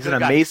an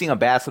amazing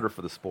ambassador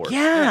for the sport.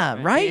 Yeah,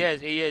 right.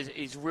 He is.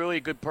 He's really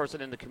a good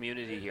person in the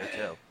community here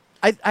too.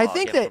 I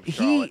think that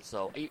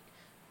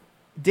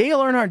Dale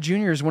Earnhardt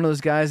Jr. is one of those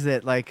guys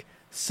that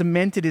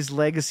cemented his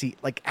legacy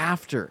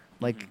after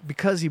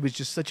because he was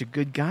just such a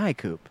good guy,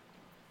 Coop.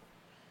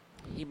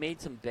 He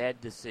made some bad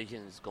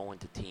decisions going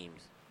to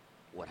teams.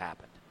 What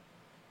happened?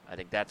 I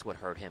think that's what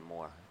hurt him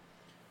more.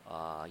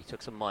 He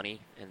took some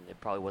money, and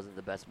it probably wasn't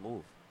the best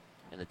move,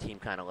 and the team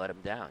kind of let him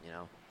down,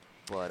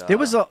 But there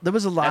was a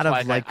lot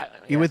of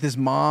with his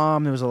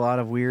mom. There was a lot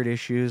of weird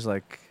issues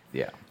with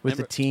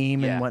the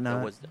team and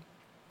whatnot.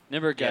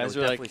 Remember, guys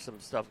were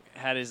some stuff.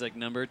 Had his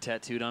number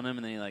tattooed on him,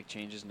 and then he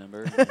changed his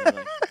number.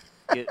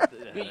 You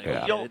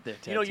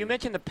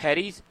mentioned the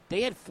Pettys.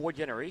 They had 4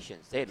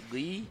 generations. They had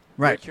Lee,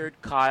 right. Richard,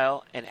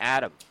 Kyle, and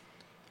Adam.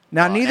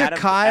 Now neither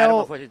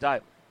Kyle. Adam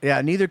died. Yeah,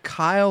 neither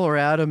Kyle or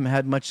Adam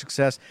had much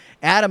success.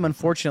 Adam,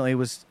 unfortunately,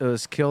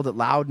 was killed at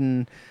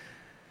Loudon.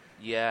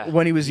 Yeah,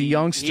 when he was a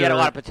youngster. He had a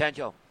lot of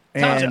potential.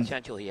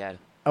 Potential he had.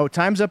 Oh,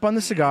 time's up on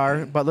the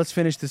cigar, but let's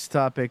finish this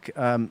topic.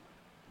 I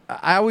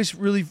always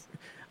really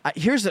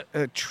here's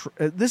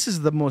this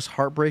is the most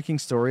heartbreaking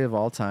story of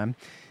all time.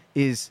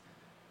 Is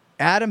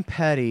Adam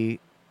Petty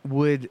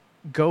would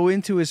go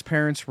into his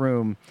parents'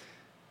 room,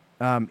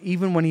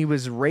 even when he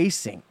was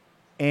racing,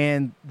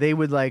 and they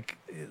would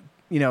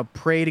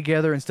pray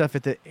together and stuff.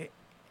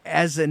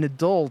 As an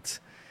adult,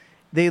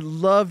 they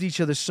loved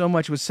each other so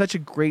much. It was such a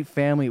great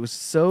family. It was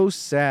so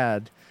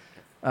sad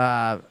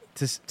to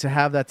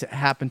have that to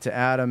happen to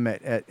Adam.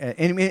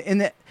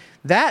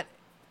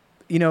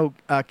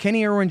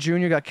 Kenny Irwin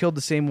Jr. got killed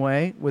the same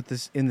way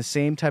in the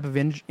same type of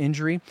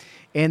injury,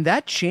 and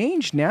that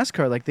changed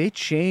NASCAR. They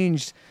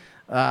changed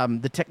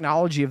the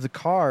technology of the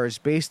cars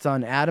based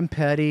on Adam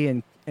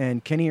Petty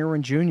and Kenny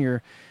Irwin Jr.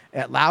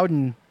 at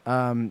Loudon.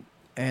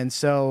 And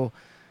so,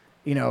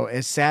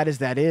 as sad as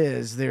that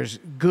is, there's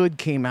good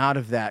came out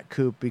of that,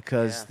 Coop,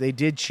 because they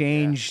did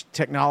change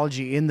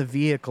technology in the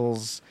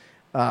vehicles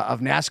of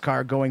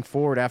NASCAR going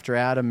forward after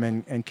Adam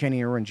and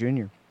Kenny Irwin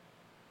Jr.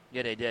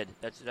 Yeah, they did.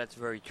 That's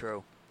very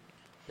true.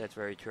 That's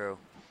very true.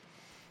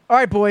 All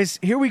right, boys,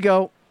 here we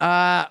go.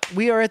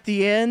 We are at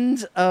the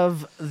end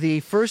of the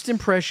first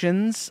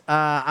impressions.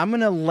 I'm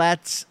going to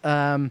let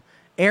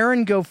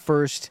Aaron go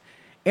first.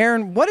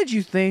 Aaron, what did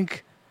you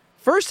think?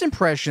 First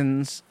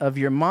impressions of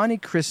your Monte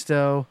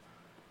Cristo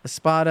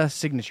Espada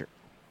signature.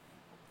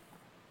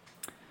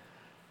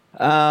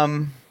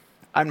 I'm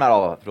not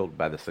all thrilled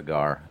by the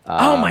cigar.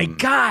 Oh my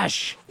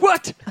gosh!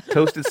 What?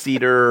 Toasted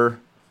cedar,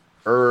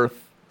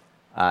 earth,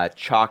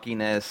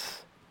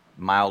 chalkiness,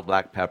 mild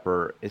black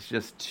pepper. It's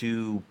just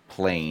too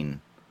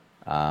plain,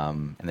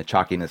 and the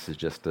chalkiness is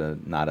just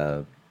not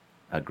a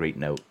great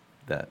note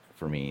that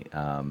for me.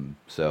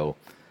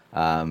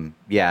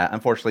 Yeah,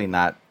 unfortunately,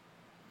 not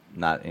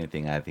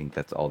anything. I think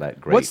that's all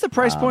that great. What's the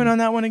price point on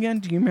that one again?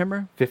 Do you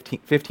remember?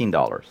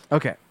 $15.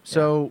 Okay,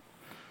 so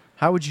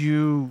how would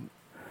you,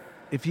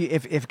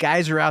 if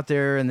guys are out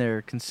there and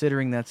they're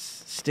considering that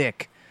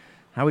stick,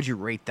 how would you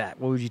rate that?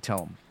 What would you tell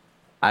them?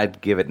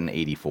 I'd give it an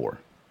 84.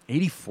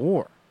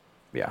 84.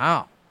 Yeah.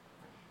 Wow,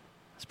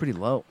 that's pretty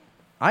low.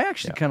 I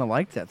actually kind of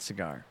like that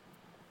cigar.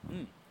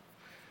 Mm.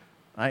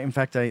 In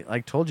fact, I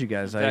told you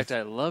guys. In fact,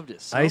 I loved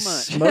it so I much.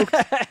 Smoked.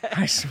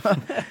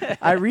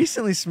 I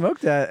recently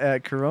smoked that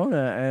at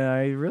Corona, and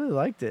I really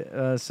liked it.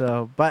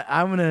 But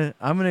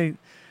I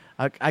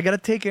gotta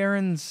take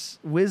Aaron's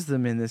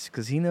wisdom in this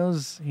because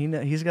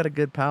he's got a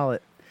good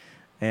palate,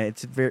 and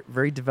it's a very,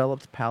 very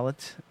developed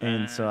palate,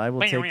 and so I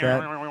will take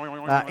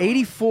that.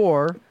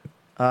 84,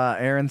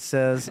 Aaron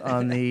says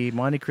on the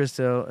Monte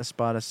Cristo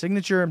Espada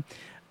signature.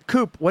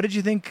 Coop, what did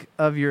you think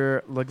of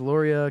your La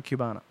Gloria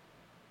Cubana?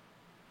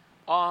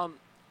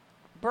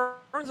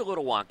 Burns a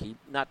little wonky,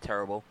 not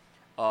terrible.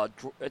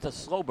 It's a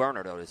slow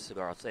burner though. This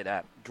cigar, I'll say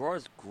that. Draw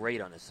is great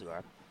on this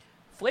cigar.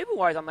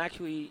 Flavor-wise,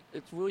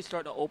 it's really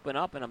starting to open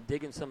up, and I'm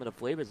digging some of the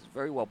flavors. It's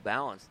very well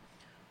balanced.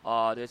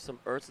 There's some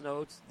earth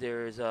notes.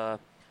 There's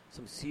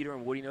some cedar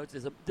and woody notes.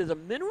 There's a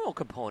mineral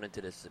component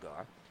to this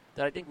cigar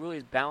that I think really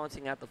is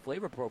balancing out the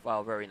flavor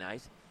profile very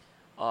nice.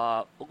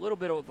 A little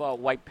bit of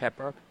white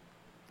pepper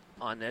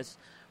on this.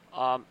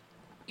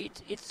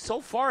 It's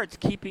so far it's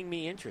keeping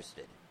me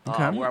interested.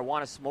 Okay. Where I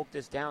want to smoke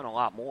this down a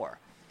lot more.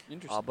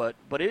 Interesting. But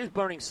it is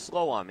burning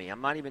slow on me.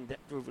 I'm not even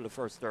through the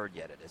first third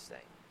yet of this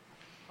thing.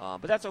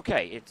 But that's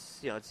okay.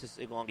 It's just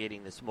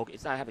elongating the smoke.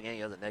 It's not having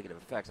any other negative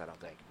effects, I don't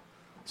think.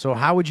 So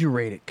how would you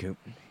rate it, Coop?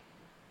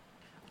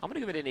 I'm gonna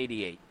give it an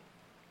 88.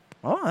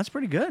 Oh, that's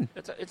pretty good.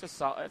 It's a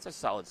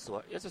solid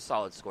score. It's a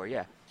solid score.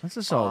 Yeah. That's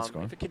a solid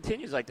score. If it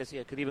continues like this,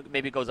 it could even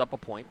maybe it goes up a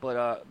point.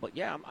 But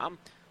yeah, I'm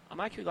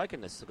actually liking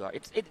this cigar.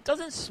 It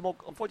doesn't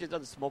smoke. Unfortunately, it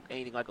doesn't smoke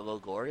anything like a La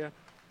Gloria.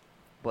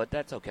 But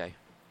that's okay.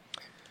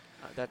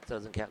 That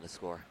doesn't count in the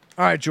score.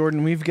 All right,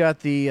 Jordan, we've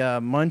got the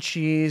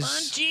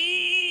Munchies.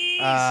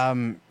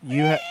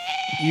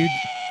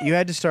 You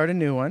had to start a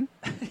new one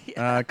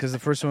because the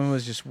first one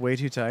was just way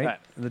too tight. Right.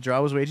 The draw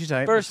was way too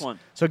tight. First one.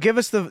 So give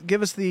us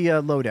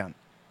the lowdown.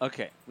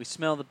 Okay, we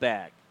smell the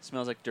bag. It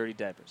smells like dirty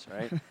diapers,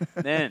 right?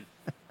 Then,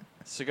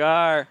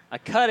 cigar, I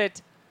cut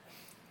it.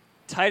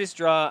 Tightest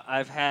draw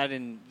I've had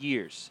in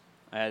years.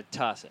 I had to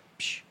toss it.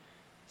 Psh.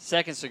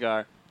 Second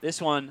cigar. This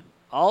one,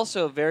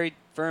 also very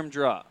firm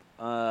draw.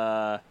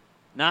 Not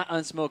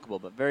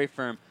unsmokable, but very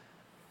firm.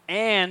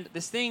 And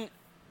this thing,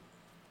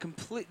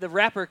 the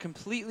wrapper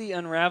completely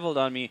unraveled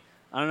on me.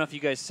 I don't know if you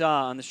guys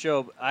saw on the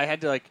show, but I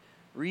had to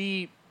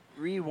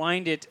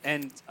rewind it,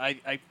 and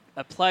I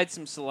applied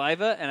some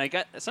saliva, and I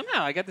got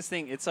this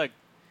thing. It's like,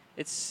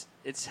 it's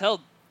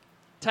held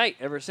tight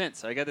ever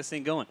since. I got this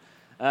thing going.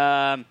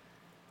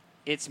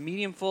 It's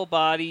medium full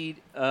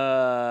bodied.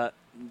 The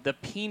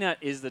peanut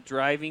is the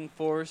driving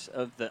force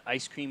of the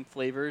ice cream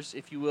flavors,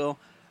 if you will.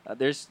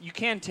 You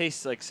can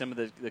taste like some of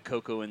the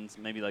cocoa and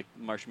maybe like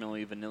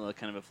marshmallow vanilla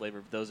kind of a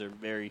flavor, but those are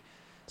very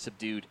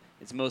subdued.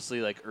 It's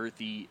mostly like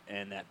earthy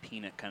and that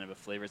peanut kind of a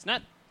flavor. It's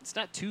not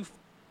too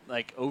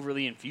like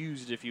overly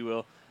infused, if you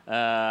will.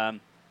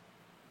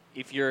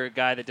 If you're a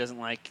guy that doesn't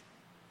like,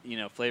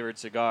 flavored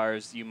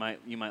cigars, you might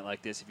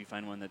like this if you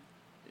find one that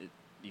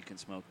you can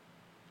smoke.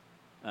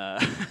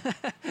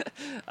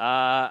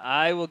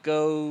 I will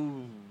go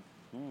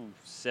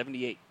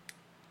 78.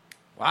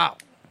 Wow,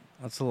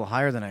 that's a little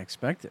higher than I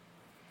expected.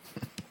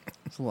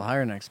 It's a little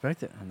higher than I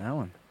expected on that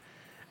one.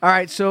 All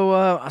right, so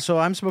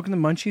I'm smoking the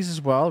Munchies as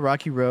well.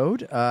 Rocky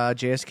Road,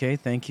 JSK.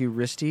 Thank you,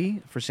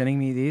 Risty, for sending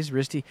me these.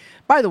 Risty,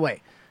 by the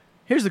way,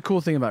 here's the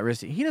cool thing about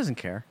Risty. He doesn't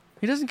care.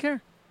 He doesn't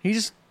care.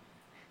 He's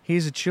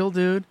a chill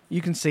dude.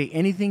 You can say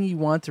anything you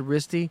want to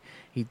Risty.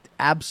 He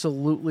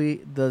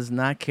absolutely does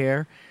not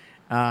care.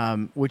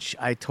 Which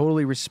I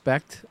totally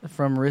respect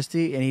from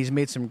Risty, and he's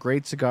made some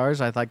great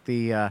cigars. I like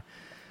the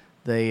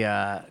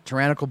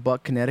Tyrannical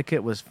Buck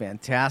Connecticut was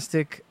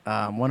fantastic.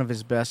 One of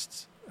his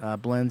best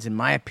blends, in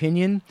my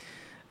opinion.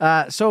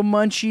 So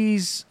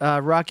Munchies,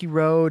 Rocky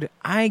Road,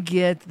 I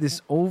get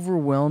this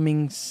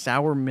overwhelming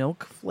sour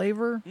milk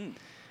flavor.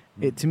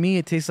 To me,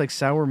 it tastes like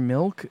sour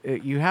milk.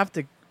 You'd have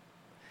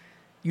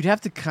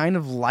to kind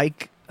of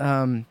like.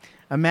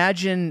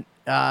 Imagine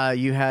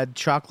you had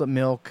chocolate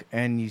milk,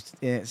 and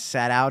it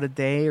sat out a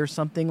day or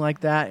something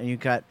like that, and you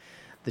got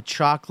the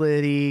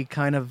chocolatey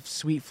kind of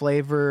sweet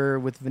flavor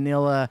with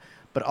vanilla,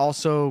 but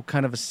also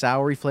kind of a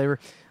soury flavor.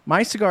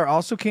 My cigar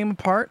also came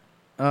apart.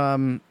 I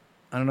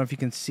don't know if you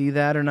can see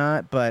that or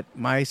not, but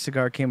my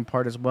cigar came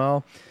apart as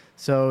well.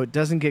 So it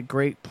doesn't get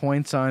great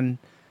points on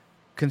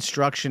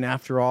construction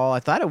after all. I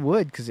thought it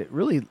would, because it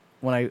really,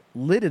 when I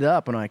lit it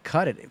up and I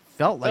cut it, it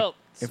felt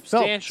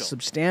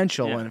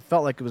substantial, Yeah. and it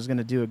felt like it was going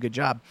to do a good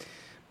job.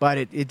 But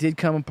it did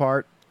come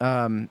apart,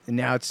 and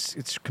now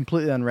it's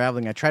completely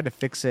unraveling. I tried to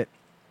fix it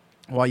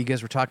while you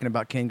guys were talking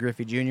about Ken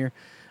Griffey Jr.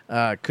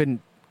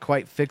 Couldn't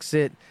quite fix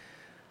it.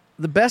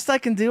 The best I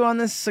can do on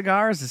this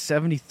cigar is a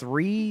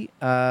 73.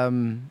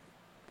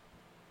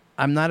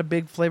 I'm not a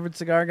big flavored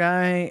cigar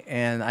guy,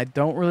 and I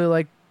don't really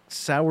like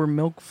sour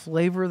milk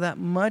flavor that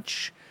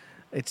much.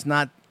 It's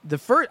not the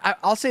first.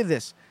 I'll say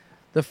this: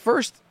 the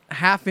first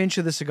half inch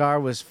of the cigar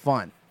was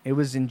fun. It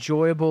was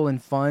enjoyable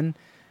and fun,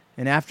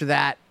 and after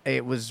that,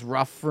 it was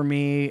rough for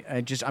me.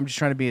 I'm just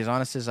trying to be as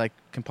honest as I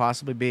can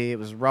possibly be. It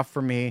was rough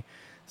for me.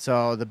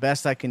 So the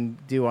best I can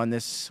do on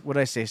this, what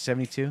did I say,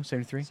 72,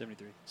 73?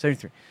 73.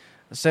 73.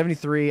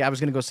 73. I was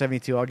going to go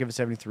 72. I'll give it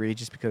 73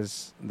 just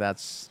because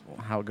that's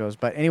how it goes.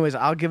 But anyways,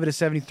 I'll give it a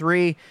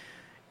 73.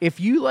 If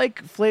you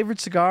like flavored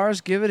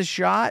cigars, give it a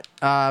shot.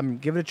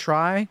 Give it a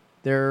try.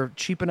 They're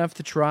cheap enough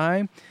to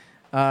try.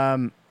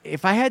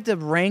 If I had to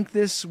rank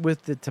this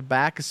with the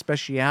Tabak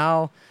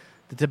Especial,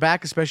 the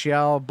Tabak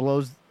Especial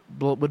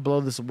would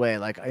blow this away.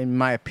 Like, in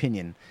my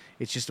opinion,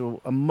 it's just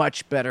a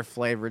much better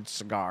flavored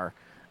cigar,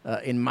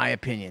 in my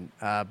opinion,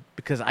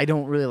 because I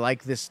don't really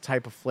like this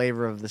type of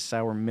flavor of the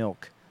sour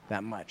milk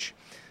that much.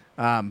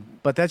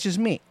 But that's just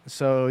me.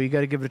 So you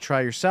got to give it a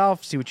try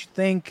yourself, see what you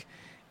think.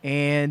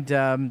 And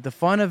the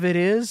fun of it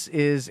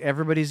is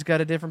everybody's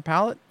got a different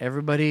palate.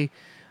 Everybody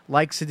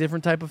likes a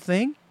different type of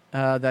thing.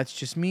 That's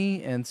just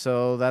me, and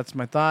so that's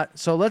my thought.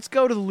 So let's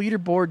go to the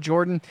leaderboard,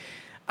 Jordan.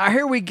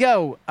 Here we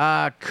go.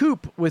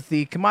 Coop with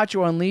the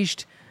Camacho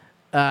Unleashed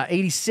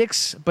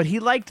 86, but he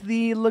liked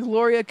the La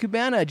Gloria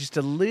Cubana just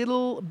a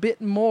little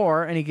bit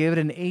more, and he gave it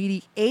an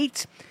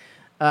 88.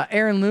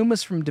 Aaron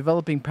Loomis from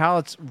Developing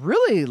Palates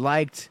really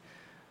liked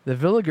the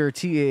Villiger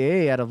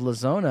TAA out of La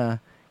Zona,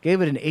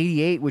 gave it an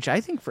 88, which I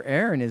think for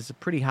Aaron is a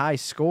pretty high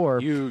score.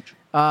 Huge.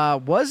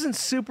 Wasn't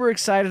super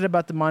excited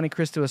about the Monte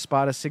Cristo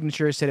Espada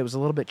signature. Said it was a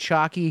little bit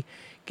chalky.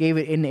 Gave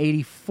it an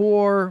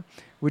 84,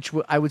 which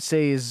I would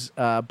say is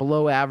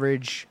below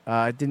average.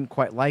 Didn't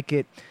quite like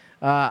it.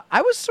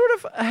 I was sort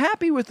of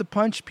happy with the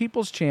Punch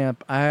People's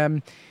Champ.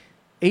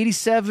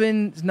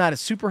 87 is not a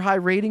super high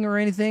rating or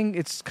anything.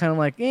 It's kind of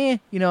like,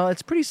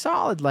 it's pretty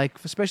solid, like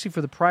especially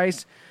for the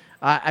price.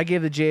 I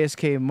gave the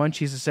JSK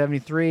Munchies a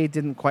 73.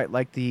 Didn't quite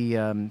like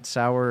the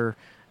sour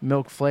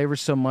milk flavor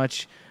so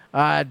much.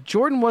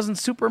 Jordan wasn't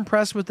super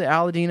impressed with the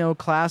Aladino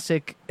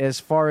Classic as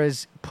far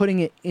as putting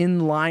it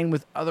in line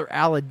with other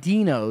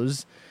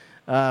Aladinos.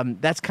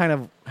 That's kind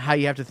of how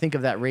you have to think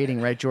of that rating,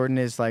 right, Jordan?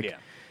 Is like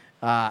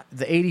the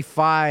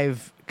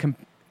 85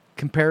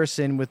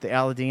 comparison with the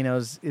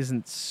Aladinos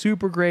isn't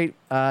super great.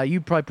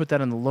 You'd probably put that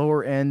on the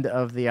lower end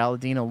of the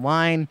Aladino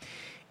line.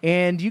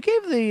 And you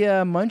gave the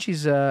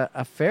Munchies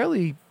a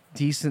fairly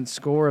decent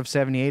score of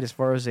 78 as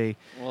far as a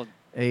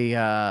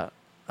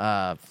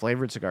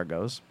flavored cigar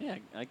goes. Yeah,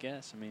 I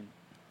guess. I mean,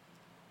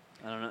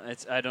 I don't know.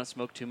 I don't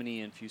smoke too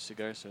many infused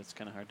cigars, so it's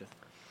kind of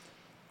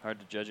hard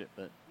to judge it.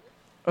 But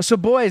so,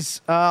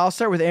 boys, I'll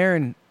start with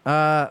Aaron.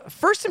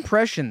 First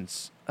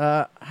impressions.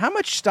 How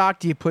much stock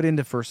do you put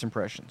into first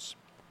impressions?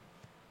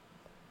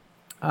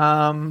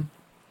 I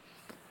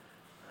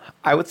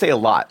would say a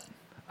lot.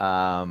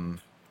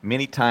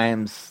 Many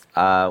times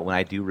when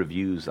I do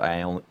reviews,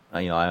 I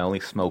only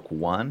smoke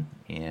one,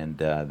 and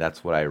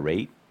that's what I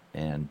rate.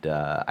 And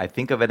I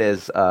think of it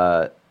as,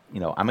 I'm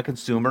a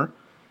consumer.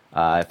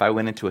 If I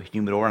went into a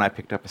humidor and I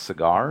picked up a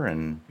cigar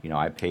and,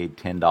 I paid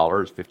 $10,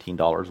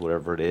 $15,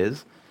 whatever it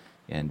is,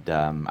 and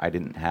I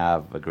didn't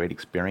have a great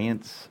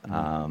experience,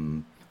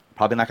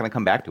 probably not going to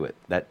come back to it.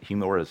 That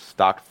humidor is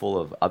stocked full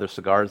of other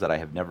cigars that I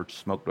have never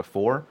smoked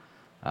before.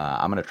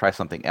 I'm going to try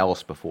something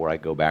else before I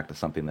go back to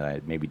something that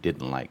I maybe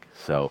didn't like.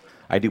 So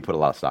I do put a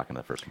lot of stock into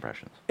the first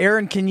impressions.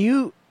 Aaron,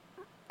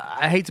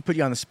 I hate to put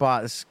you on the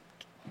spot. This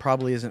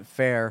probably isn't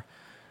fair,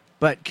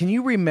 but can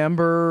you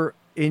remember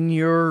in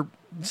your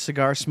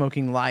cigar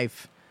smoking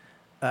life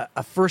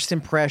a first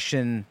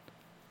impression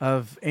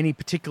of any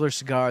particular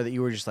cigar that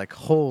you were just like,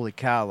 holy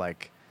cow,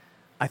 like,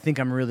 I think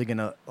I'm really going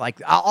to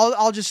like,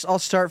 I'll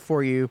start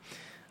for you.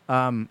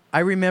 I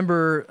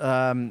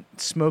remember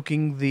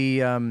smoking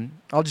the.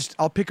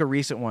 I'll pick a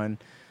recent one.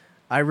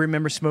 I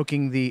remember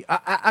smoking the.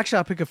 Actually,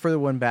 I'll pick a further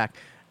one back.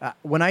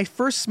 When I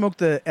first smoked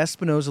the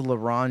Espinosa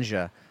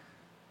Laranja,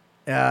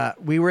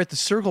 we were at the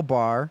Circle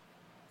Bar,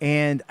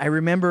 and I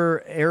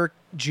remember Eric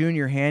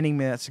Jr. handing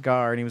me that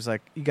cigar, and he was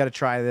like, "You got to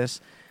try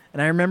this."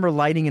 And I remember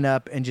lighting it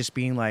up and just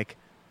being like,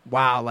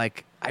 "Wow!"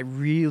 Like, I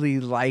really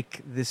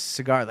like this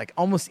cigar, like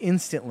almost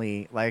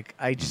instantly. Like,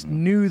 I just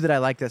knew that I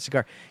liked that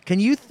cigar. Can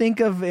you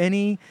think of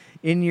any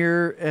in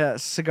your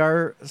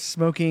cigar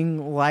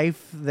smoking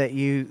life that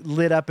you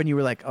lit up and you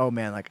were like, oh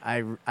man, like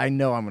I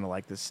know I'm gonna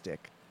like this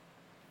stick?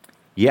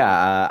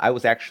 Yeah, I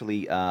was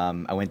actually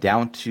I went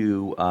down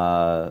to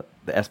the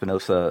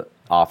Espinosa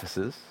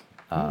offices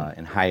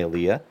in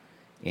Hialeah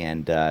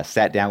and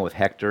sat down with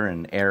Hector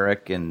and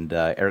Eric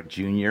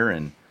Jr.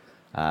 and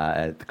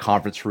at the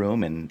conference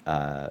room, and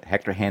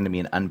Hector handed me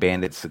an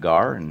unbanded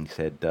cigar and he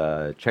said,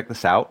 check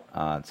this out.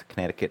 It's a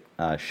Connecticut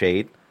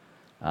shade.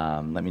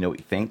 Let me know what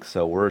you think.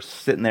 So we're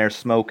sitting there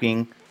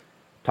smoking,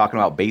 talking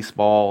about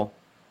baseball.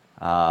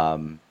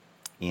 And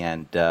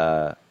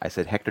I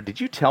said, Hector,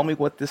 did you tell me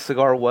what this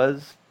cigar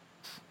was,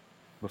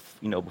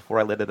 before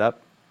I lit it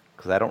up?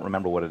 Because I don't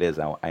remember what it is.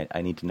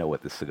 I need to know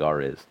what this cigar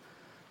is.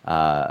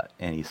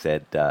 And he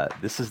said,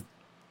 this is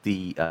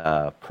the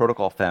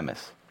Protocol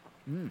Themis.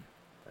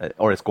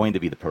 Or it's going to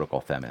be the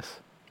Protocol Themis.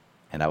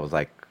 And I was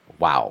like,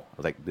 wow. I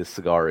was like, this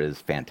cigar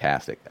is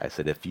fantastic. I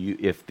said,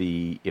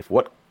 if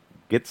what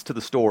gets to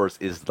the stores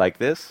is like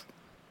this,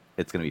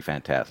 it's going to be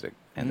fantastic.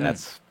 And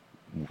that's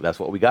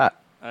what we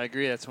got. I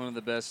agree. That's one of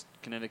the best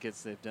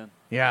Connecticut's they've done.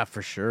 Yeah,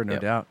 for sure. No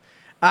doubt.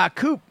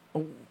 Coop,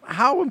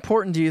 how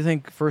important do you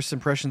think first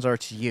impressions are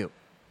to you?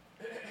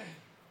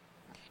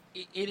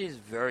 It is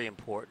very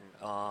important.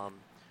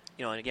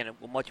 And again,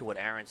 much of what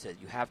Aaron said,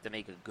 you have to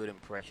make a good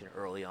impression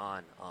early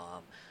on.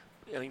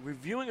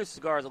 Reviewing a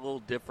cigar is a little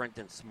different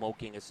than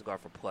smoking a cigar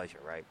for pleasure,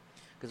 right?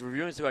 Because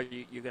reviewing a cigar,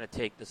 you're going to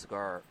take the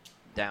cigar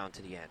down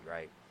to the end,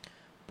 right?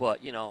 But,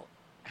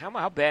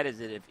 how bad is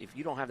it if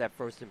you don't have that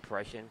first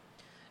impression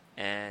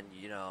and,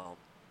 you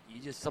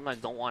just sometimes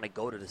don't want to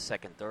go to the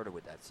second, third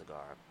with that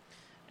cigar.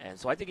 And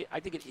so I think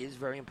it is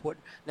very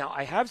important. Now,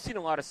 I have seen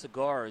a lot of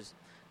cigars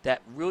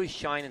that really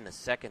shine in the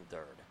second,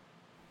 third.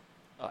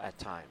 At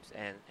times,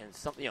 and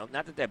some,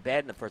 not that they're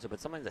bad in the first, but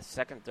sometimes the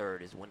second,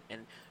 third is when,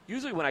 and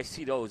usually when I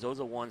see those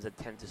are ones that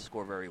tend to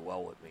score very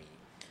well with me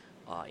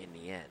in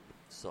the end.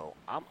 So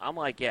I'm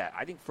like, yeah,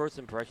 I think first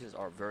impressions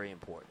are very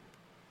important.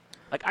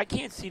 Like, I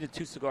can't see the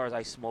two cigars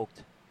I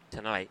smoked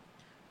tonight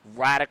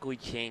radically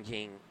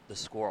changing the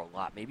score a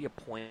lot, maybe a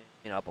point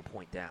up, a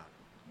point down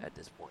at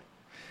this point.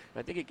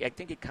 But I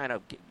think it kind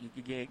of,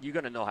 you're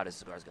going to know how the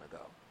cigar's going to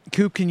go.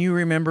 Coop, can you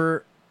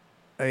remember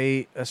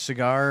a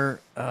cigar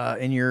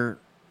in your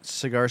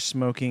cigar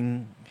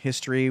smoking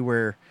history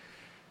where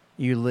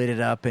you lit it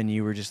up and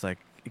you were just like,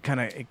 it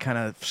kind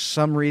of for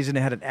some reason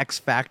it had an X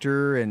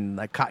factor and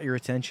like caught your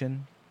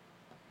attention?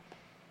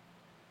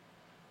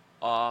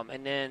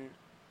 And then,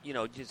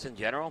 just in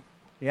general?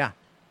 Yeah.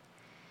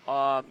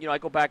 I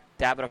go back,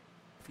 Davidoff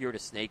Fear the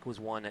Snake was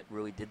one that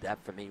really did that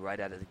for me right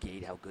out of the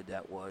gate, how good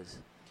that was.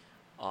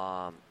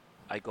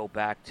 I go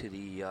back to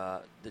the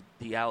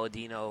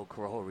Aladino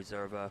Corojo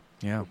Reserva.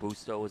 Yeah.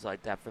 Robusto was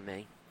like that for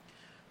me,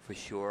 for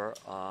sure.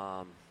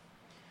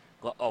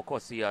 Of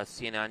course, the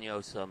Cien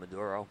Años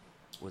Maduro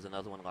was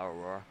another one, La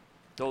Aurora.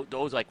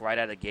 Those, like, right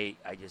out of the gate,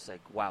 I just,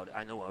 like, wow,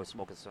 I knew I was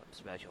smoking something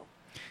special.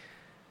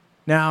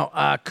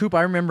 Now, Coop,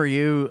 I remember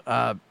you,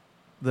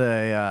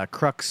 the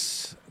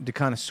Crux de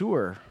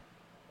Connoisseur,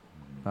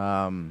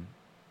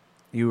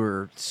 you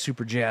were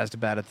super jazzed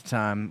about at the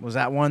time. Was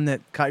that one that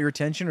caught your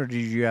attention, or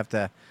did you have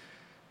to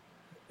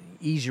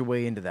ease your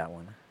way into that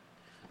one?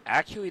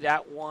 Actually,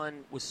 that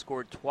one was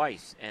scored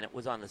twice, and it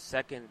was on the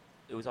second.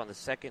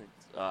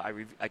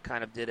 I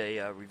kind of did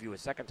a review a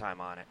second time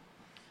on it,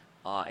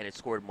 and it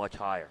scored much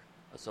higher.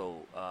 So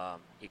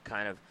it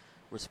kind of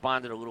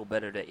responded a little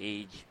better to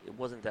age. It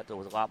wasn't that there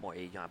was a lot more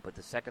age on it, but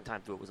the second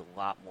time through it was a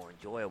lot more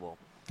enjoyable.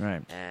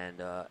 Right.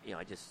 And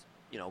I just,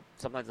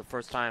 sometimes the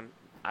first time,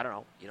 I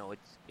don't know,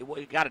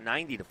 it got a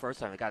 90 the first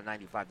time, it got a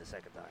 95 the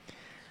second time.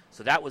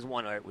 So that was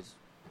one where it was,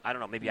 I don't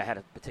know, maybe I had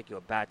a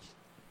particular batch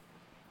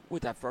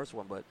with that first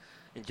one, but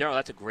in general,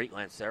 that's a great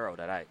Lancero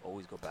that I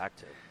always go back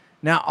to.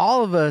 Now,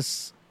 all of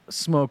us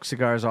smoke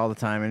cigars all the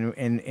time,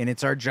 and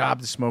it's our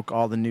job to smoke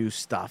all the new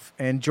stuff.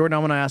 And Jordan, I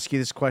want to ask you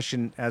this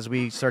question as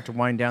we start to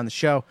wind down the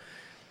show.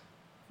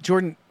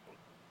 Jordan,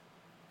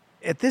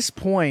 at this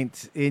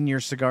point in your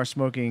cigar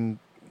smoking,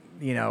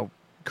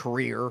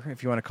 career,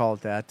 if you want to call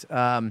it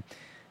that,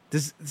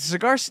 does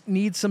cigars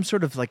need some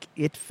sort of like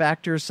it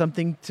factor,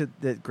 something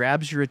that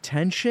grabs your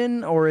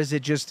attention, or is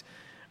it just,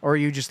 or are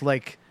you just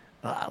like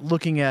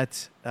looking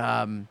at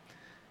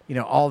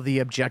all the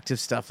objective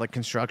stuff like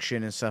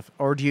construction and stuff,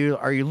 or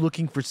are you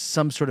looking for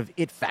some sort of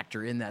it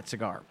factor in that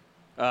cigar?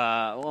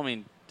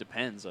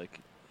 Depends. Like,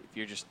 if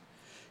you're just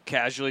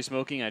casually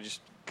smoking, I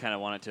just kind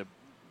of want it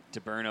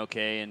to burn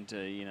okay and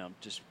to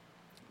just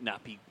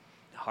not be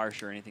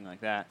harsh or anything like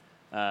that.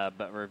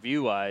 But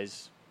review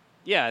wise,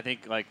 yeah, I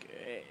think like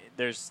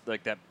there's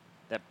like that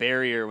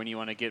barrier when you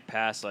want to get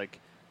past like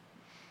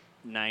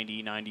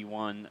 90,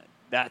 91.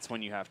 That's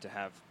when you have to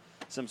have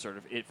some sort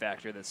of it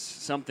factor. That's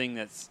something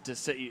that's to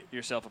set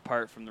yourself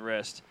apart from the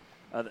rest.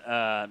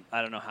 I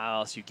don't know how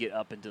else you get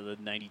up into the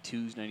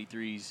 92s,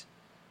 93s,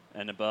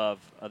 and above,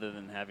 other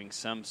than having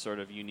some sort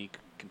of unique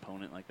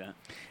component like that.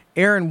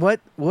 Aaron, what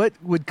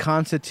would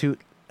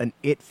constitute an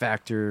it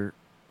factor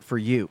for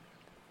you?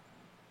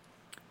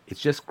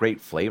 It's just great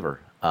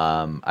flavor.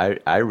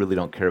 I really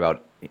don't care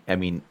about. I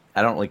mean,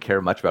 I don't really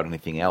care much about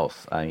anything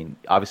else. I mean,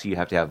 obviously you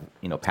have to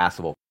have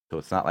passable. So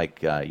it's not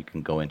like you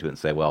can go into it and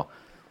say, well,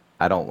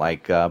 I don't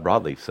like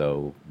broadleaf,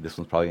 so this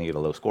one's probably gonna get a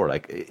low score.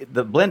 Like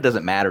the blend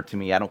doesn't matter to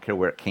me. I don't care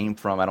where it came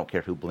from. I don't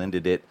care who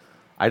blended it.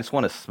 I just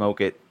want to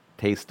smoke it,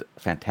 taste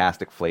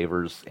fantastic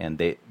flavors,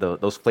 and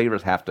those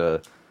flavors have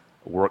to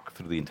work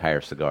through the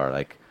entire cigar.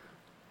 Like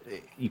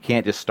you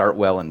can't just start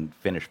well and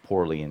finish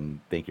poorly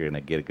and think you're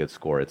gonna get a good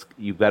score.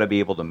 You've got to be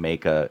able to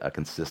make a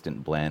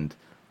consistent blend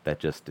that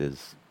just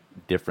is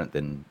different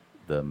than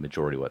the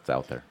majority of what's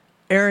out there.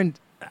 Aaron,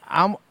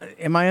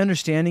 am I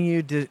understanding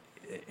you?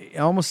 It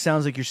almost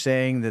sounds like you're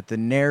saying that the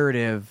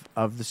narrative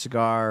of the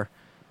cigar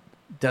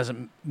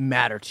doesn't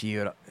matter to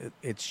you.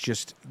 It's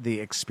just the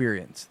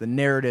experience. The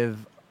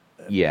narrative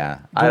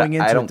going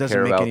into it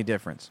doesn't make any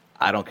difference.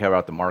 I don't care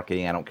about the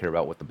marketing. I don't care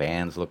about what the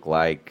bands look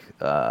like.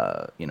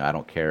 I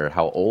don't care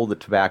how old the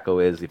tobacco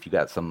is. If you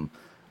got some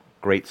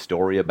great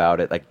story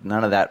about it, like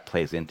none of that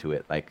plays into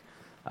it. Like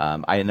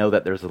I know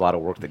that there's a lot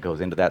of work that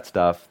goes into that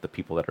stuff. The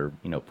people that are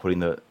putting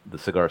the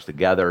cigars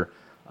together,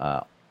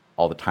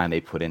 all the time they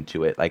put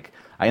into it. Like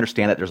I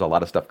understand that there's a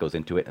lot of stuff goes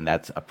into it, and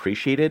that's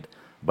appreciated.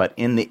 But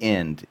in the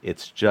end,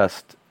 it's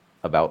just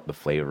about the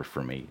flavor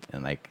for me.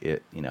 And like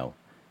it,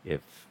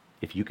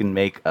 if you can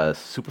make a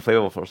super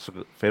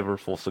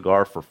flavorful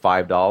cigar for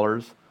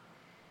 $5,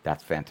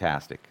 that's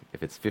fantastic.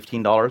 If it's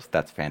 $15,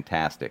 that's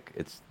fantastic.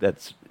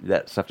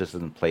 That stuff just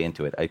doesn't play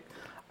into it.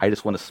 I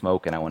just want to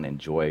smoke, and I want to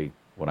enjoy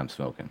what I'm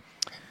smoking.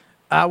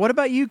 What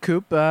about you,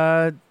 Coop?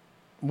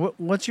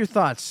 What's your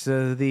thoughts?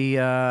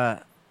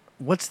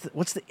 What's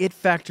the it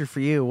factor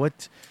for you?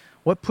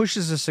 What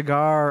pushes a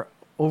cigar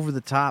over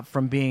the top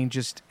from being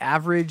just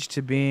average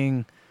to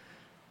being,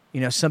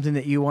 something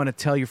that you want to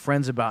tell your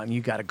friends about, and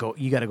you got to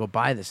go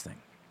buy this thing?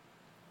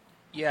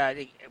 Yeah, I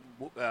think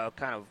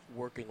kind of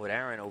working with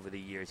Aaron over the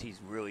years, he's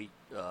really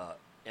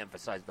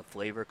emphasized the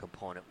flavor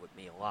component with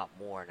me a lot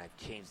more, and I've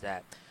changed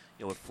that.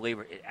 With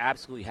flavor, it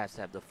absolutely has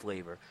to have the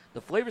flavor. The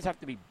flavors have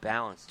to be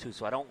balanced too,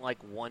 so I don't like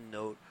one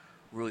note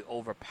really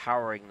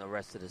overpowering the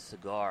rest of the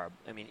cigar.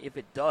 I mean, if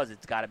it does,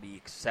 it's got to be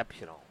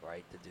exceptional,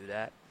 right, to do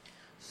that.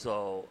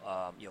 So,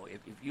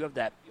 if you have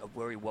a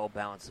very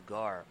well-balanced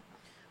cigar,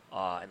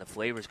 and the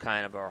flavors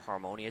kind of are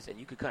harmonious, and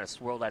you could kind of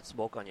swirl that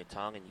smoke on your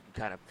tongue, and you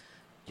can kind of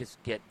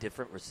just get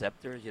different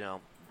receptors,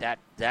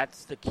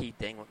 that's the key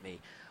thing with me.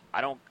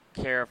 I don't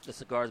care if the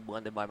cigar is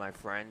blended by my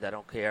friend. I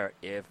don't care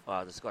if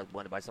the cigar is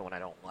blended by someone I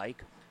don't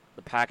like.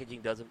 The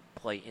packaging doesn't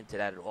play into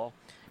that at all,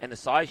 and the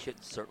size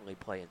shouldn't certainly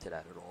play into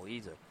that at all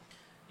either.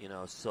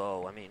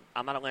 So I mean,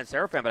 I'm not a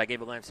Lancero fan, but I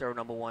gave a Lancero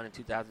 #1 in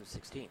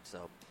 2016.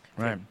 So,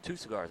 right, 2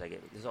 cigars I gave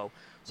it.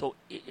 So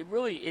it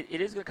really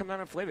is going to come down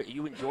to flavor.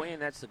 You enjoying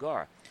that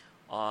cigar?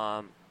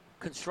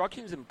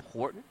 Construction's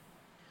important.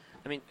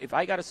 I mean, if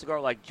I got a cigar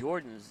like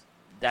Jordan's,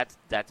 that's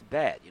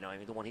bad. I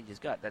mean, the one he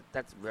just got,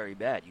 that's very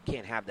bad. You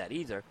can't have that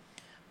either.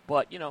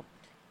 But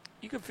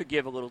you can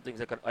forgive a little things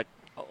like a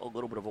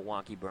little bit of a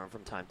wonky burn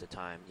from time to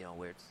time.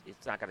 Where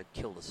it's not going to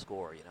kill the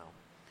score.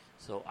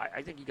 So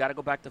I think you got to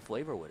go back to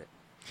flavor with it.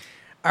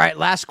 All right,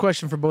 last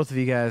question for both of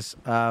you guys.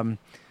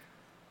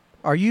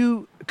 Are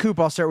you,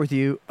 Coop, I'll start with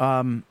you.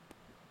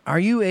 Are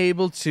you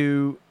able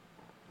to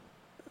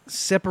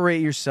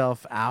separate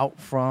yourself out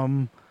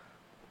from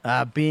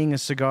being a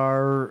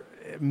cigar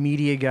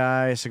media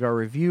guy, a cigar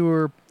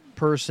reviewer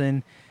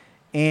person,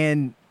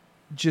 and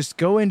just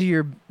go into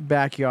your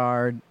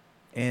backyard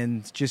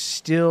and just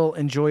still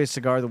enjoy a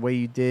cigar the way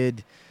you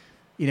did,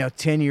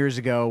 10 years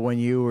ago when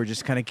you were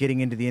just kind of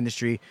getting into the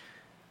industry?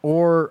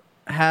 Or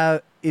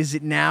is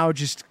it now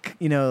just,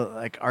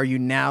 are you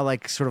now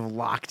like sort of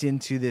locked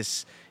into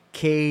this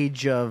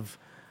cage of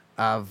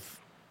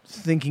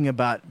thinking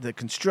about the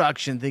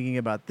construction, thinking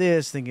about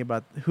this, thinking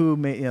about who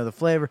made, the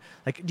flavor?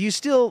 Like, do you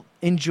still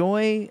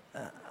enjoy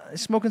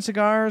smoking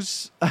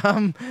cigars?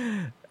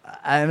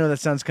 I know that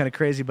sounds kind of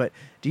crazy, but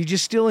can you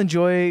still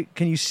enjoy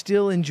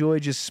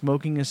just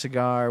smoking a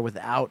cigar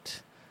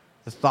without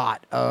the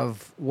thought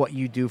of what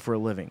you do for a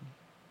living?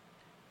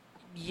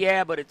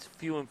 Yeah, but it's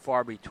few and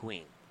far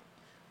between.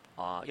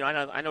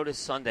 I know this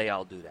Sunday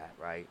I'll do that,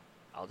 right?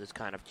 I'll just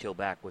kind of chill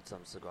back with some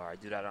cigar. I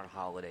do that on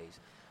holidays.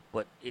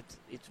 But it's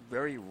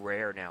very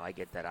rare now I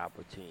get that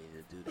opportunity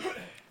to do that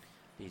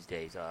these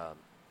days.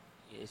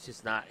 It's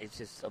just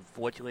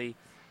unfortunately,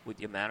 with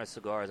the amount of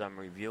cigars I'm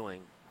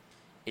reviewing,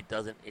 it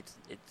doesn't,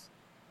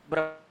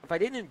 but if I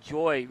didn't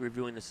enjoy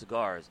reviewing the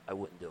cigars, I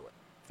wouldn't do it.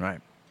 Right.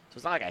 So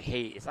it's not like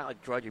it's not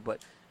like drudgery, but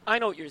I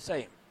know what you're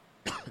saying.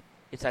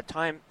 It's that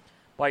time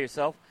by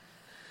yourself.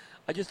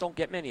 I just don't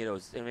get many of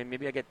those. I mean,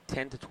 maybe I get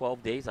 10 to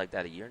 12 days like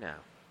that a year now.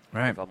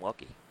 Right. If I'm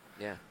lucky.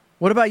 Yeah.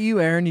 What about you,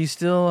 Aaron? You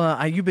still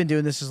you've been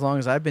doing this as long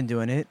as I've been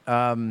doing it.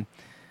 Do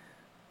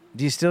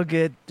you still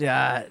get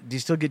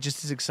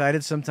just as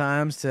excited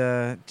sometimes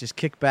to just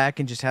kick back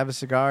and just have a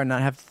cigar and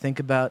not have to think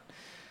about,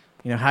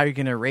 how you're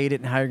going to rate it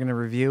and how you're going to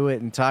review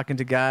it and talking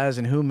to guys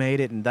and who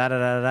made it and da da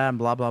da da and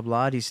blah blah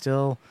blah? Do you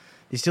still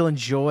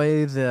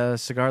enjoy the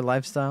cigar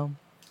lifestyle?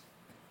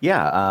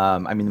 Yeah,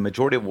 I mean, the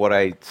majority of what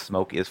I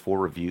smoke is for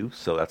review,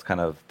 so that's kind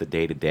of the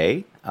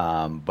day-to-day.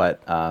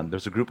 But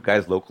there's a group of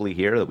guys locally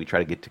here that we try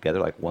to get together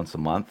like once a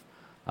month,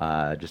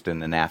 just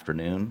in an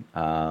afternoon,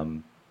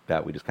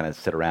 that we just kind of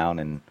sit around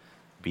and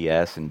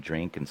BS and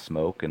drink and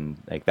smoke, and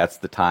like that's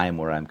the time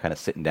where I'm kind of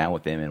sitting down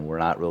with them, and we're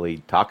not really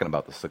talking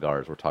about the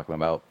cigars. We're talking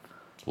about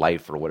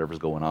life or whatever's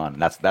going on,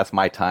 and that's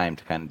my time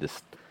to kind of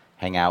just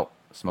hang out,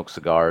 smoke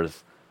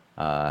cigars,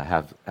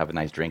 have a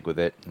nice drink with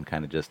it, and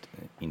kind of just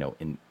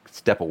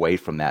step away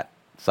from that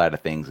side of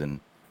things and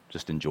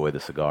just enjoy the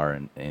cigar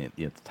and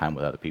the time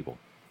with other people.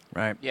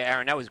 Right. Yeah,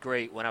 Aaron, that was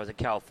great when I was in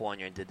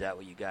California and did that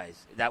with you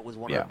guys. That was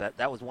one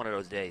of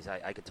those days.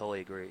 I could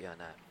totally agree on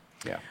that.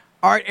 Yeah.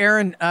 All right,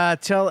 Aaron,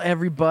 tell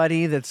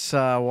everybody that's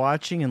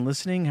watching and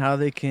listening how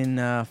they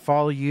can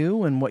follow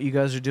you and what you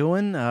guys are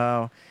doing.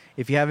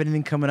 If you have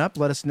anything coming up,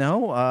 let us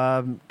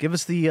know. Give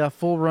us the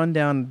full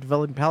rundown.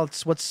 Developing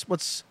Palates,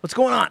 what's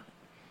going on?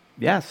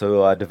 Yeah,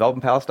 so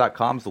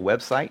developingpalace.com is the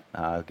website.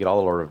 Get all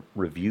of our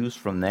reviews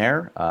from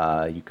there.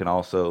 You can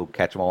also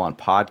catch them all on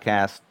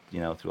podcasts,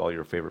 through all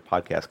your favorite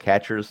podcast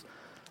catchers.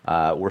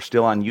 We're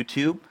still on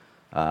YouTube.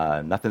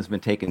 Nothing's been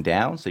taken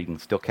down, so you can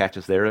still catch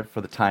us there for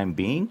the time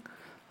being.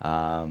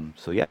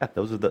 So yeah,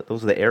 those are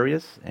the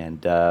areas,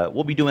 and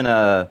we'll be doing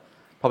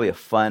probably a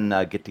fun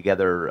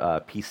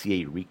get-together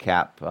PCA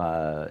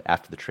recap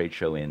after the trade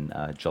show in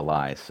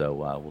July. So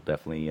we'll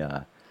definitely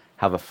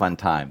have a fun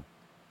time.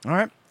 All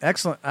right,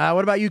 excellent.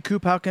 What about you,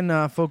 Coop? How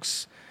can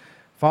folks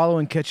follow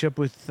and catch up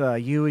with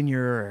you and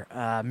your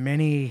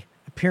many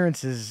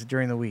appearances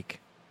during the week?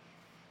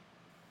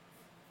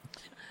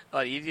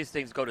 The easiest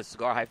thing is go to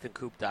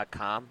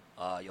cigar-coop.com.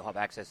 You'll have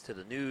access to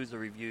the news, the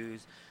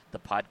reviews, the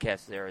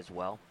podcasts there as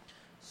well.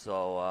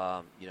 So,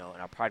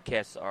 and our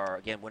podcasts are,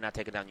 again, we're not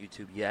taking down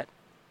YouTube yet,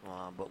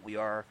 but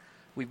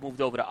we've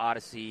moved over to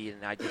Odyssey,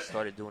 and I just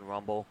started doing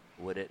Rumble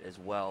with it as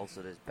well,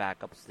 so there's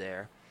backups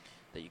there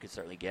that you can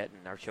certainly get,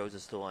 and our shows are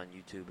still on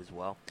YouTube as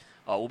well.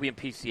 We'll be in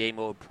PCA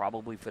mode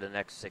probably for the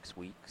next 6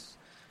 weeks,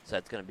 so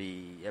that's going to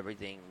be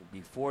everything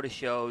before the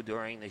show,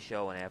 during the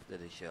show, and after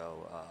the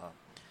show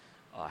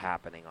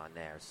happening on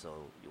there, so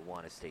you'll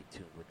want to stay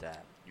tuned with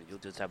that. You'll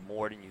just have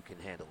more than you can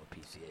handle with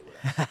PCA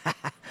with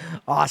us.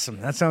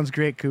 Awesome. That sounds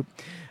great, Coop.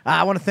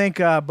 I want to thank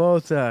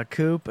both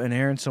Coop and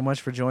Aaron so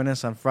much for joining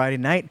us on Friday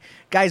night.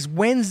 Guys,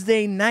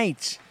 Wednesday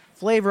night,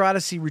 Flavor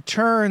Odyssey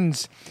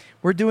returns.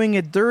 We're doing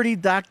a Dirty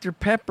Dr.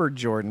 Pepper,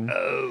 Jordan.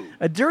 Oh.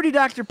 A Dirty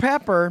Dr.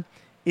 Pepper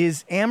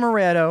is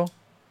amaretto,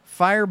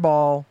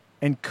 Fireball,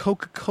 and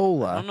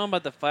Coca-Cola. I don't know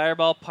about the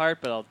Fireball part,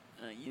 but I'll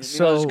just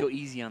go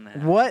easy on that.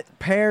 What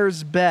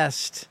pairs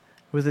best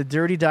with a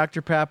Dirty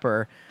Dr.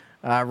 Pepper?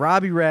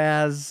 Robbie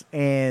Raz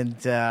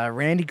and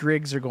Randy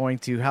Griggs are going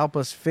to help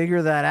us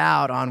figure that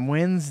out on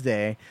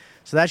Wednesday.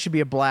 So that should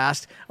be a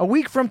blast. A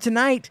week from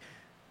tonight,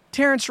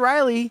 Terrence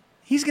Riley,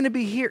 he's going to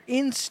be here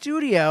in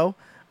studio.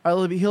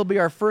 He'll be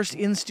our first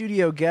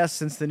in-studio guest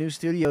since the new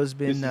studio has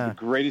been... This is the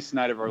greatest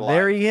night of our lives.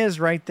 There he is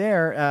right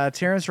there.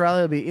 Terrence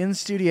Riley will be in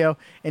studio.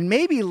 And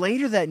maybe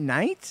later that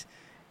night,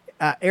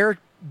 Eric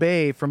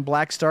Bay from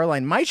Black Star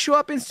Line might show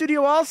up in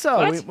studio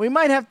also. We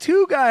might have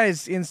two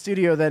guys in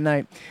studio that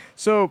night.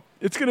 So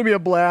it's going to be a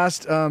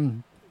blast.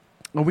 A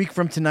week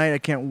from tonight, I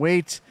can't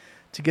wait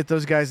to get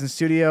those guys in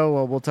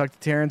studio. We'll talk to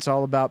Terrence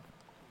all about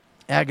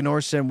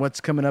Aganorsa and what's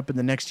coming up in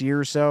the next year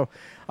or so.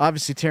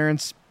 Obviously,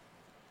 Terrence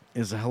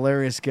is a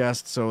hilarious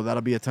guest, so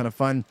that'll be a ton of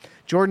fun.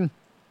 Jordan,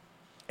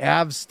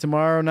 Avs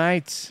tomorrow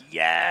night.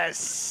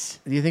 Yes.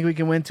 Do you think we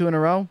can win 2 in a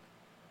row?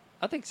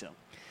 I think so.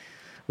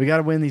 We got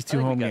to win these 2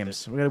 home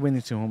games. We got to win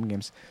these 2 home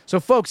games. So,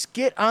 folks,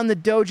 get on the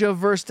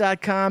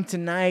dojoverse.com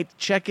tonight.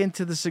 Check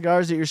into the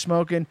cigars that you're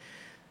smoking.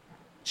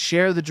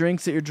 Share the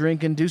drinks that you're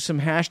drinking. Do some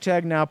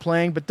hashtag now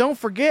playing. But don't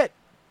forget,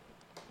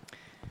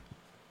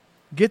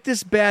 get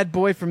this bad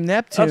boy from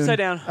Neptune.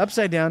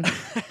 Upside down.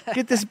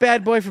 Get this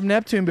bad boy from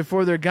Neptune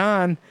before they're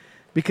gone,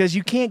 because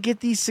you can't get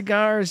these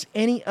cigars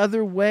any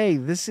other way.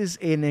 This is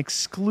an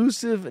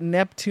exclusive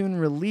Neptune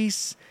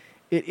release.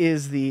 It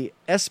is the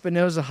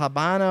Espinosa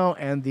Habano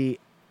and the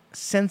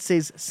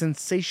Sensei's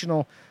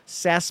Sensational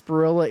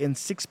Sarsaparilla in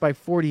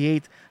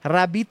 6x48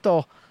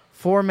 Rabito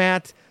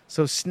format.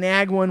 So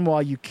snag one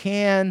while you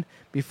can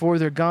before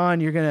they're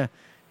gone. You're gonna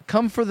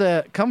come for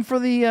the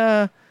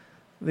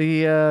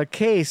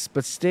case,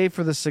 but stay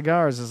for the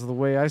cigars, is the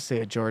way I say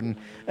it, Jordan.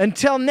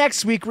 Until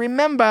next week,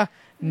 remember,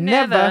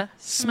 never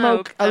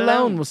smoke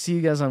alone. We'll see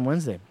you guys on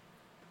Wednesday.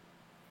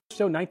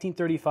 So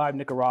 1935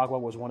 Nicaragua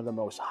was one of the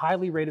most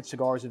highly rated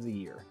cigars of the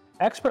year.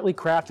 Expertly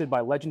crafted by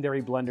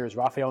legendary blenders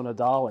Rafael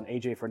Nadal and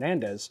AJ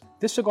Fernandez,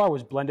 this cigar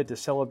was blended to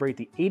celebrate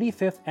the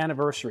 85th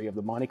anniversary of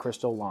the Monte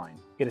Cristo line.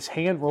 It is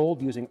hand-rolled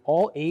using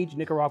all aged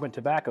Nicaraguan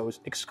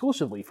tobaccos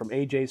exclusively from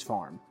AJ's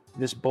farm.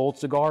 This bold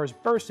cigar is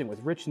bursting with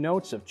rich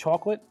notes of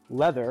chocolate,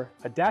 leather,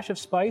 a dash of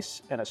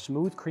spice, and a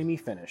smooth, creamy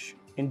finish.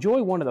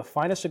 Enjoy one of the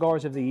finest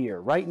cigars of the year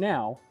right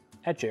now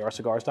at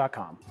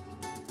jrcigars.com.